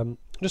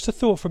 Just a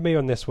thought from me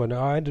on this one.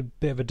 I had a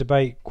bit of a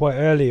debate quite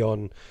early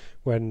on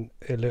when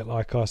it looked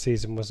like our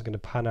season wasn't going to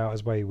pan out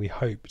as way we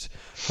hoped.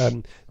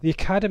 The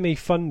academy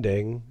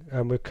funding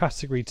with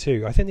Category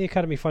 2, I think the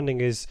academy funding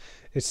is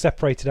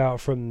separated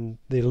out from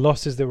the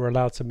losses that we're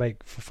allowed to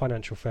make for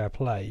financial fair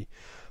play.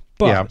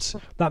 But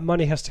that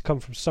money has to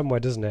come from somewhere,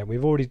 doesn't it?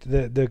 We've already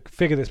the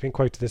figure that's been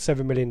quoted is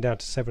 7 million down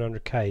to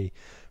 700k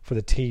for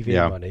the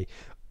TV money.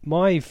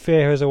 My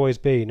fear has always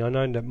been, I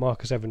know that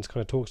Marcus Evans kind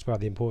of talks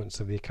about the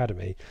importance of the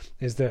academy,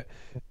 is that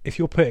if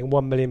you're putting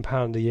 £1 million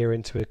a year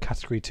into a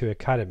Category 2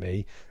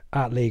 academy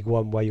at League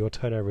One where your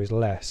turnover is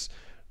less,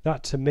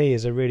 that to me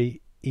is a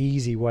really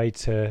easy way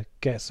to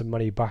get some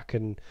money back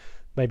and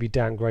maybe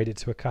downgrade it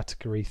to a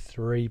Category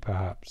 3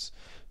 perhaps.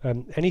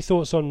 Any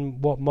thoughts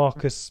on what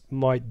Marcus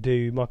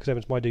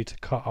Evans might do to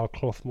cut our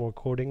cloth more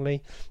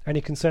accordingly? Any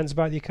concerns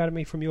about the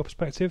academy from your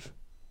perspective?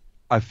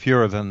 I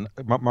fear than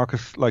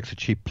Marcus likes a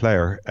cheap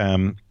player,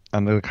 and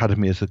the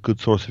academy is a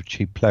good source of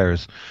cheap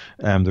players.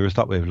 There is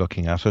that way of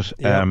looking at it.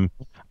 And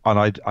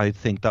I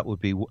think that would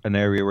be an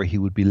area where he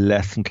would be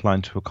less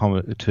inclined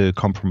to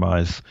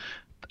compromise,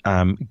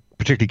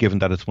 particularly given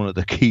that it's one of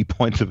the key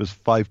points of his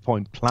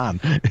 5-point plan.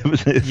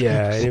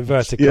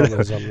 Inverted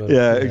commas on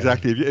the.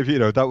 Exactly.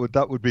 If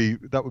that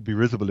would be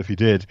risible if he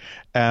did.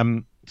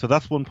 So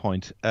that's one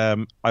point.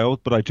 But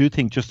I do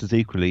think just as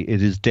equally,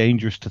 it is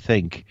dangerous to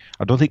think.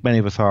 I don't think many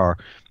of us are,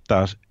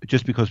 that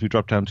just because we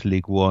drop down to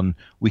League One,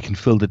 we can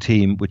fill the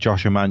team with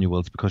Josh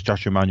Emanuels because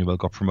Josh Emanuel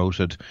got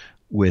promoted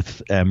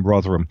with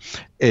Rotherham.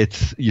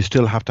 You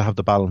still have to have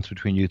the balance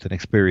between youth and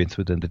experience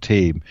within the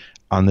team,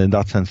 and in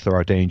that sense there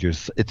are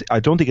dangers. I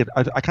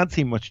can't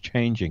see much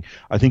changing.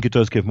 I think it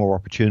does give more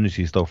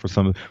opportunities though for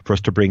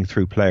us to bring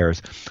through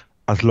players.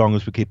 as long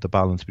as we keep the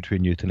balance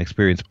between youth and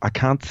experience. I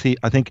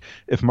think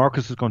if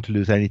Marcus is going to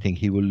lose anything,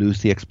 he will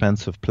lose the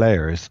expensive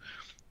players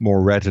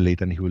more readily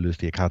than he will lose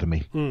the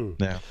academy.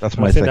 Yeah, that's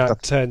my thing.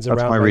 That turns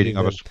around my reading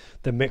of it.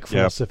 The Mick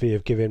philosophy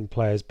of giving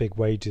players big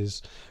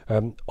wages.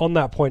 On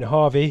that point,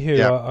 Harvey,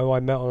 who I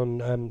met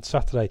on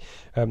Saturday,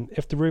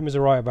 if the rumours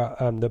are right about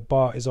that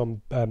Bart is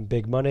on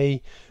big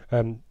money,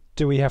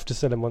 do we have to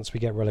sell him once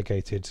we get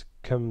relegated?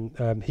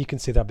 He can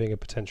see that being a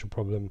potential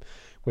problem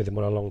with him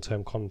on a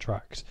long-term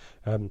contract.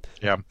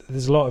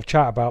 There's a lot of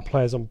chat about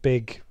players on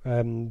big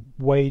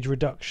wage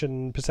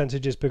reduction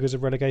percentages because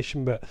of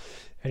relegation, but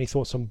any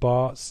thoughts on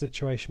Bart's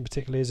situation,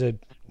 particularly as a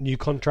new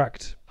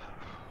contract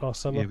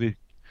last summer? Yeah,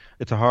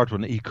 it's a hard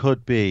one. He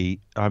could be.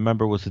 I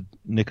remember, was it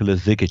Nikola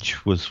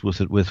Zigic was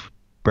it with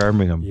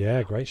Birmingham?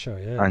 Yeah, great show.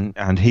 Yeah,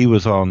 and he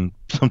was on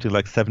something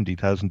like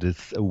 70,000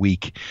 a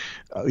week.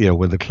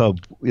 When the club,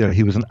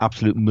 he was an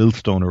absolute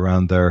millstone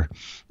around their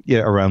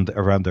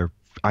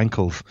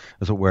ankles,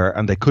 as it were,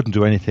 and they couldn't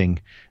do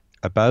anything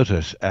about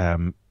it.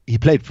 He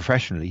played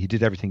professionally. He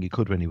did everything he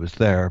could when he was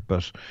there,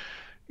 but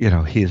you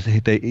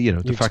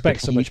expect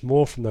so much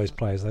more from those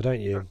players, though,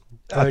 don't you?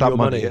 At that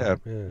money,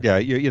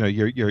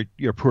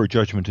 your poor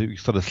judgment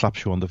sort of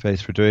slaps you on the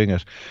face for doing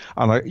it.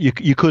 And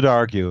you could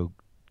argue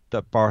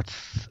that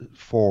Bart's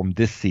form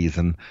this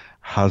season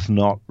has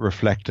not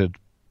reflected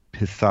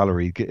his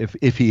salary,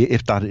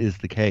 if that is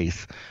the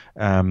case,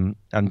 and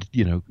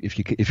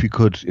if we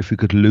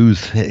could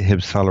lose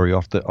his salary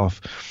off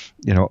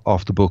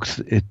the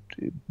books,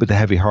 with a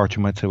heavy heart,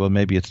 you might say, well,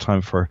 maybe it's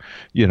time for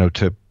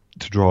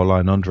to draw a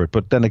line under it.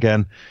 But then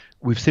again,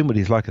 we've seen what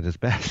he's like at his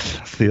best.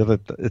 That's the other.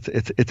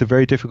 It's a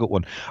very difficult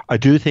one. I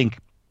do think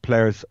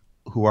players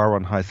who are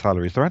on high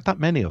salaries, there aren't that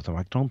many of them.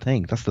 I don't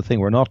think that's the thing.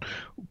 We're not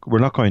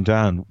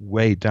going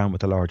way down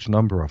with a large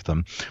number of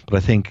them. But I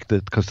think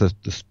that because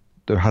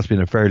there has been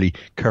a fairly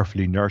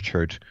carefully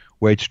nurtured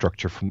wage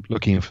structure from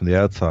looking from the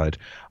outside,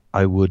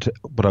 I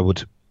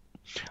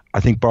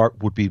think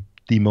Bart would be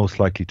the most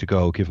likely to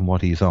go, given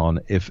what he's on,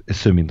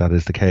 assuming that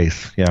is the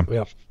case.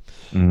 Yeah.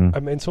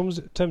 In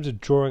terms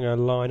of drawing a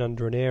line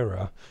under an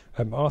era,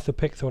 Arthur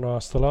Pickthorne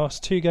asked, the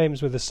last two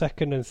games were the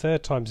second and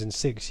third times in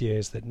 6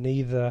 years that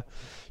neither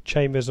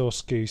Chambers or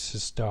Skuse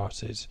has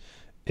started.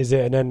 Is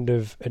it an end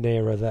of an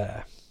era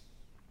there?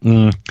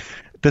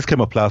 This came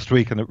up last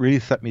week, and it really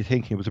set me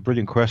thinking. It was a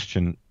brilliant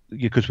question,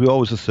 because we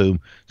always assume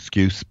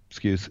Skuse,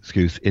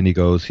 in he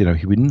goes.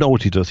 We know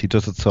what he does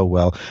it so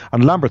well.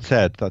 And Lambert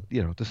said that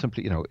there's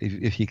simply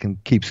if he can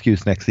keep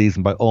Skuse next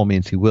season, by all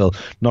means he will,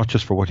 not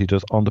just for what he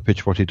does on the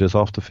pitch, what he does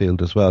off the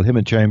field as well. Him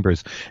and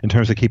Chambers, in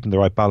terms of keeping the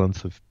right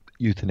balance of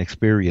youth and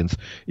experience,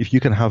 if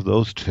you can have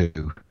those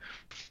two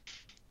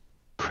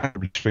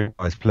incredibly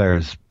experienced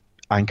players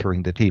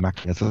anchoring the team,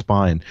 acting as a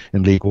spine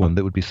in League One,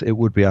 it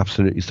would be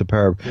absolutely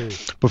superb.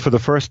 But for the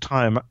first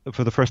time,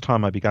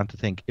 I began to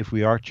think, if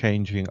we are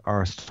changing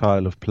our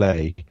style of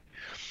play,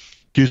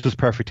 Hughes was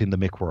perfect in the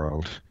Mick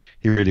world.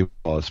 He really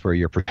was, where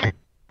you're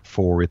protected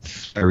for.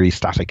 It's very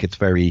static. It's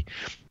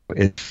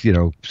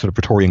sort of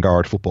Praetorian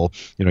Guard football.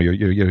 You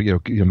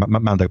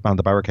man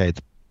the barricades.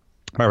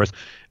 Whereas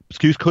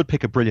Skuse could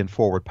pick a brilliant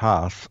forward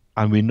pass,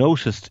 and we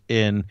noticed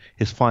in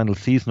his final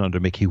season under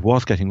Mick, he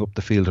was getting up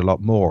the field a lot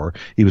more.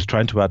 He was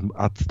trying to add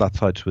that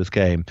side to his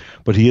game,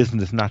 but he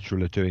isn't as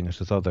natural at doing it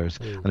as others.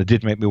 And it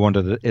did make me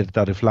wonder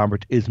that if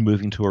Lambert is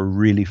moving to a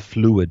really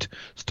fluid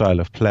style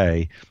of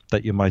play,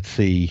 that you might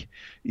see,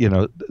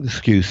 the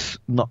Skuse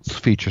not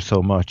feature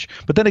so much.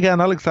 But then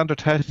again, Alexander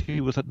Teddy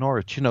was at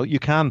Norwich.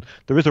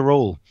 There is a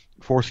role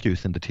for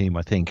Skuse in the team,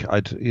 I think.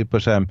 It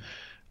was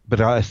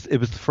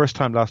the first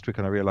time last week,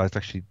 and I realised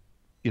actually,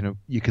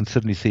 you can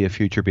suddenly see a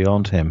future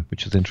beyond him,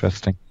 which is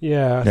interesting.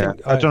 Yeah,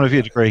 I don't know if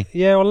you'd agree.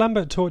 Yeah, well,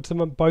 Lambert talked them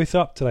both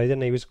up today,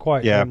 didn't he? He was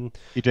quite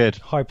he did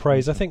high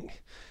praise. I think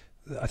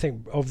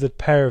of the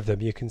pair of them,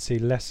 you can see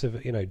less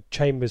of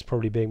Chambers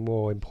probably being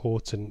more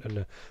important and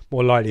a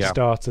more likely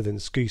starter than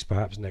Skuse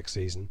perhaps next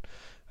season.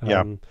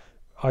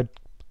 I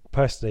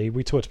personally,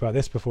 we talked about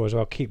this before as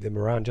well, keep them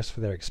around just for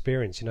their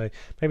experience.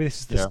 Maybe this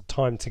is the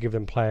time to give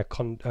them player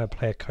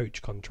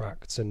coach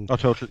contracts and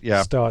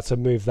start to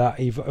move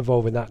that,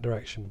 evolve in that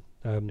direction.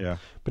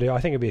 But I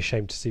think it'd be a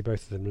shame to see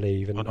both of them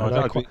leave. And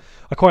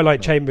I quite like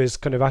Chambers'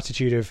 kind of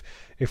attitude of,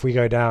 if we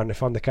go down,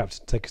 if I'm the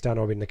captain, take us down,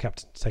 or I'm the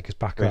captain, take us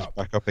back up.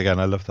 Back up again.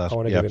 I love that. I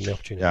want to give him the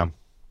opportunity.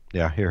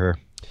 Hear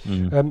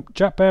her.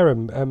 Jack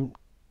Barham,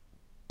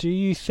 do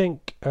you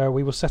think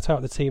we will set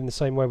out the team the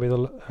same way we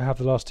have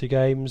the last two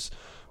games?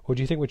 Or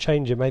do you think we'll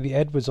change it? Maybe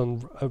Edwards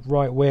on a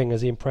right wing,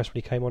 as he impressed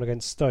when he came on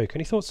against Stoke.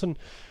 Any thoughts on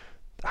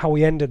how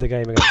we ended the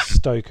game against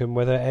Stoke, and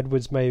whether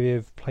Edwards maybe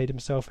have played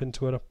himself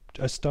into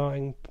a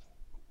starting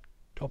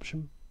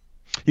option?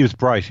 He was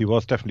bright. He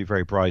was definitely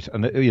very bright.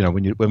 And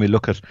when we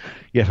look at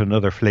yet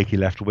another flaky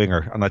left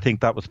winger, and I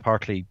think that was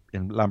partly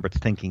in Lambert's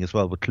thinking as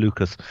well with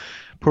Lucas.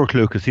 Poor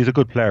Lucas, he's a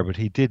good player, but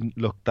he didn't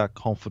look that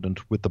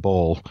confident with the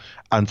ball.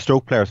 And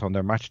Stoke players on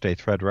their matchday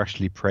thread were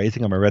actually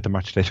praising him. I read the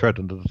matchday thread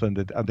and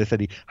they said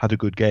he had a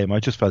good game. I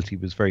just felt he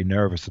was very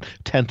nervous.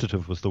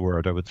 Tentative was the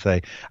word, I would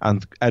say.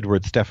 And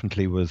Edwards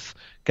definitely was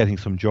getting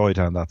some joy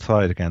down that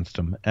side against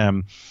him.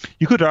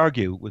 You could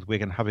argue with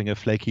Wigan having a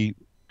flaky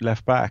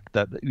left back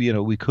that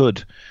we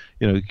could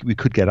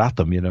get at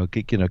them.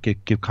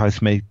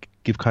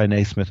 Give Kai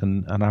Naismith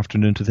an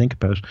afternoon to think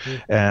about.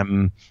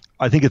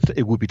 I think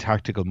it would be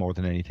tactical more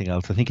than anything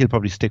else. I think he'll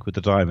probably stick with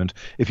the diamond.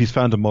 If he's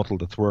found a model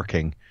that's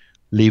working,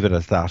 leave it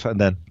as that,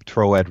 and then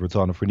throw Edwards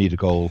on if we need a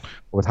goal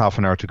with half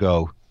an hour to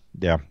go.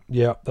 Yeah,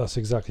 that's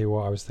exactly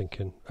what I was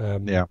thinking.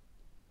 A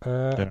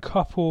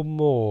couple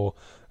more.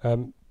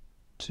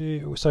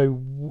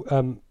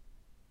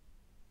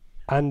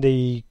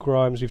 Andy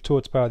Grimes, we've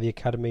talked about the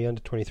academy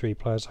under 23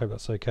 players. Hope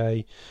that's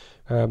okay.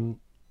 I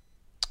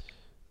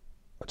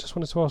just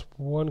wanted to ask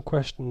one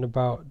question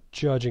about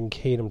Judge and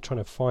Keane. I'm trying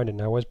to find it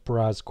now. Where's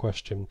Brad's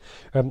question?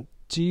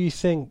 Do you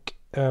think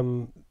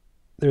there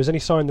is any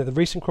sign that the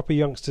recent crop of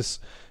youngsters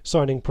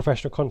signing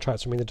professional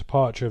contracts mean the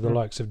departure of the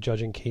likes of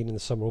Judge and Keane in the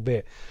summer,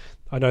 albeit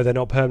I know they're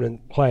not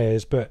permanent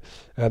players, but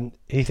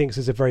he thinks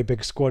there's a very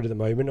big squad at the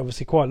moment.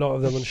 Obviously, quite a lot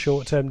of them on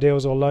short-term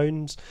deals or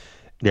loans.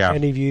 Yeah.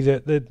 Any view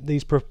that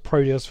these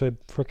pro deals for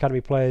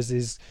academy players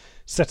is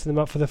setting them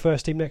up for the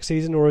first team next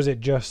season, or is it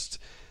just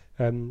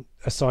a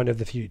sign of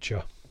the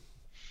future?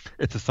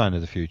 It's a sign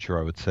of the future,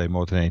 I would say,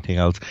 more than anything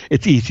else.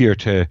 It's easier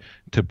to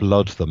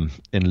blood them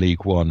in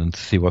League One and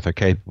to see what they're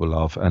capable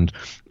of and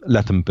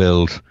let them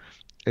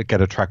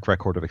get a track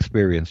record of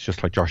experience,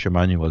 just like Josh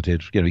Emmanuel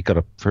did. He got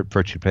to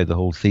virtually play the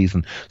whole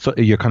season. So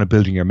you're kind of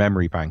building your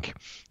memory bank.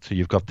 So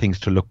you've got things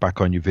to look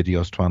back on, your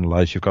videos to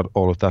analyse. You've got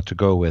all of that to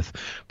go with.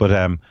 But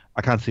I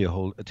can't see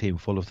a team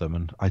full of them.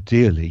 And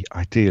ideally,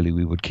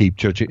 we would keep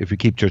Judge. If we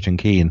keep Judge and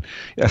Keane,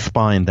 a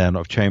spine then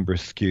of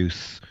Chambers,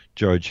 Skuse,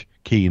 Judge,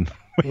 Keane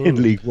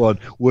in League One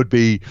would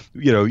be,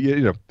 no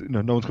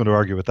one's going to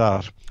argue with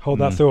that. Hold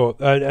that thought.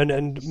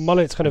 And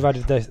Mullet's kind of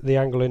added the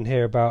angle in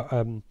here about.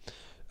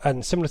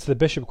 And similar to the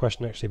Bishop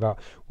question, actually, about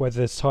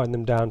whether tying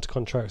them down to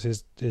contracts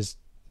is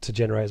to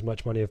generate as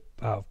much money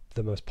out of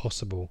them as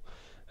possible.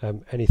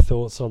 Any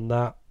thoughts on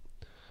that?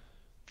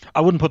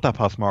 I wouldn't put that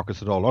past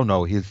Marcus at all. Oh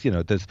no, he's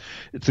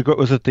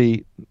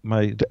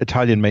my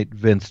Italian mate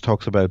Vince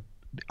talks about,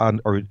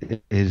 or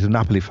he's a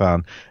Napoli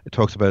fan. It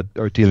talks about,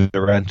 or De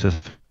Laurentiis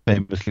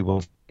famously,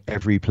 well,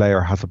 every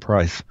player has a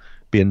price.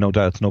 Being no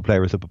doubt, no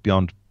player is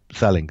beyond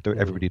selling.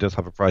 Everybody does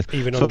have a price.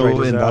 Even Andre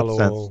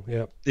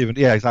Dizelle,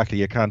 exactly.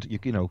 You can't,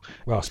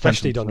 well,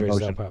 especially Andre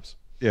Dizelle, perhaps.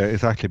 Yeah,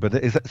 exactly. But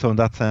so in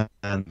that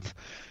sense,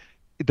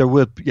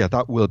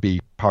 that will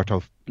be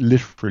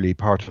literally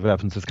part of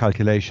Evans's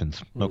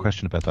calculations. No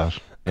question about that.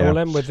 I'll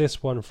end with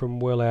this one from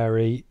Will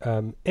Airy.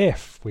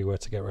 If we were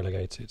to get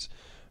relegated,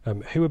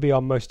 who would be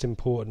our most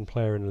important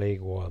player in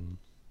League One?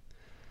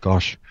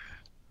 Gosh.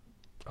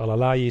 I'll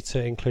allow you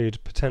to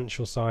include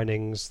potential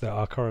signings that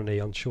are currently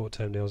on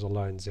short-term deals or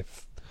loans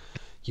if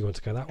you want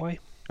to go that way.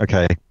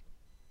 Okay.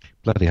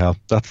 Bloody hell.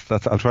 That's.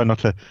 I'll try not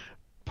to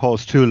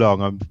pause too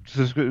long. I'm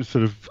just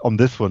sort of on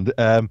this one.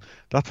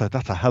 That's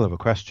a hell of a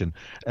question.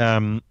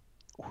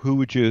 Who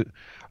would you?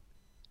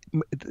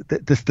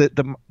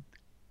 The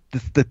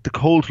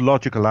cold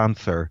logical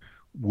answer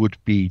would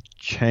be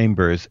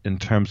Chambers in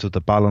terms of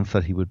the balance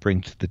that he would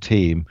bring to the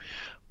team.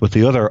 But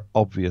the other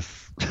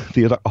obvious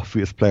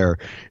player,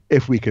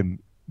 if we can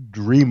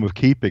dream of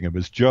keeping him,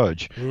 is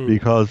Judge,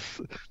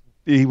 because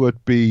he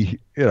would be,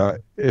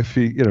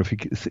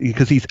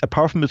 because he's,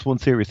 apart from his one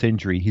serious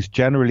injury, he's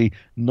generally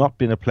not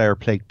been a player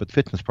plagued with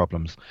fitness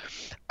problems,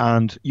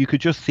 and you could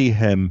just see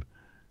him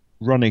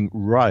running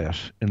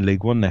riot in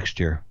League One next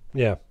year.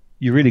 Yeah,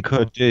 you really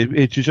could.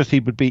 He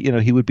would be,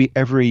 he would be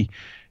every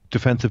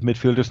defensive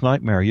midfielder's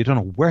nightmare. You don't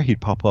know where he'd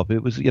pop up.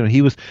 It was,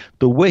 he was,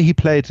 the way he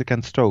played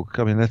against Stoke.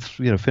 I mean, let's,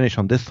 finish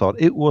on this thought.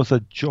 It was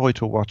a joy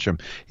to watch him.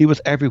 He was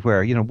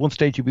everywhere. One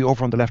stage he'd be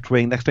over on the left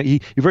wing. Next day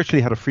he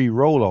virtually had a free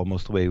role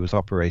almost the way he was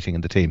operating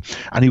in the team.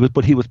 And he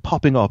was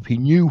popping up. He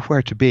knew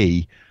where to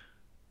be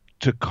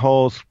to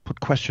put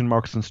question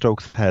marks in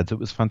Stoke's heads. It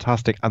was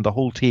fantastic. And the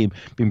whole team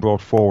being brought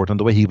forward, and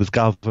the way he was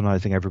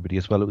galvanizing everybody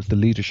as well. It was the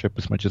leadership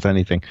as much as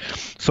anything.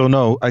 So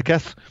no, I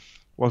guess,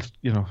 well,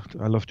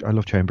 I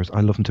love Chambers.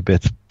 I love him to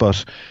bits.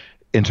 But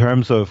in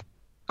terms of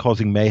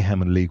causing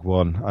mayhem in League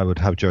One, I would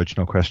have Judge,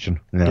 no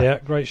question. Yeah,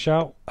 great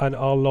shout. And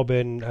I'll lob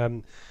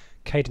in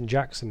Caden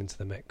Jackson into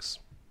the mix.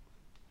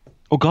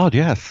 Oh God,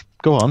 yes.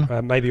 Go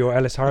on. Maybe or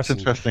Ellis Harrison.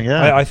 That's interesting.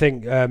 Yeah, I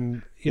think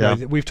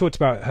we've talked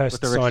about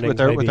Hurst signing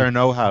with their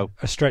know-how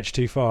a stretch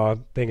too far,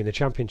 being in the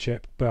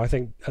Championship. But I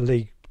think a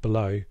league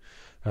below,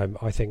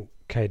 I think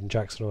Caden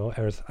Jackson or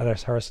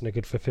Ellis Harrison are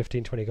good for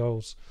 15-20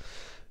 goals.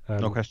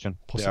 No question.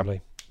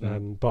 Possibly. Yeah.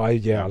 But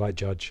I like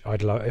Judge.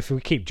 If we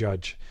keep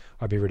Judge,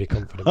 I'd be really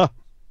confident.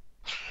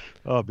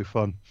 It'd be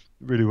fun.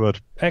 Really would.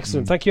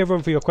 Excellent. Thank you,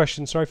 everyone, for your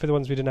questions. Sorry for the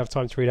ones we didn't have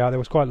time to read out. There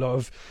was quite a lot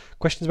of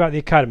questions about the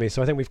academy,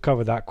 so I think we've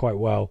covered that quite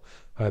well,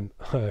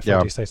 if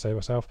I do say so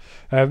myself.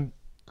 So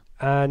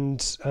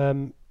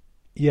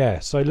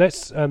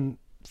let's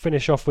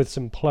finish off with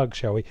some plugs,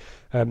 shall we?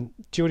 Do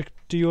you want to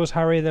do yours,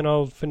 Harry, then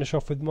I'll finish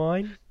off with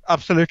mine?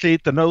 Absolutely.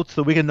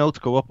 The weekend notes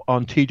go up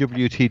on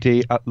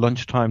TWTD at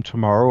lunchtime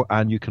tomorrow,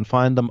 and you can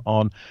find them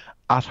on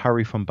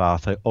 @Harry from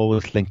Bath. I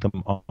always link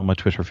them on my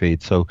Twitter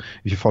feed. So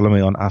if you follow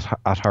me on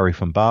 @Harry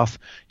from Bath,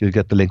 you'll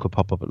get the link will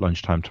pop up at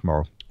lunchtime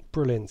tomorrow.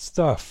 Brilliant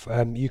stuff.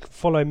 You can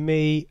follow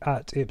me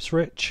at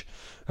Ipswich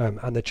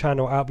and the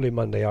channel at Blue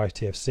Monday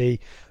ITFC.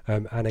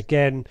 And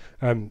again,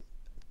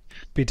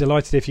 be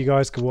delighted if you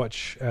guys could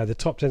watch the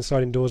top 10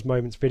 sliding doors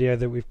moments video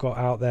that we've got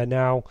out there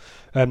now.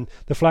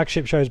 The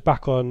flagship show is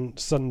back on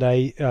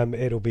Sunday.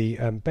 It'll be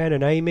Ben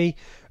and Amy,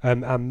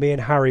 and me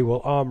and Harry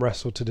will arm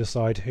wrestle to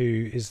decide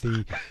who is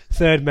the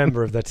third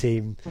member of the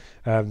team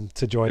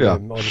to join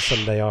them on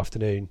Sunday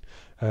afternoon.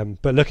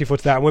 But looking forward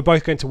to that. And we're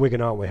both going to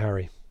Wigan, aren't we,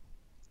 Harry?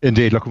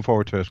 Indeed, looking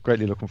forward to it.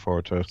 Greatly looking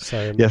forward to it.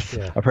 So, yes,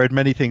 yeah. I've heard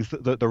many things.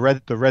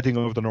 The Reading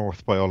of the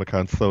North, by all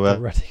accounts. So the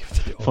Reading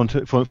of the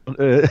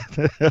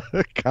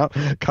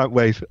North. Can't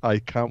wait. I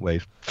can't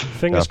wait.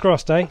 Fingers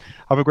crossed, eh?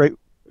 Have a great,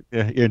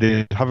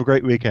 indeed. Have a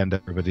great weekend,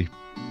 everybody.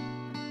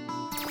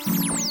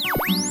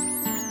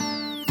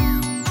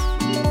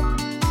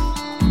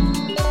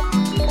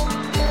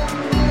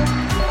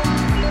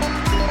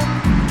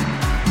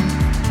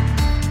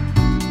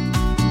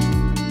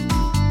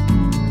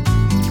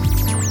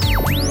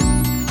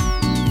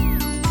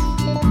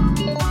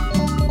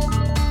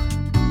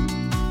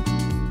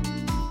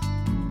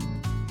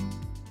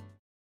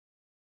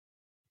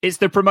 It's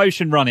the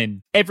promotion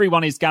run-in.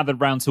 Everyone is gathered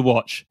round to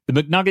watch. The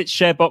McNuggets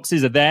share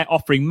boxes are there,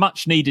 offering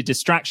much-needed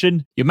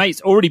distraction. Your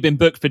mate's already been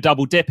booked for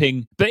double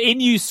dipping, but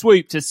in you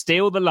swoop to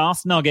steal the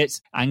last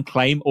nugget and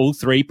claim all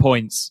 3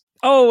 points.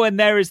 Oh, and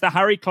there is the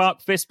Harry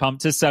Clark fist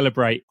pump to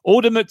celebrate.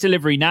 Order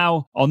McDelivery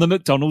now on the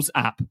McDonald's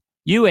app.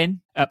 You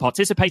in at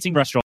participating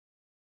restaurants.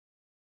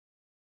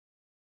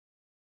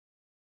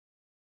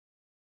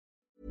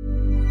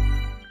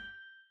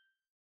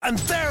 And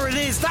there it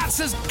is, that's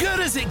as good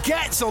as it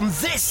gets on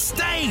this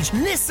stage.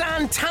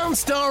 Nissan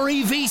Townstar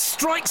EV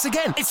strikes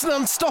again. It's an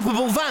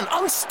unstoppable van,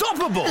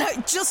 unstoppable.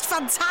 Just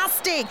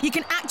fantastic. You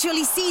can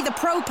actually see the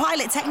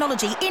ProPilot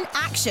technology in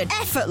action.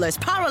 Effortless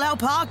parallel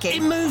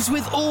parking. It moves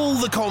with all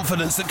the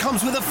confidence that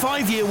comes with a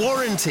 5-year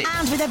warranty.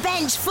 And with a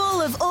bench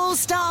full of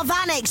all-star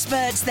van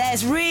experts,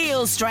 there's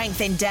real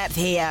strength in depth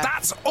here.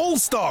 That's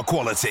all-star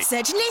quality.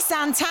 Search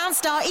Nissan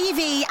Townstar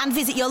EV and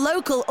visit your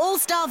local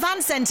all-star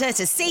van centre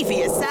to see for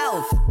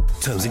yourself.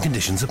 Terms and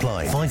conditions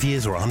apply. 5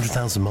 years or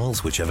 100,000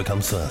 miles, whichever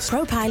comes first.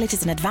 ProPilot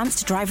is an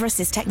advanced driver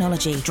assist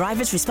technology.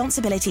 Driver's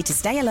responsibility to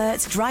stay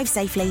alert, drive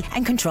safely,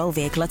 and control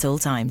vehicle at all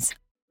times.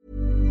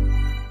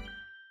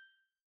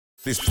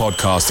 This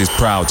podcast is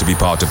proud to be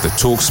part of the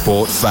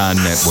TalkSport Fan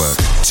Network.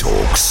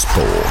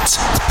 TalkSport.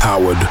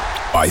 Powered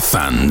by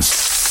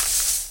fans.